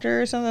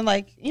doctor or something?"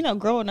 Like, you know,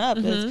 growing up,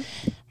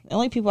 The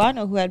only people I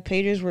know who had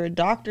pagers were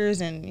doctors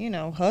and,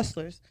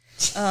 hustlers.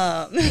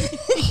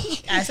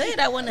 I said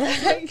I want to.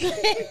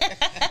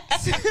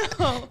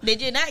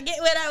 Did you not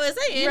get what I was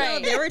saying?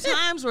 Right. There were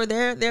times where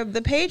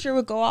the pager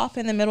would go off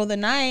in the middle of the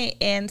night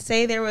and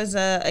say there was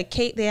a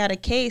case. They had a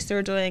case. They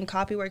were doing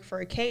copy work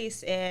for a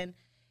case, and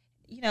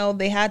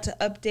they had to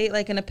update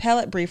like an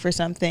appellate brief or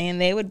something,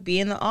 and they would be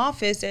in the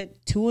office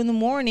at 2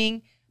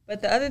 a.m.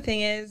 But the other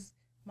thing is,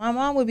 my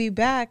mom would be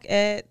back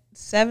at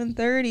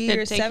 7:30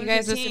 or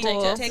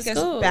 7:15 to take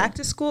us back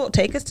to school,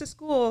 take us to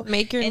school,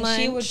 make your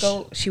lunch.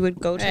 She would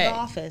go to the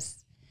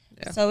office.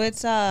 Yeah. So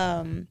it's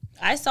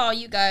I saw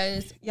you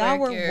guys. Y'all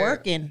were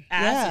working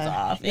asses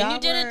off, and you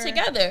did it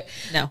together.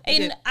 No,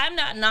 and I'm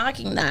not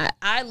knocking that.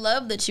 I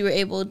love that you were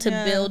able to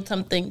build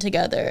something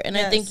together, and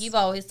I think you've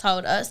always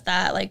told us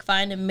that, like,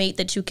 find a mate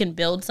that you can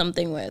build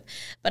something with.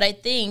 But I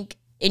think,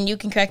 and you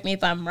can correct me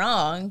if I'm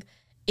wrong,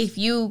 if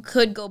you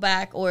could go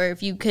back, or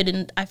if you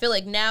couldn't, I feel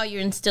like now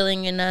you're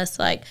instilling in us,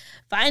 like,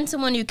 find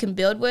someone you can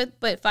build with,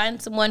 but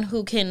find someone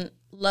who can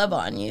love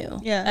on you.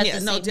 Yeah. At the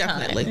same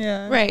definitely. time.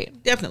 Yeah. Right.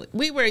 Definitely.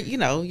 We were,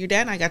 your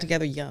dad and I got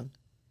together young.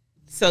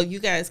 So you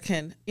guys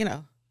can,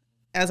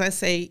 as I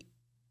say,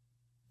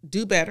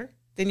 do better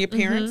than your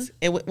parents.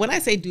 And when I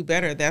say do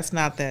better, that's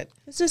not that.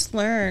 It's just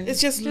learn.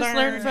 It's just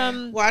learn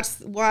from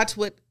watch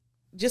what,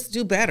 just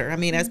do better. I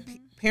mean, as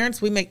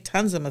parents, we make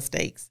tons of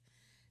mistakes.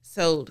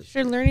 So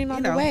you're learning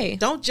on the way.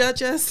 Don't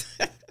judge us.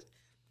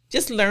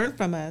 Just learn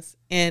from us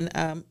and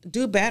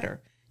do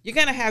better. You're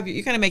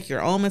gonna make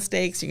your own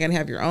mistakes. You're gonna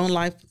have your own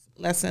life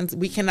lessons.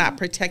 We cannot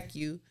protect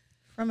you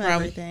from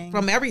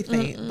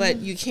everything. But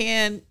you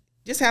can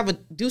just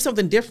do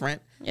something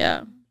different.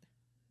 Yeah.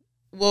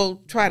 We'll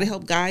try to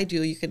help guide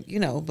you. You can,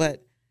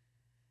 but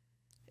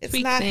it's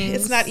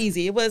not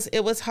easy.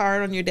 It was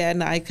hard on your dad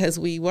and I, because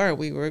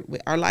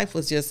our life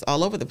was just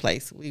all over the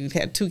place. We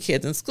had 2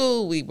 kids in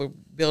school. We were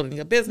building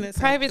a business.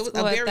 Private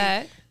school at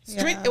that.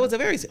 It was a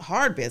very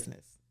hard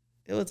business.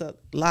 It was a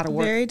lot of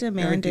work. Very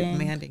demanding. Very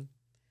demanding.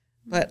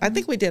 But I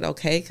think we did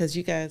okay, because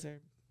you guys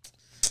are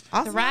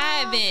awesome.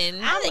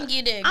 Thriving. I think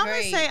you did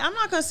great. I'm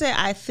not going to say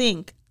I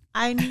think.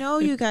 I know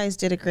you guys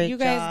did a great job. You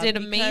guys did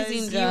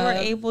amazing job. You were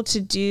able to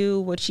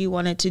do what you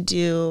wanted to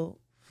do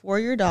for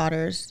your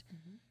daughters.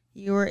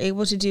 You were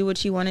able to do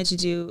what you wanted to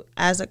do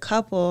as a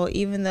couple,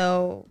 even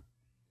though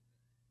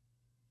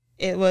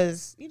it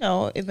was,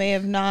 it may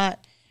have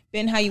not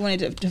been how you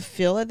wanted to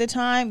feel at the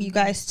time. You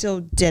guys still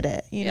did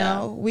it. You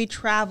know, we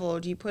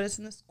traveled. You put us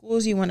in the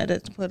schools you wanted to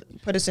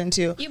put us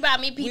into. You bought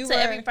me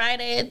pizza every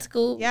Friday at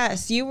school.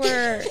 Yes, you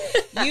were.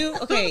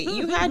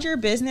 You had your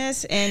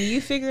business, and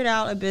you figured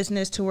out a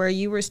business to where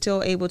you were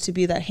still able to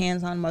be that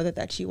hands-on mother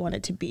that you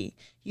wanted to be.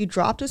 You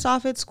dropped us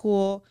off at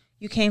school.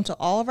 You came to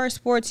all of our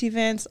sports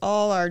events,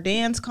 all our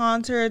dance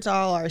concerts,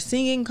 all our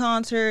singing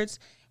concerts.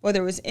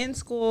 Whether it was in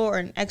school or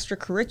an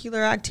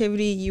extracurricular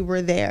activity, you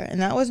were there. And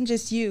that wasn't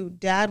just you.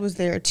 Dad was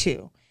there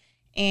too.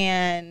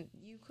 And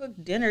you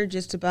cooked dinner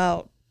just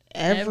about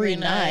every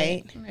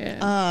night.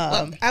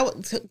 Yeah. I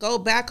would go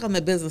back on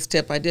the business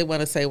tip. I did want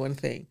to say one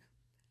thing.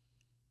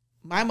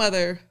 My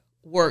mother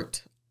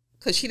worked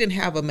because she didn't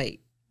have a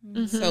mate.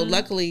 So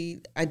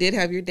luckily, I did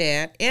have your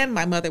dad, and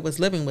my mother was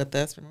living with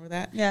us. Remember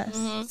that? Yes.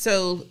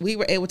 So we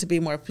were able to be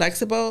more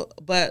flexible,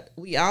 but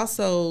we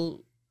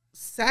also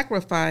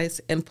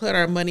sacrificed and put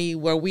our money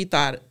where we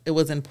thought it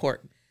was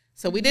important.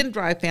 So we didn't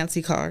drive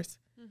fancy cars.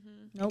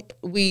 Nope.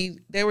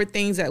 There were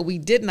things that we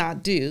did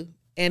not do,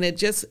 and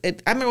I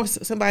remember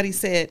somebody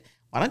said,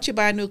 "Why don't you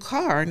buy a new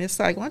car?" And it's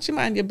like, "Why don't you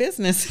mind your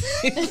business?"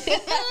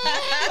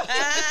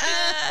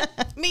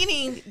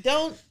 Meaning,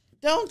 don't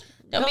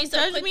be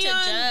so quick to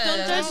judge.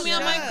 Don't judge me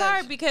on my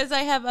car because I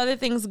have other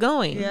things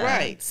going. Yeah.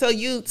 Right. So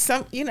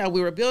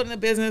we were building a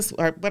business,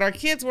 but our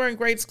kids were in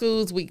great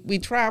schools. We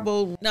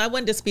traveled. Now, I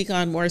wanted to speak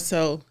on more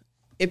so,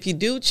 if you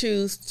do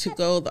choose to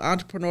go the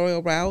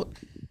entrepreneurial route,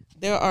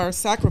 there are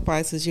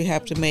sacrifices you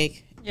have to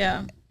make.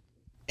 Yeah.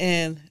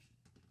 And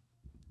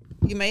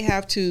you may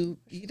have to,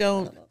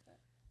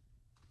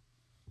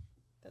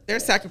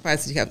 there's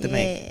sacrifices you have to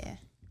make.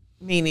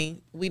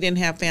 Meaning, we didn't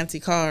have fancy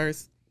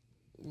cars.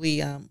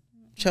 We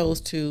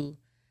chose to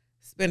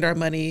spend our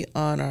money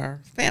on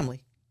our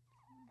family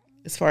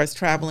as far as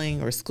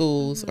traveling or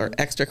schools or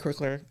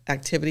extracurricular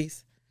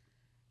activities.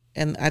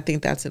 And I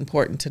think that's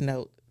important to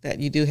note, that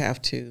you do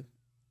have to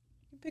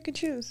pick and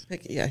choose.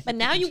 But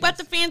now you got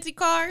the fancy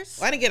cars.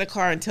 Well, I didn't get a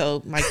car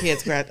until my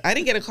kids I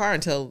didn't get a car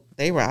until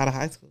they were out of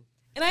high school.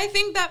 And I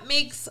think that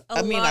makes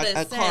a lot of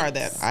sense. A car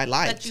that I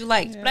liked. That you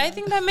liked. Yeah. But I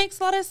think that makes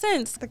a lot of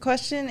sense. The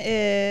question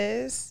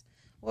is,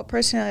 what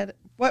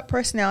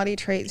personality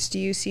traits do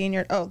you see in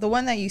the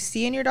one that you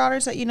see in your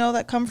daughters that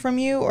that come from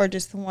you, or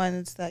just the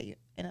ones that you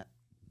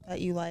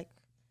like?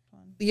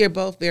 You're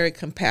both very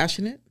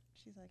compassionate.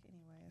 She's like,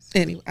 anyways.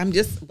 Anyway,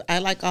 I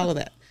like all of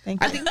that.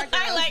 Thank you.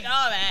 I like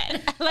all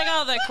that. I like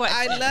all the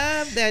questions. I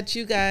love that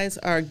you guys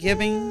are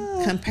giving,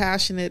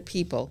 compassionate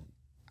people.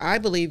 I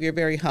believe you're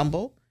very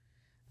humble.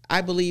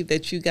 I believe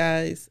that you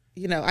guys,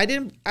 I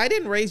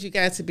didn't raise you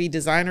guys to be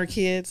designer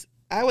kids.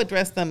 I would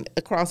dress them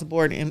across the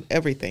board in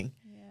everything.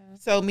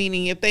 So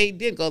meaning if they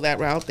did go that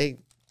route,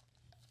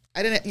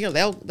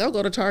 they'll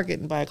go to Target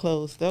and buy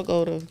clothes. They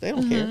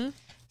don't care.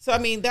 So I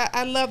mean that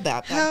I love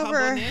that.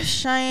 However,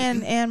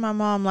 Cheyenne and my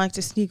mom like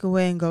to sneak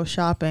away and go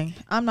shopping.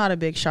 I'm not a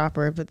big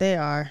shopper, but they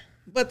are.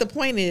 But the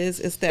point is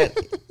that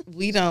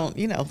we don't,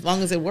 as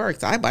long as it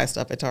works, I buy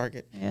stuff at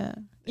Target. Yeah.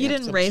 You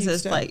didn't raise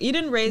us in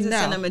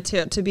a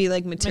to be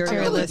like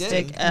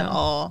materialistic at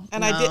all.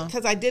 And I did,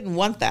 because I didn't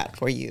want that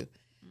for you.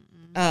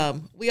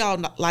 We all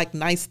like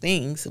nice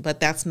things, but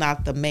that's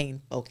not the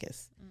main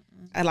focus.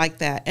 I like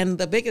that. And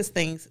the biggest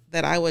things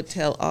that I would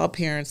tell all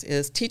parents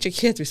is teach your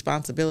kids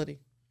responsibility.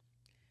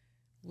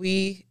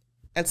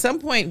 At some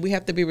point, we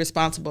have to be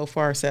responsible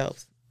for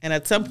ourselves. And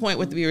at some point,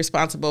 we have to be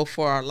responsible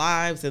for our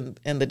lives and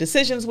the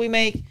decisions we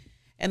make.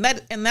 And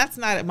that's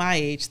not at my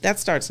age. That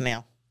starts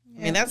now. Yeah.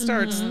 I mean, that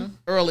starts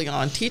early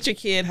on. Teach a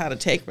kid how to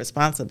take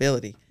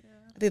responsibility. Yeah.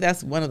 I think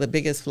that's one of the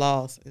biggest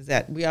flaws, is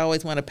that we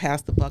always want to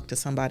pass the buck to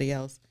somebody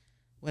else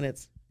when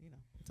it's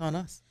on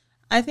us.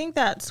 I think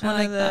that's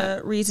one of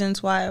the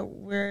reasons why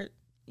we're,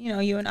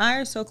 you and I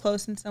are so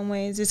close in some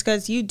ways, is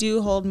because you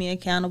do hold me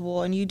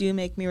accountable and you do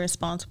make me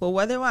responsible,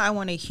 whether I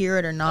want to hear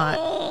it or not.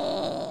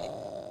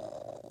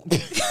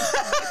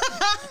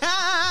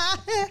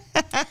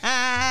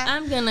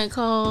 I'm gonna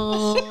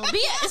call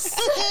BS.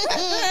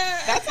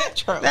 That's not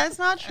true. That's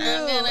not true.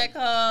 I'm gonna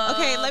call.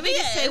 Okay, let me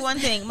just say one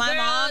thing. My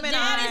mom and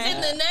Dad is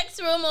in the next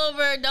room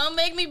over. Don't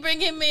make me bring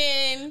him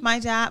in. My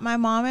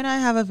mom and I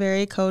have a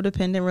very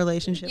codependent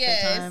relationship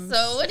at times.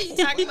 So what are you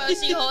talking about?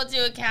 She holds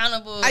you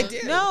accountable. I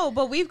do. No,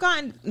 but we have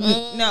gotten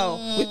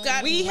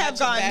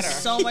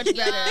so much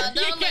better.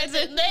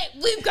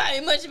 We've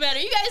gotten much better.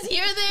 You guys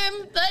hear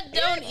them? That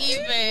don't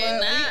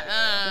even.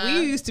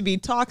 We used to be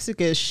toxic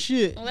as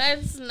shit.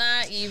 Let's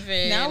not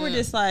even. Now we're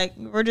just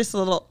a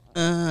little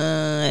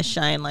as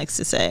Cheyenne likes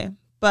to say.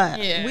 But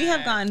we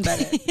have gotten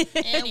better.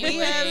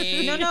 Anyway,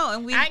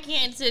 I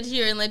can't sit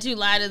here and let you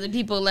lie to the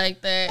people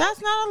like that.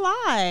 That's not a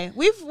lie.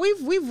 We've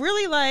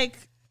really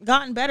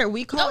gotten better.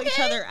 We call each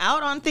other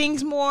out on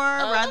things more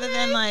rather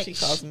than she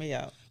calls me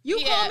out. You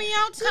call me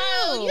out too.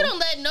 Kyle, you don't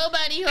let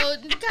nobody hold.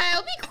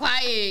 Kyle, be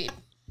quiet.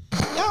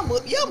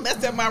 Y'all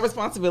messed up my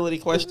responsibility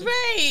question.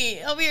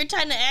 Right. Over here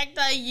trying to act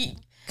like you.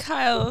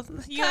 Kyle,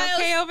 you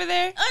okay over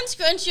there?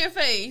 Unscrunch your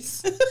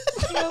face.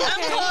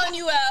 I'm calling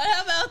you out.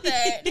 How about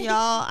that?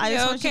 Y'all, I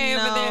just want you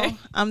to know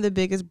I'm the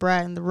biggest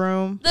brat in the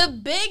room. The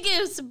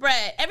biggest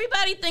brat.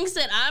 Everybody thinks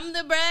that I'm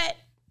the brat.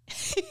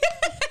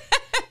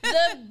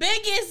 The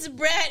biggest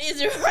brat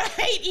is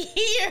right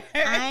here.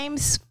 I'm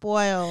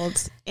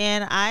spoiled.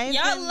 And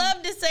y'all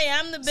love to say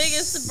I'm the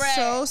biggest brat.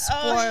 So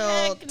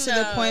spoiled to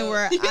the point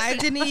where I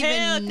didn't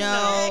even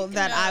know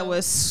that I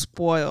was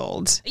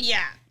spoiled.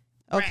 Yeah.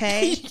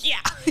 Okay. Right. Yeah.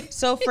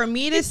 So for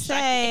me to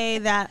say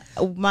that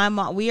my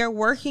mom, we are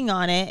working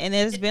on it, and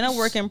it's been a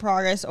work in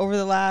progress over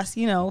the last,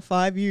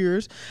 5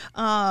 years.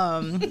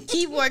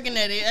 Keep working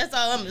at it. That's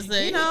all I'm gonna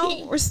say.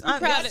 I'm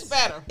proud. It's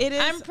better. It is.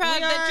 I'm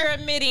proud that you're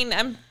admitting.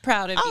 I'm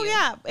proud of you. Oh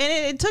yeah,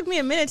 and it took me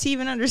a minute to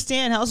even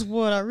understand how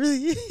spoiled I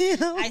really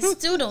am. I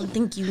still don't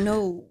think you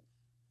know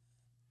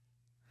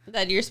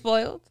that you're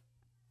spoiled.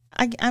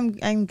 I'm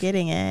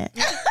getting it.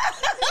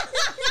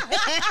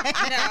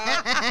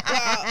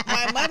 Well,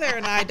 my mother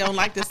and I don't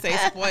like to say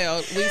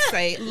spoiled. We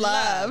say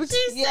loved.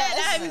 She said,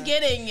 I'm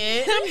getting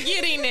it. I'm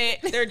getting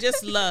it. They're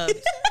just loved.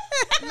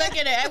 Look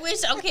at it. I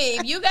wish,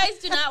 if you guys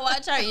do not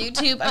watch our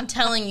YouTube, I'm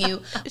telling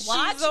you,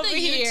 watch the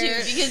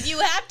YouTube because you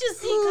have to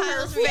see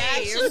Kyle's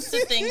reactions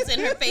to things in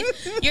her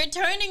face. You're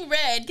turning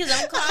red because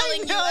I'm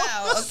calling you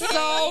out. Okay?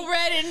 So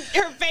red and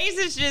her face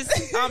is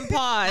just on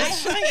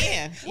pause.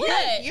 Cheyenne,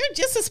 you're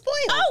just as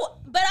spoiled. Oh,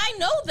 but I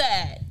know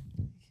that.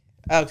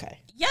 Okay.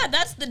 Yeah,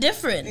 that's the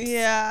difference.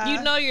 Yeah.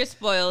 You know you're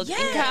spoiled. Yeah.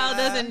 And Kyle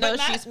doesn't know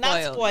she's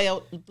spoiled. Not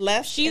spoiled.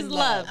 Blessed. She's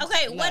loved.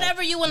 Okay,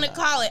 whatever you want to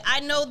call it.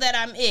 I know that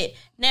I'm it.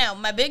 Now,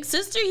 my big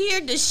sister here,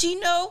 does she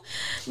know?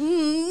 We're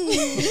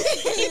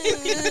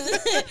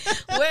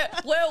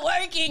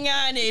working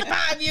on it.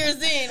 5 years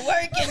in,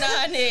 working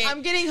on it.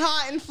 I'm getting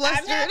hot and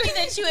flustered. I'm happy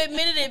that you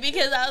admitted it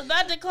because I was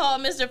about to call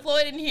Mr.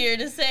 Floyd in here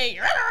to say,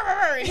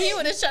 and he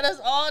would have shut us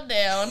all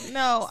down.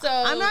 No, so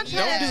I'm not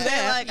trying to do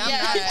that.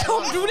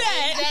 Don't do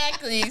that.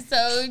 Exactly.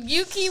 So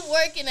you keep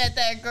working at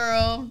that,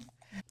 girl.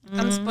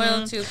 I'm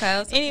spoiled too,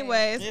 Kyle.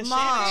 Anyways,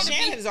 Mom.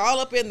 Shannon's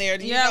all up in there.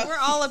 We're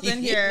all up in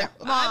here.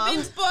 Mom. I've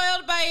been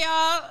spoiled by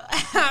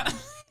y'all.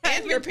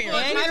 And your parents.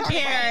 And your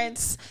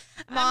parents.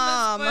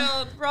 Mom.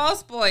 We're all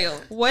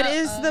spoiled. What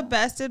is the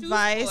best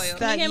advice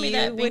that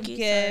you would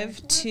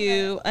give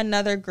to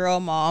another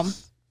girl mom?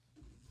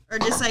 Or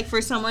just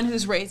for someone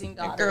who's raising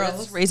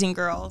daughters. Raising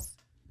girls.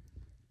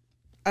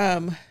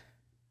 Go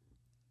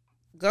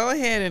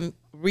ahead and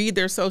read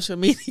their social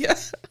media.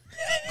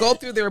 Go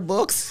through their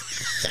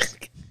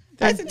books.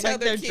 I to tell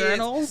their kids,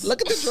 journals.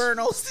 Look at the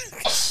journals.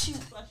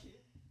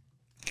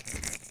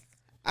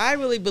 I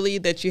really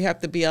believe that you have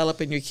to be all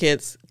up in your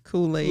kids'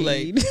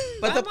 Kool-Aid.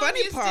 But the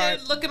funny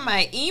part, look at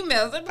my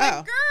emails. I'm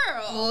like,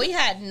 girl. Well, we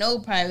had no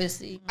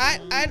privacy.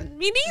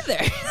 Me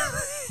neither.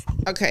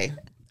 Okay.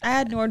 I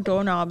had no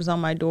doorknobs on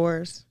my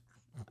doors.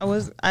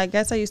 I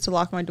guess I used to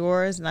lock my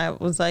doors, and I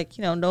was like,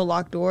 no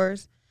locked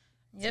doors.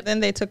 Yep. So then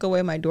they took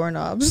away my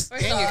doorknobs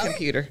and your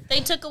computer. They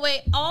took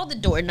away all the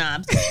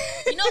doorknobs.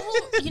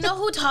 You know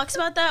who talks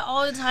about that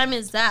all the time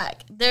is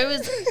Zach. There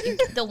was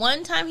the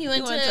one time he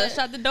went to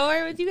shut the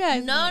door with you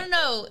guys.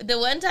 No. The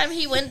one time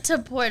he went to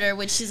Porter,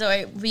 which is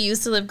where we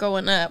used to live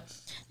growing up,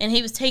 and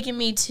he was taking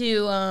me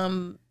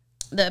to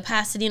the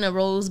Pasadena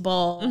Rose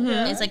Ball.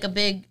 Mm-hmm. It's like a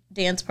big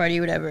dance party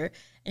or whatever.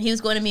 And he was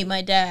going to meet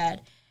my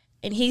dad.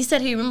 And he said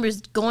he remembers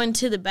going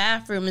to the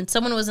bathroom and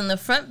someone was in the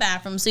front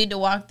bathroom, so he had to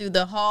walk through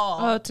the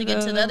hall to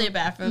get to the other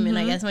bathroom. Mm-hmm. And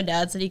I guess my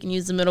dad said he can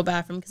use the middle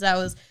bathroom because that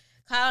was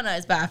Kyle and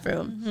I's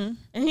bathroom. Mm-hmm.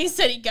 And he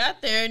said he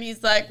got there and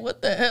he's like,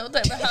 what the hell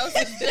type of house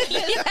is this?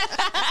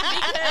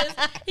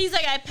 Because he's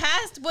like, I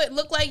passed what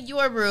looked like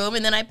your room,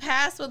 and then I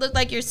passed what looked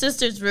like your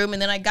sister's room,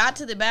 and then I got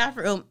to the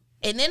bathroom,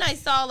 and then I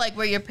saw like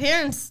where your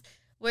parents,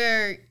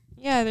 your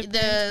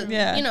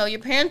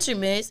parents'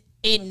 room is,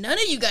 and none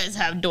of you guys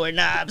have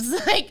doorknobs.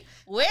 Like,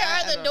 where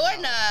are the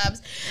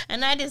doorknobs?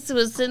 And I just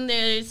was sitting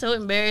there so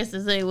embarrassed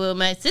to say, well,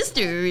 my sister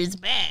is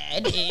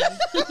bad and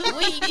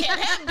we can't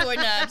have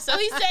doorknobs. So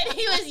he said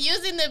he was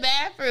using the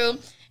bathroom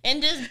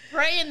and just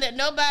praying that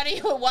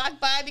nobody would walk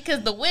by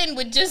because the wind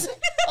would just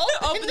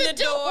open the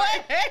door.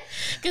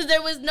 Because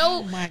there was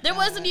there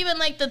wasn't even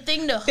like the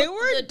thing to hook. There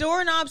were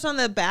doorknobs on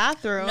the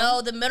bathroom.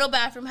 No, the middle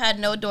bathroom had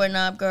no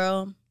doorknob,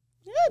 girl.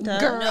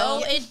 Girl.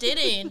 No, it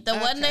didn't. The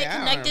one that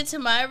connected to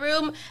my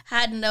room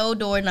had no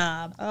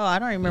doorknob. Oh, I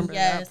don't remember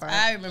that part.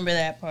 Yes, I remember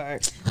that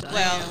part.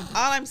 Well,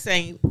 all I'm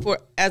saying,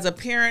 as a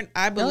parent,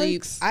 I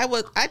believe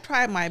I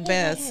tried my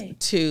best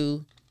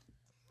to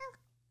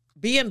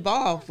be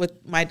involved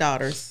with my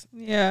daughters.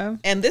 Yeah.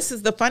 And this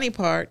is the funny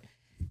part.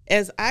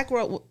 As I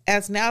grow up,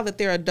 as now that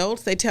they're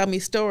adults, they tell me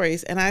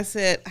stories. And I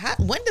said,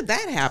 when did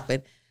that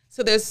happen?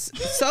 So there's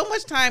so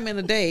much time in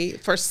the day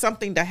for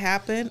something to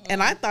happen,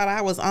 and I thought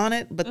I was on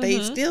it, but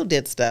they still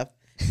did stuff.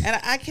 And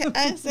I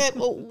said,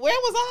 well, where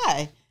was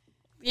I?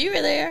 You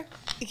were there.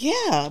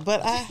 Yeah,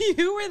 but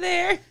you were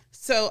there.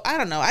 So I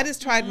don't know. I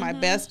just tried my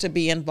best to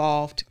be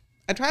involved.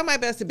 I tried my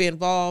best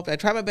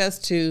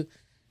to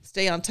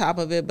stay on top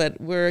of it, but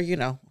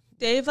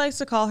Dave likes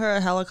to call her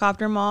a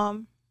helicopter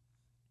mom.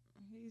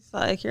 He's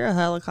like, you're a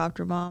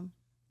helicopter mom.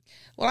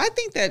 Well, I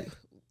think that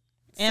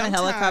and a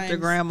helicopter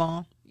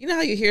grandma. You know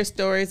how you hear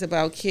stories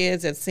about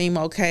kids that seem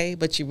okay,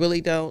 but you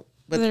really don't.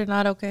 But they're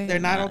not okay. They're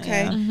not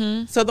okay. Yeah.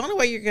 Mm-hmm. So the only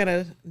way you're going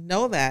to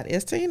know that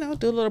is to,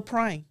 do a little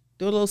prying,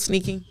 do a little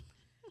sneaking.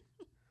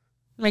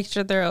 Make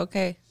sure they're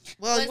okay.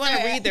 Well, you want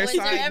to read their side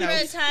notes. Was there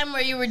ever a time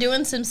where you were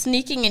doing some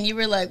sneaking and you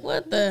were like,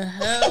 what the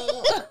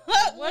hell?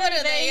 what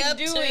are they up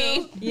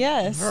doing?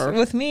 Yes,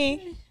 with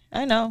me.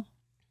 I know.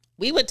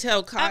 We would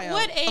tell Kyle. At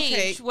what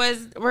age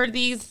were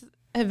these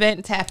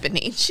events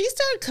happening? She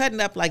started cutting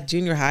up like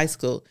junior high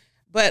school.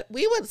 But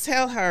we would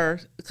tell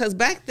her, because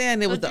back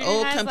then it was the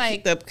old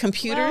the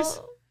computers.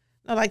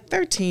 No, like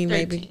 13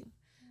 maybe.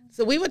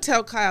 So we would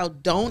tell Kyle,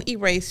 don't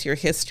erase your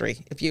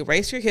history. If you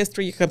erase your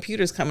history, your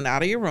computer's coming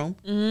out of your room.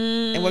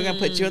 And we're going to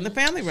put you in the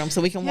family room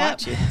so we can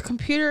watch you.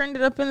 Computer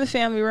ended up in the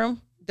family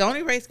room. Don't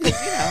erase, because,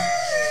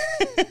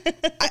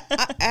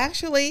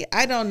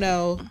 I don't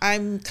know.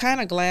 I'm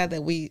kind of glad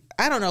that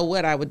I don't know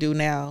what I would do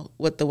now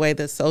with the way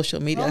that social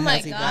media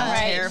has evolved.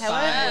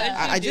 Right.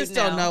 I just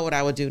don't know what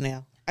I would do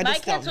now. My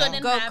kids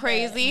wouldn't go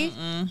crazy.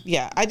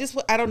 Yeah, I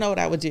don't know what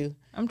I would do.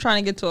 I'm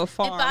trying to get to a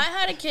farm. If I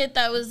had a kid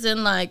that was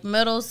in like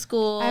middle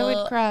school, I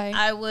would cry.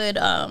 I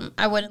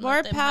wouldn't.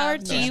 More power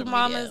to you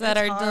mamas that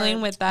are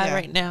dealing with that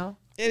right now.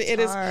 It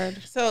is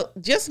hard. So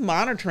just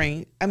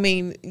monitoring. I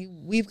mean,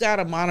 we've got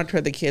to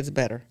monitor the kids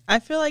better. I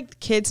feel like the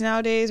kids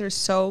nowadays are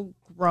so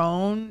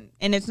grown,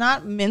 and it's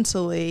not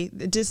mentally.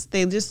 They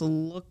just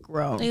look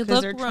grown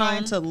because they're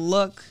trying to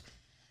look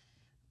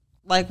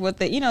like what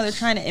they're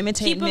trying to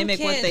imitate and mimic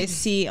what they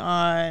see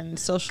on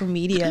social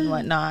media and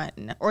whatnot.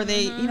 Or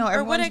they,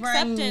 everyone's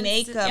wearing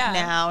makeup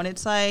now. And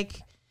it's like,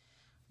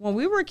 when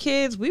we were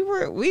kids, we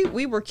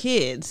were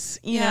kids,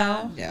 you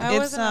know? Yeah. I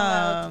wasn't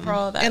allowed for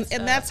all that stuff.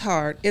 And that's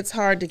hard. It's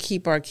hard to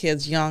keep our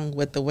kids young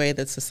with the way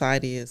that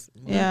society is.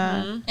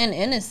 Yeah. Mm-hmm. And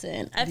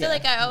innocent. I feel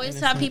like I always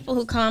have people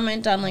who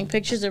comment on like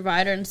pictures of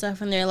Ryder and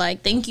stuff, and they're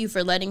like, thank you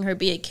for letting her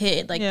be a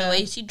kid. Like the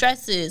way she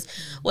dresses,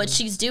 what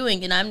she's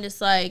doing. And I'm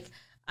just like,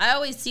 I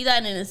always see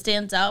that and it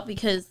stands out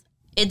because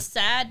it's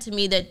sad to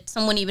me that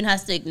someone even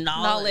has to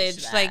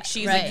acknowledge that, like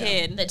she's a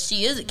kid. That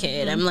she is a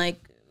kid. I'm like,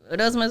 what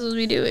else am I supposed to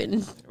be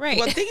doing? Right.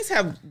 Well, things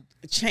have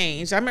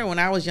changed. I remember when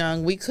I was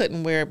young, we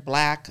couldn't wear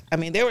black. I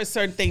mean, there were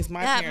certain things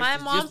my parents my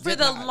mom for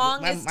the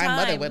longest time. My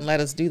mother wouldn't let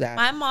us do that.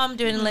 My mom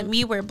didn't let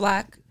me wear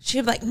black.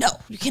 She'd be like, no,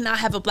 you cannot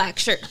have a black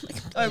shirt.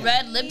 Or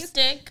red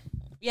lipstick.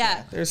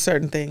 Yeah. There's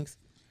certain things.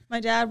 My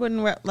dad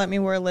wouldn't let me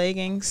wear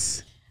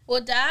leggings.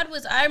 Well,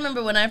 I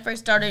remember when I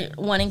first started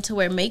wanting to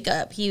wear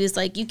makeup, he was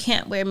like, you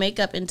can't wear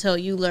makeup until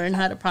you learn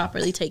how to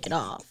properly take it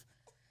off.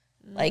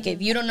 Like,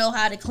 if you don't know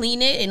how to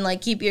clean it and,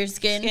 like, keep your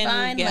skin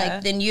fine,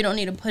 like, then you don't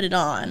need to put it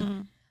on.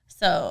 Mm-hmm.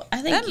 So,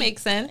 I think... That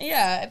makes sense.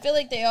 Yeah, I feel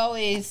like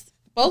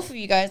both of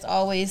you guys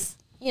always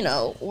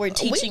were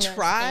teaching We us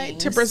try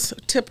things.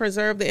 to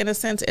preserve the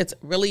innocence. It's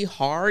really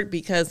hard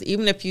because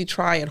even if you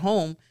try at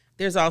home,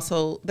 there's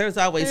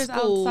always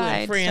school outside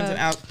and friends and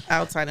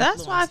outside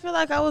That's why I influence. feel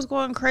like I was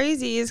going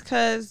crazy, is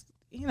because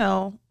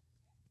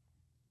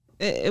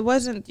it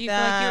wasn't. Do you feel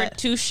like you were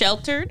too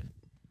sheltered?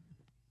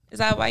 Is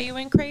that why you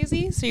went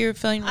crazy? So you're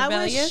feeling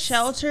rebellious? I was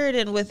sheltered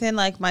and within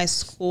like my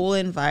school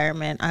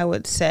environment, I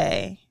would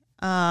say.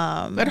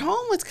 But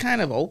home was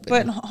kind of open.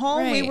 But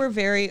home, we Right. were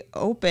very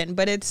open.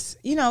 But it's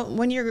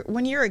when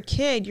you're a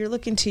kid, you're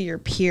looking to your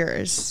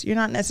peers. You're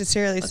not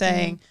necessarily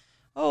saying,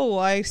 "Oh,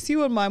 I see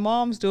what my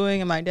mom's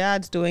doing and my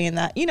dad's doing," and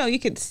that you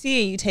could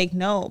see, you take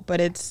note. But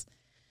it's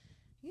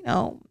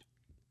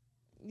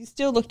you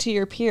still look to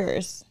your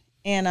peers.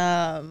 And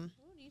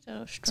These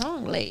are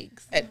strong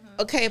legs.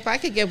 Okay, if I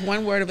could give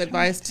one word of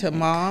advice to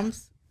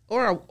moms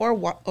or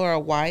a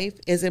wife,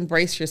 is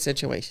embrace your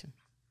situation.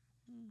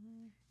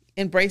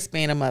 Embrace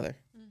being a mother,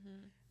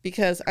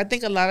 because I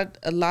think a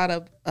lot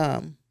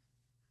of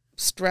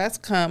stress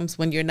comes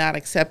when you're not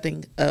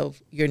accepting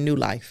of your new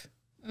life,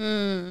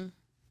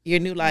 your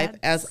new life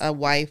as a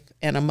wife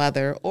and a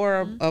mother,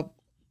 or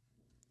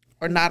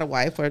or not a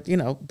wife, or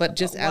but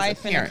just as a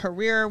wife and a parent.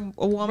 career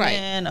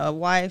woman, a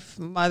wife,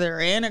 mother,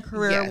 and a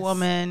career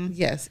woman.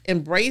 Yes,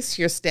 embrace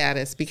your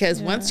status,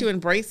 because once you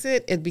embrace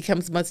it, it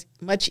becomes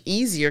much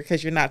easier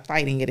because you're not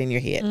fighting it in your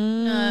head.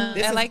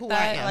 This I is like who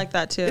that. I am. I like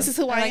that too. This is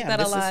who I like am. that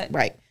a This is- lot.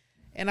 right.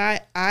 And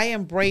I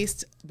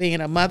embraced being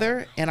a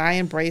mother, and I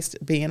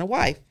embraced being a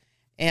wife,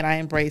 and I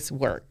embraced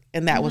work.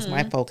 And that was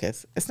my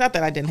focus. It's not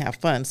that I didn't have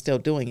fun still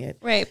doing it.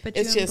 Right, but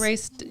It's you just-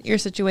 embraced your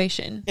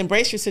situation.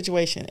 Embrace your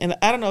situation. And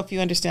I don't know if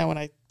you understand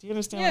do you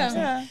understand what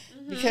I'm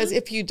saying? Because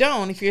if you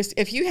don't,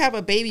 if you have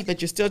a baby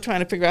but you're still trying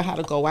to figure out how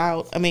to go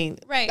out, I mean,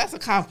 Right. that's a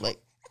conflict.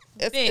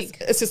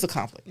 It's just a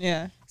conflict.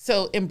 Yeah.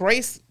 So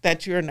embrace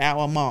that you're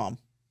now a mom.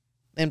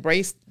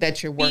 Embrace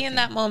that you're working. Be in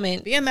that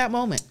moment. Be in that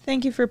moment.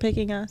 Thank you for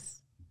picking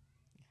us.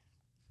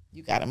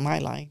 You got in my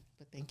line,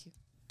 but thank you.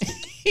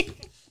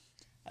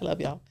 I love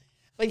y'all.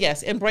 But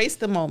yes, embrace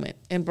the moment.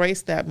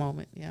 Embrace that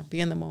moment. Yeah, be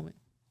in the moment.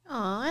 Oh,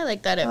 I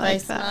like that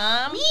advice,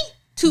 Mom.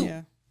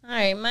 Yeah. All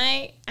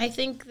right, I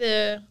think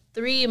the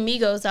three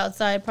amigos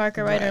outside,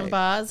 Parker, Ryder, and Right.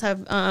 Boz,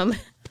 have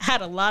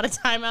had a lot of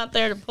time out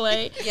there to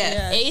play.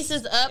 Yes. Ace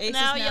is up Ace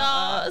now, is now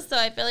y'all. up. So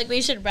I feel like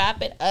we should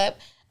wrap it up.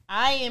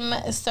 I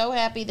am so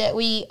happy that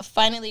we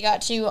finally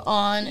got you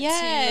on to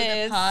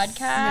Yes. the podcast.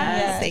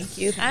 Yes. Thank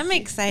you. I'm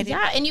excited.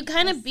 Yeah, and you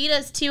kind of beat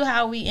us to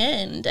how we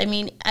end. I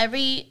mean,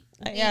 every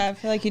Yeah, I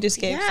feel like you just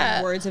gave Yeah.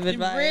 some words of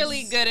advice.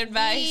 Really good we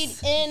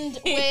advice. end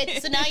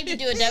with, so now you have to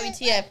do a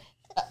WTF.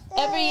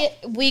 Every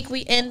week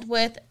we end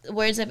with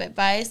words of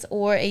advice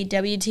or a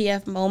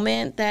WTF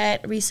moment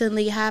that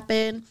recently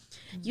happened.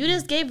 You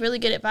just gave really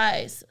good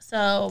advice.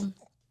 So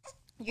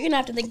you're going to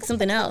have to think of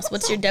something else.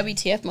 What's your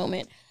WTF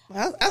moment?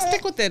 I'll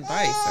stick with the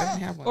advice. I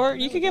didn't have one. Or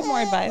you could give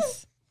more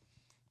advice.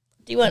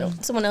 Do you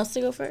want someone else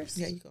to go first?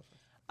 Yeah, you go first.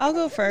 I'll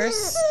go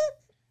first.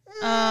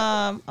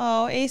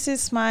 Ace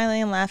is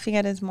smiling and laughing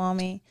at his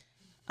mommy.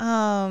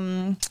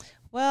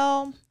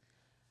 Well,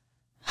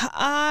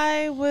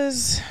 I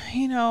was,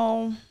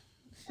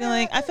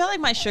 I felt like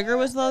my sugar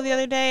was low the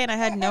other day and I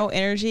had no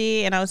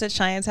energy, and I was at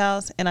Cheyenne's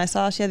house and I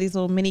saw she had these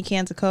little mini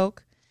cans of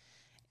Coke,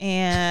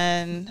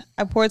 and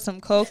I poured some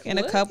Coke in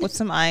a cup with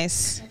some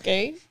ice.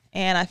 Okay.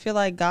 And I feel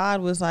like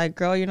God was like,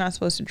 girl, you're not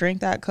supposed to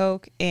drink that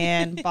Coke.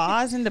 And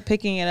Boz ended up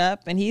picking it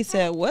up and he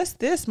said, "What's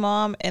this,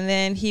 Mom?" And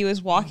then he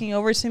was walking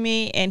over to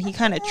me and he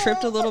kind of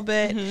tripped a little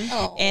bit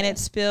and it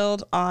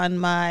spilled on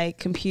my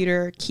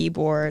computer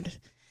keyboard.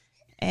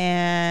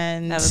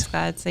 And That was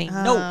God saying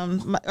no.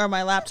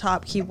 my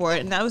laptop keyboard.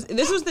 And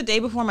this was the day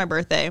before my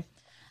birthday.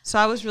 So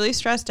I was really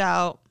stressed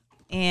out,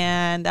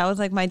 and that was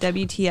like my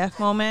WTF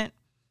moment.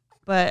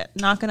 But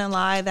not gonna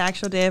lie, the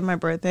actual day of my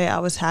birthday, I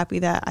was happy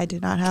that I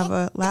did not have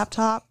a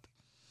laptop.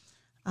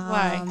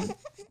 Why?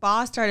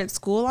 Boss started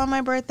school on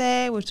my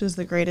birthday, which was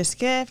the greatest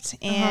gift.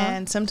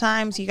 And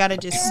sometimes you gotta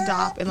just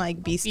stop and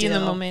like be still. Be in the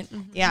moment.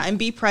 Yeah, and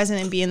be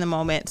present and be in the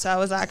moment. So I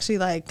was actually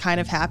like kind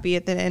of happy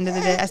at the end of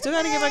the day. I still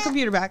gotta get my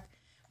computer back,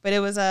 but it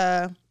was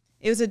a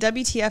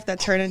WTF that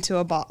turned into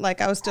a ball. Like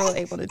I was still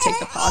able to take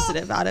the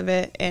positive out of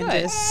it and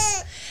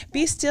just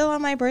be still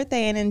on my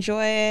birthday and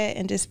enjoy it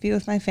and just be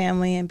with my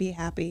family and be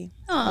happy.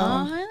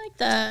 Oh, I like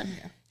that.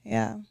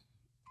 Yeah.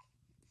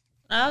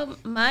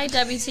 My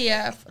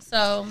WTF.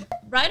 So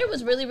Ryder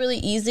was really, really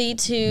easy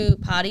to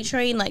potty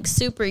train, like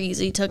super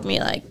easy. Took me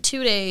like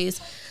 2 days.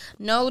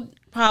 No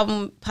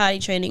problem potty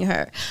training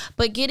her.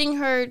 But getting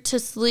her to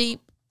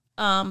sleep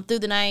through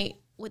the night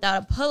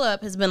without a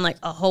pull-up has been like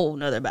a whole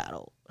nother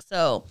battle.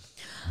 So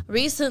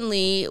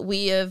recently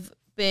we have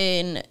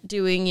been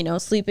doing,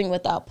 sleeping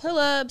without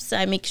pull-ups.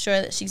 I make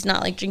sure that she's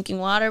not like drinking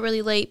water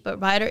really late, but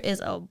Ryder is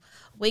a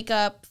wake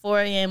up 4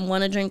 a.m.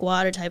 want to drink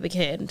water type of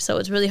kid. So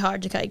it's really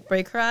hard to like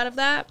break her out of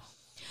that.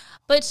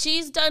 But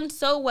she's done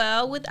so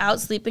well without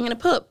sleeping in a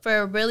pull-up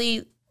for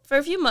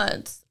a few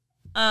months.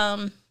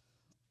 I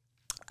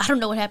I don't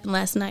know what happened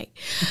last night.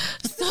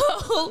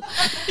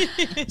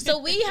 So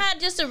we had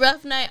just a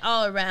rough night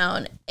all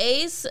around.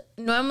 Ace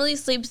normally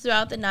sleeps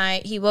throughout the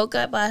night. He woke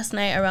up last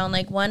night around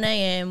like 1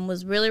 a.m.,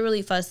 was really,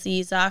 really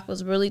fussy. Zach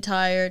was really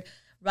tired.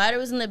 Ryder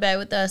was in the bed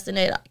with us, and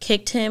it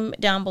kicked him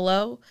down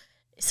below.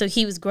 So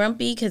he was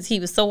grumpy because he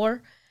was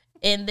sore.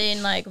 And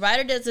then, like,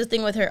 Ryder does this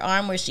thing with her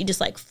arm where she just,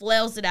 like,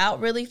 flails it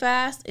out really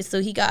fast. And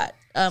so he got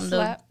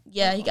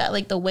he got,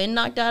 like, the wind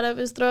knocked out of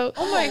his throat.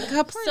 Oh, my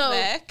God, poor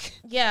Zach.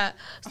 Yeah.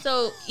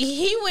 So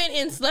he went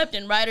and slept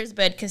in Ryder's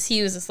bed because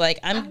he was just like,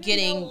 I'm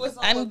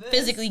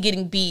physically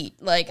getting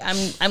beat. Like,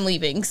 I'm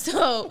leaving.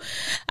 So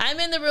I'm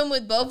in the room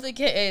with both the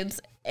kids.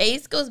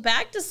 Ace goes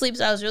back to sleep,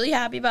 so I was really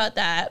happy about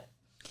that.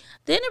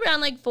 Then around,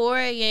 like, 4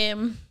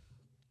 a.m.,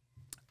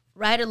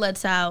 Ryder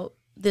lets out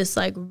this,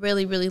 like,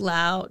 really, really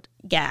loud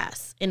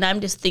gas. And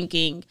I'm just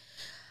thinking,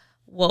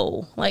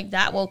 whoa, like,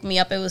 that woke me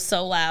up. It was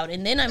so loud.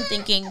 And then I'm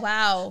thinking,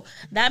 wow,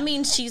 that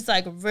means she's,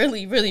 like,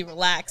 really, really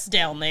relaxed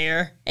down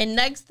there. And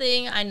next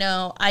thing I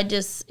know,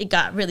 it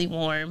got really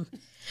warm.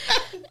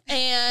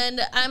 And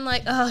I'm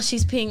like, oh,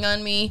 she's peeing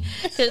on me.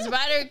 Because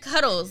Ryder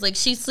cuddles. Like,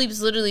 she sleeps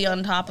literally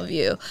on top of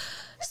you.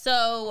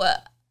 So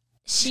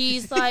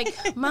she's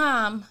like,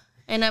 Mom.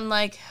 And I'm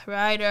like,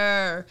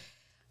 Ryder.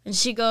 And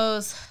she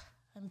goes,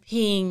 I'm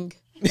peeing.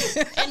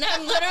 And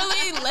I'm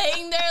literally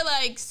laying there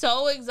like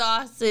so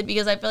exhausted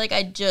because I feel like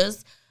I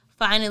just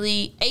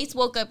finally, Ace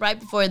woke up right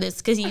before this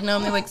because he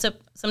normally wakes up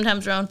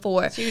sometimes around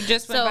 4. So you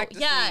just went back to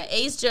sleep. Yeah,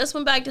 Ace just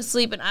went back to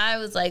sleep and I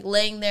was like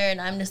laying there and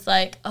I'm just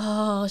like,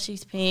 oh,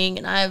 she's peeing.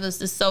 And I was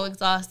just so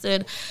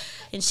exhausted.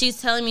 And she's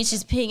telling me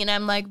she's peeing and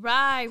I'm like,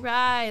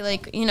 right,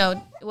 like, you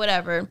know,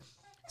 whatever.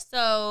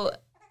 So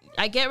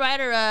I get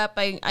Ryder up.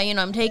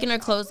 I'm taking her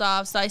clothes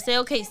off. So I say,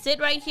 okay, sit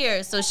right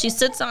here. So she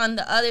sits on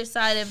the other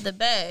side of the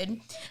bed,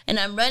 and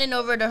I'm running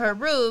over to her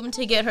room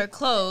to get her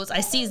clothes.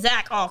 I see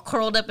Zach all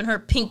curled up in her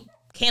pink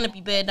canopy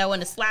bed, and I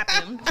want to slap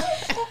him.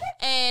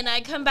 And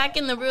I come back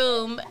in the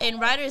room, and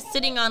Ryder's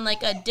sitting on,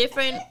 like, a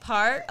different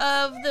part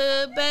of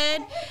the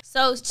bed.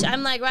 So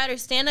I'm like, Ryder,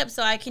 stand up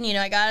so I can,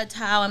 I got a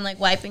towel. I'm, like,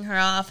 wiping her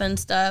off and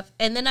stuff.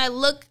 And then I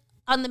look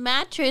on the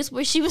mattress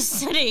where she was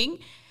sitting,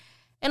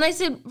 and I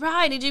said,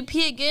 Rye, did you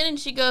pee again? And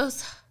she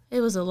goes,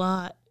 it was a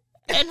lot.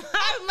 And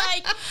I'm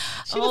like,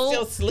 she was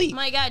still asleep.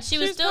 My God, she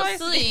was still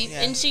asleep.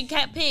 Yeah. And she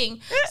kept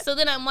peeing. So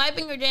then I'm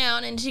wiping her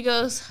down and she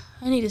goes,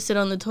 I need to sit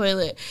on the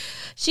toilet.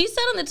 She sat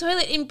on the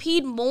toilet and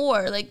peed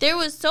more. Like, there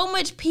was so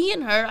much pee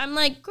in her. I'm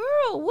like,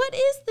 girl, what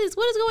is this?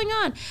 What is going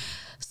on?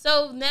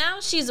 So now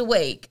she's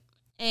awake.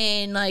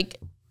 And, like,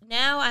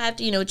 now I have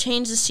to,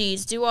 change the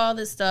sheets, do all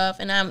this stuff.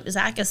 And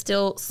Zach is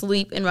still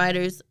asleep in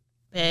Ryder's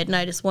bed. And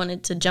I just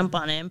wanted to jump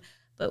on him.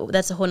 But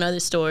that's a whole nother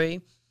story.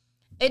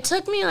 It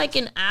took me like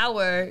an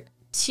hour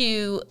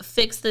to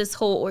fix this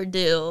whole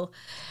ordeal.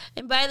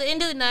 And by the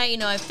end of the night,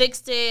 I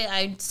fixed it.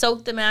 I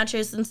soaked the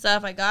mattress and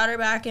stuff. I got her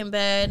back in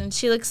bed. And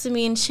she looks at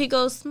me and she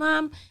goes,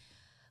 Mom,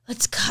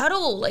 let's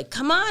cuddle. Like,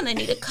 come on, I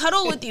need to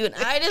cuddle with you. And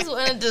I just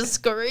wanted to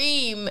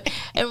scream.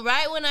 And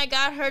right when I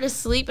got her to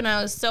sleep, and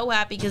I was so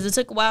happy because it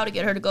took a while to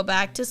get her to go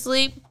back to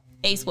sleep,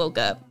 Ace woke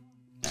up.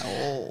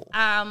 Oh.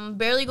 I'm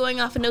barely going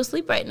off of no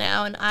sleep right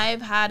now, and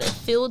I've had a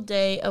field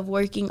day of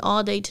working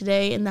all day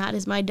today, and that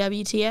is my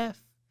WTF.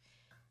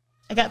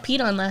 I got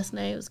peed on last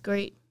night. It was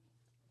great.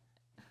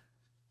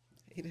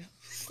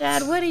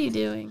 Dad, what are you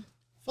doing?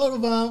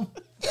 Photobomb.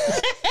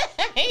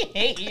 I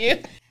hate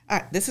you. All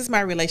right, this is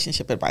my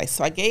relationship advice.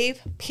 So I gave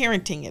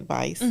parenting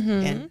advice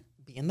and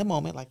be in the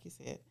moment, like you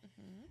said.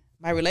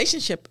 My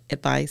relationship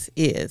advice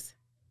is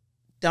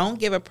don't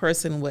give a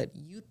person what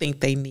you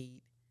think they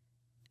need.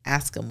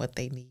 Ask them what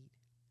they need.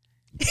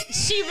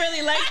 She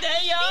really liked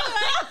that,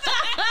 y'all.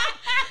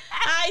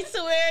 I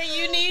swear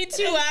you need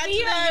to watch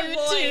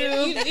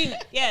the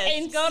YouTube. Yes,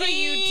 and go to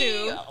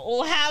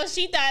YouTube. How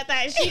she thought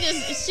that she really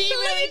she's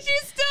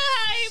still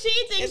hyped.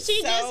 She thinks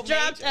she so just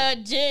dropped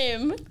a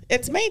gem.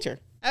 It's major.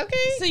 Okay.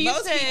 So you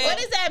said, what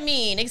does that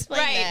mean?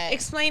 Explain that.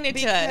 Explain it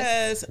to us.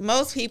 Because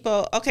most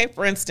people,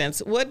 for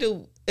instance,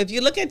 if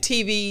you look at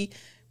TV,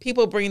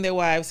 people bring their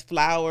wives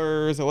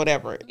flowers or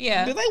whatever.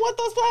 Yeah. Do they want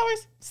those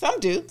flowers? Some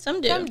do.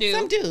 Some do.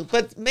 Some do.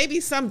 But maybe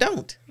some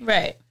don't.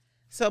 Right.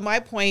 So my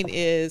point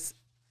is,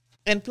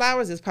 and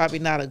flowers is probably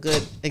not a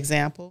good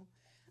example,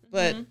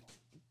 but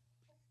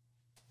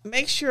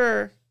make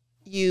sure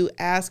you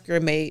ask your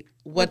mate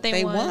what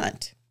they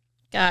want.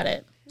 Got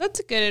it. That's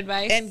a good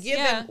advice. And give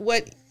them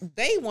what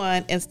they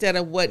want instead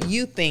of what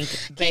you think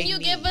they need. Can you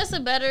give us a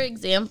better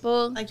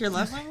example? Like your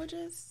love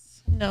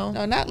languages? No,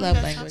 not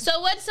love language.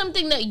 So what's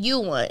something that you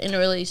want in a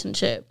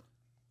relationship?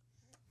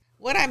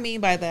 What I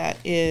mean by that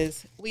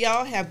is we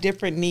all have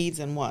different needs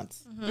and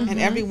wants, and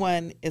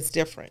everyone is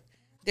different.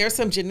 There's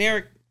some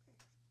generic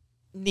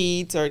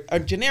needs or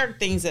generic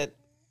things that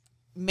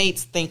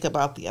mates think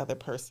about the other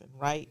person,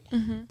 right?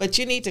 But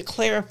you need to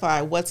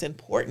clarify what's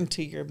important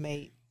to your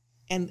mate,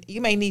 and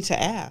you may need to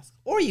ask,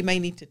 or you may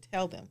need to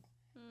tell them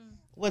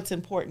what's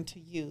important to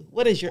you.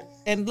 What is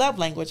and love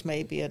language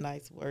may be a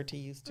nice word to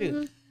use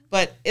too.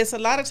 But it's a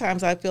lot of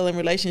times I feel in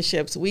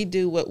relationships, we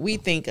do what we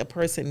think a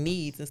person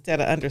needs instead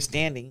of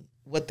understanding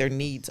what their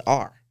needs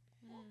are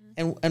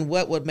and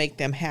what would make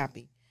them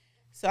happy.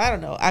 So I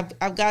don't know.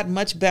 I've gotten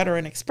much better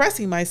in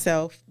expressing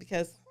myself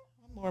because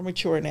I'm more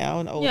mature now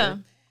and older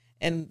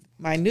in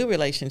my new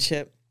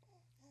relationship.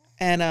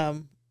 And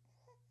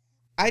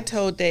I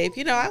told Dave,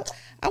 I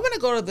want to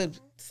go to the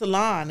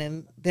salon.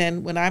 And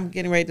then when I'm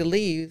getting ready to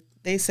leave,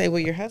 they say, well,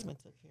 your husband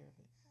took care of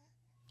it.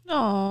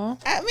 Aw.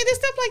 I mean, there's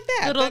stuff like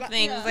that. Little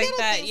things like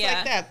that,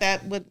 like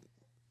that would,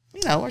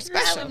 are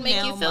special. That would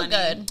make you feel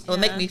good. It would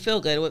make me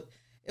feel good.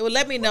 It would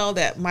let me know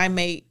that my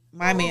man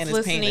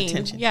is paying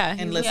attention. Yeah,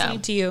 and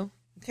listening to you.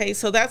 Okay,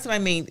 so that's what I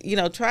mean.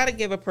 Try to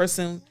give a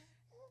person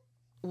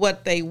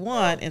what they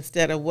want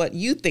instead of what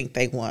you think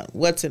they want.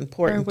 What's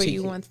important or to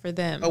you. What you want for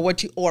them.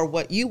 Or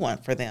what you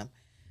want for them.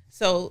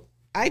 So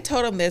I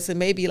told him this, and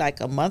maybe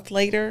like a month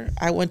later,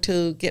 I went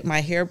to get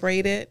my hair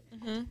braided.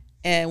 Mm-hmm.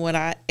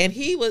 And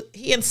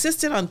he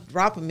insisted on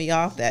dropping me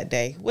off that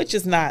day, which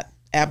is not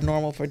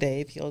abnormal for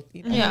Dave.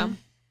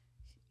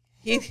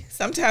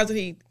 Sometimes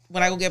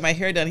when I go get my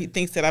hair done, he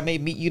thinks that I may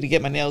meet you to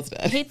get my nails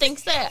done. He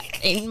thinks that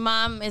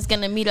mom is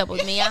going to meet up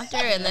with me after,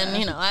 and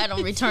then, I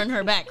don't return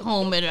her back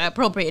home at an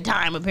appropriate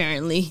time,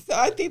 apparently. So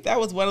I think that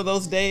was one of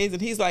those days,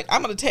 and he's like,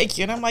 I'm going to take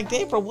you. And I'm like,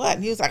 Dave, for what?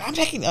 And he was like, I'm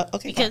taking you.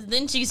 Okay. Because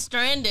then she's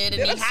stranded,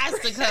 and he has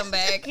to come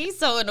back. He's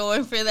so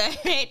annoying for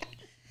that.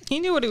 He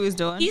knew what he was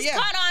doing. He's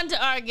caught on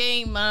to our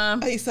game,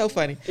 Mom. He's so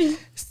funny.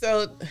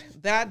 So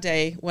that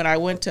day when I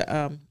went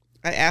to,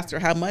 I asked her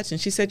how much, and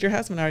she said, your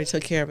husband already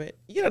took care of it.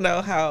 You don't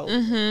know how.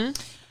 Mm-hmm.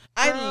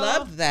 I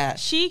loved that.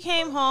 She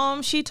came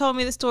home. She told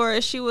me the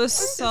story. She was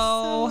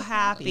so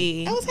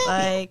happy. I was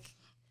happy.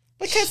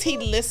 Because he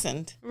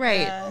listened.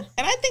 Right. And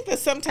I think that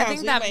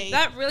sometimes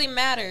that really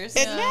matters.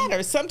 It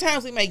matters.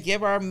 Sometimes we may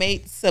give our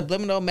mate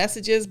subliminal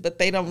messages, but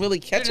they don't really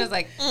catch it. Just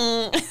like,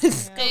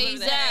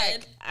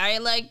 Exactly. I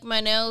like my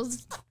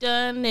nails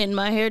done and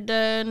my hair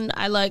done.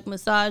 I like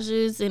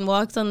massages and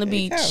walks on the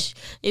beach.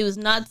 It was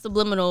not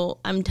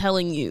subliminal, I'm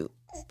telling you.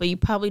 But you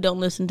probably don't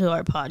listen to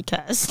our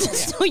podcast,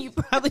 so you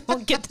probably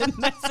won't get the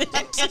message.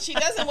 And she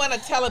doesn't want a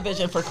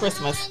television for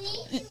Christmas.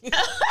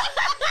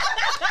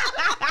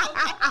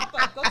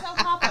 Go tell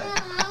Papa.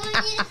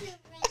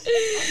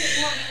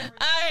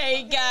 All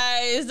right,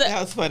 guys.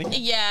 That was funny.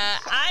 Yeah,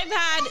 I've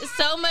had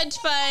so much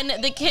fun.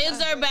 The kids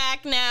are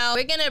back now.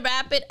 We're going to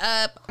wrap it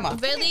up.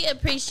 Really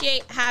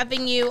appreciate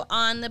having you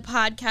on the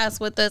podcast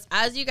with us.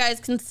 As you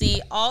guys can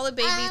see, all the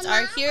babies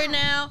are here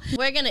now.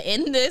 We're going to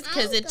end this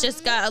because it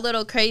just got a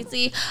little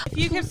crazy. If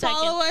you can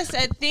follow us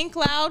at Think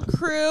Loud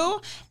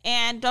Crew,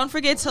 and don't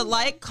forget to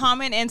like,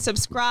 comment, and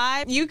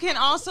subscribe. You can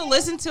also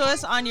listen to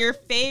us on your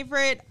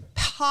favorite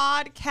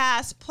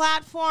podcast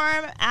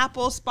platform,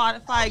 Apple,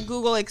 Spotify,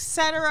 Google,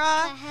 etc.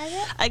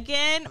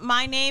 Again,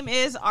 my name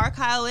is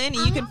R.a.k.a.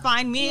 You can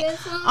find me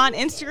on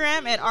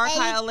Instagram at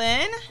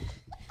R.a.k.a.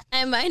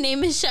 And my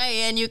name is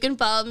Cheyenne. You can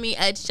follow me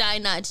at Shy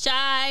Not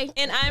Shy.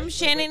 And I'm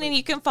Shanan, and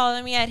you can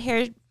follow me at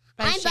Hair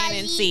by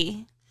Shanan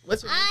C.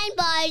 I'm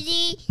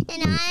Buddy,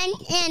 and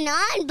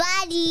I'm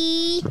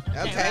Buddy.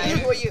 Okay,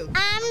 who are you?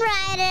 I'm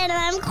Ryder, and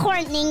I'm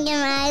Courtney, and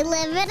I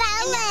live in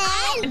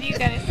LA. You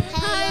guys.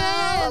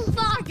 Hey,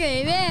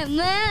 fucking man.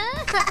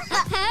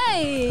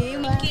 Hey.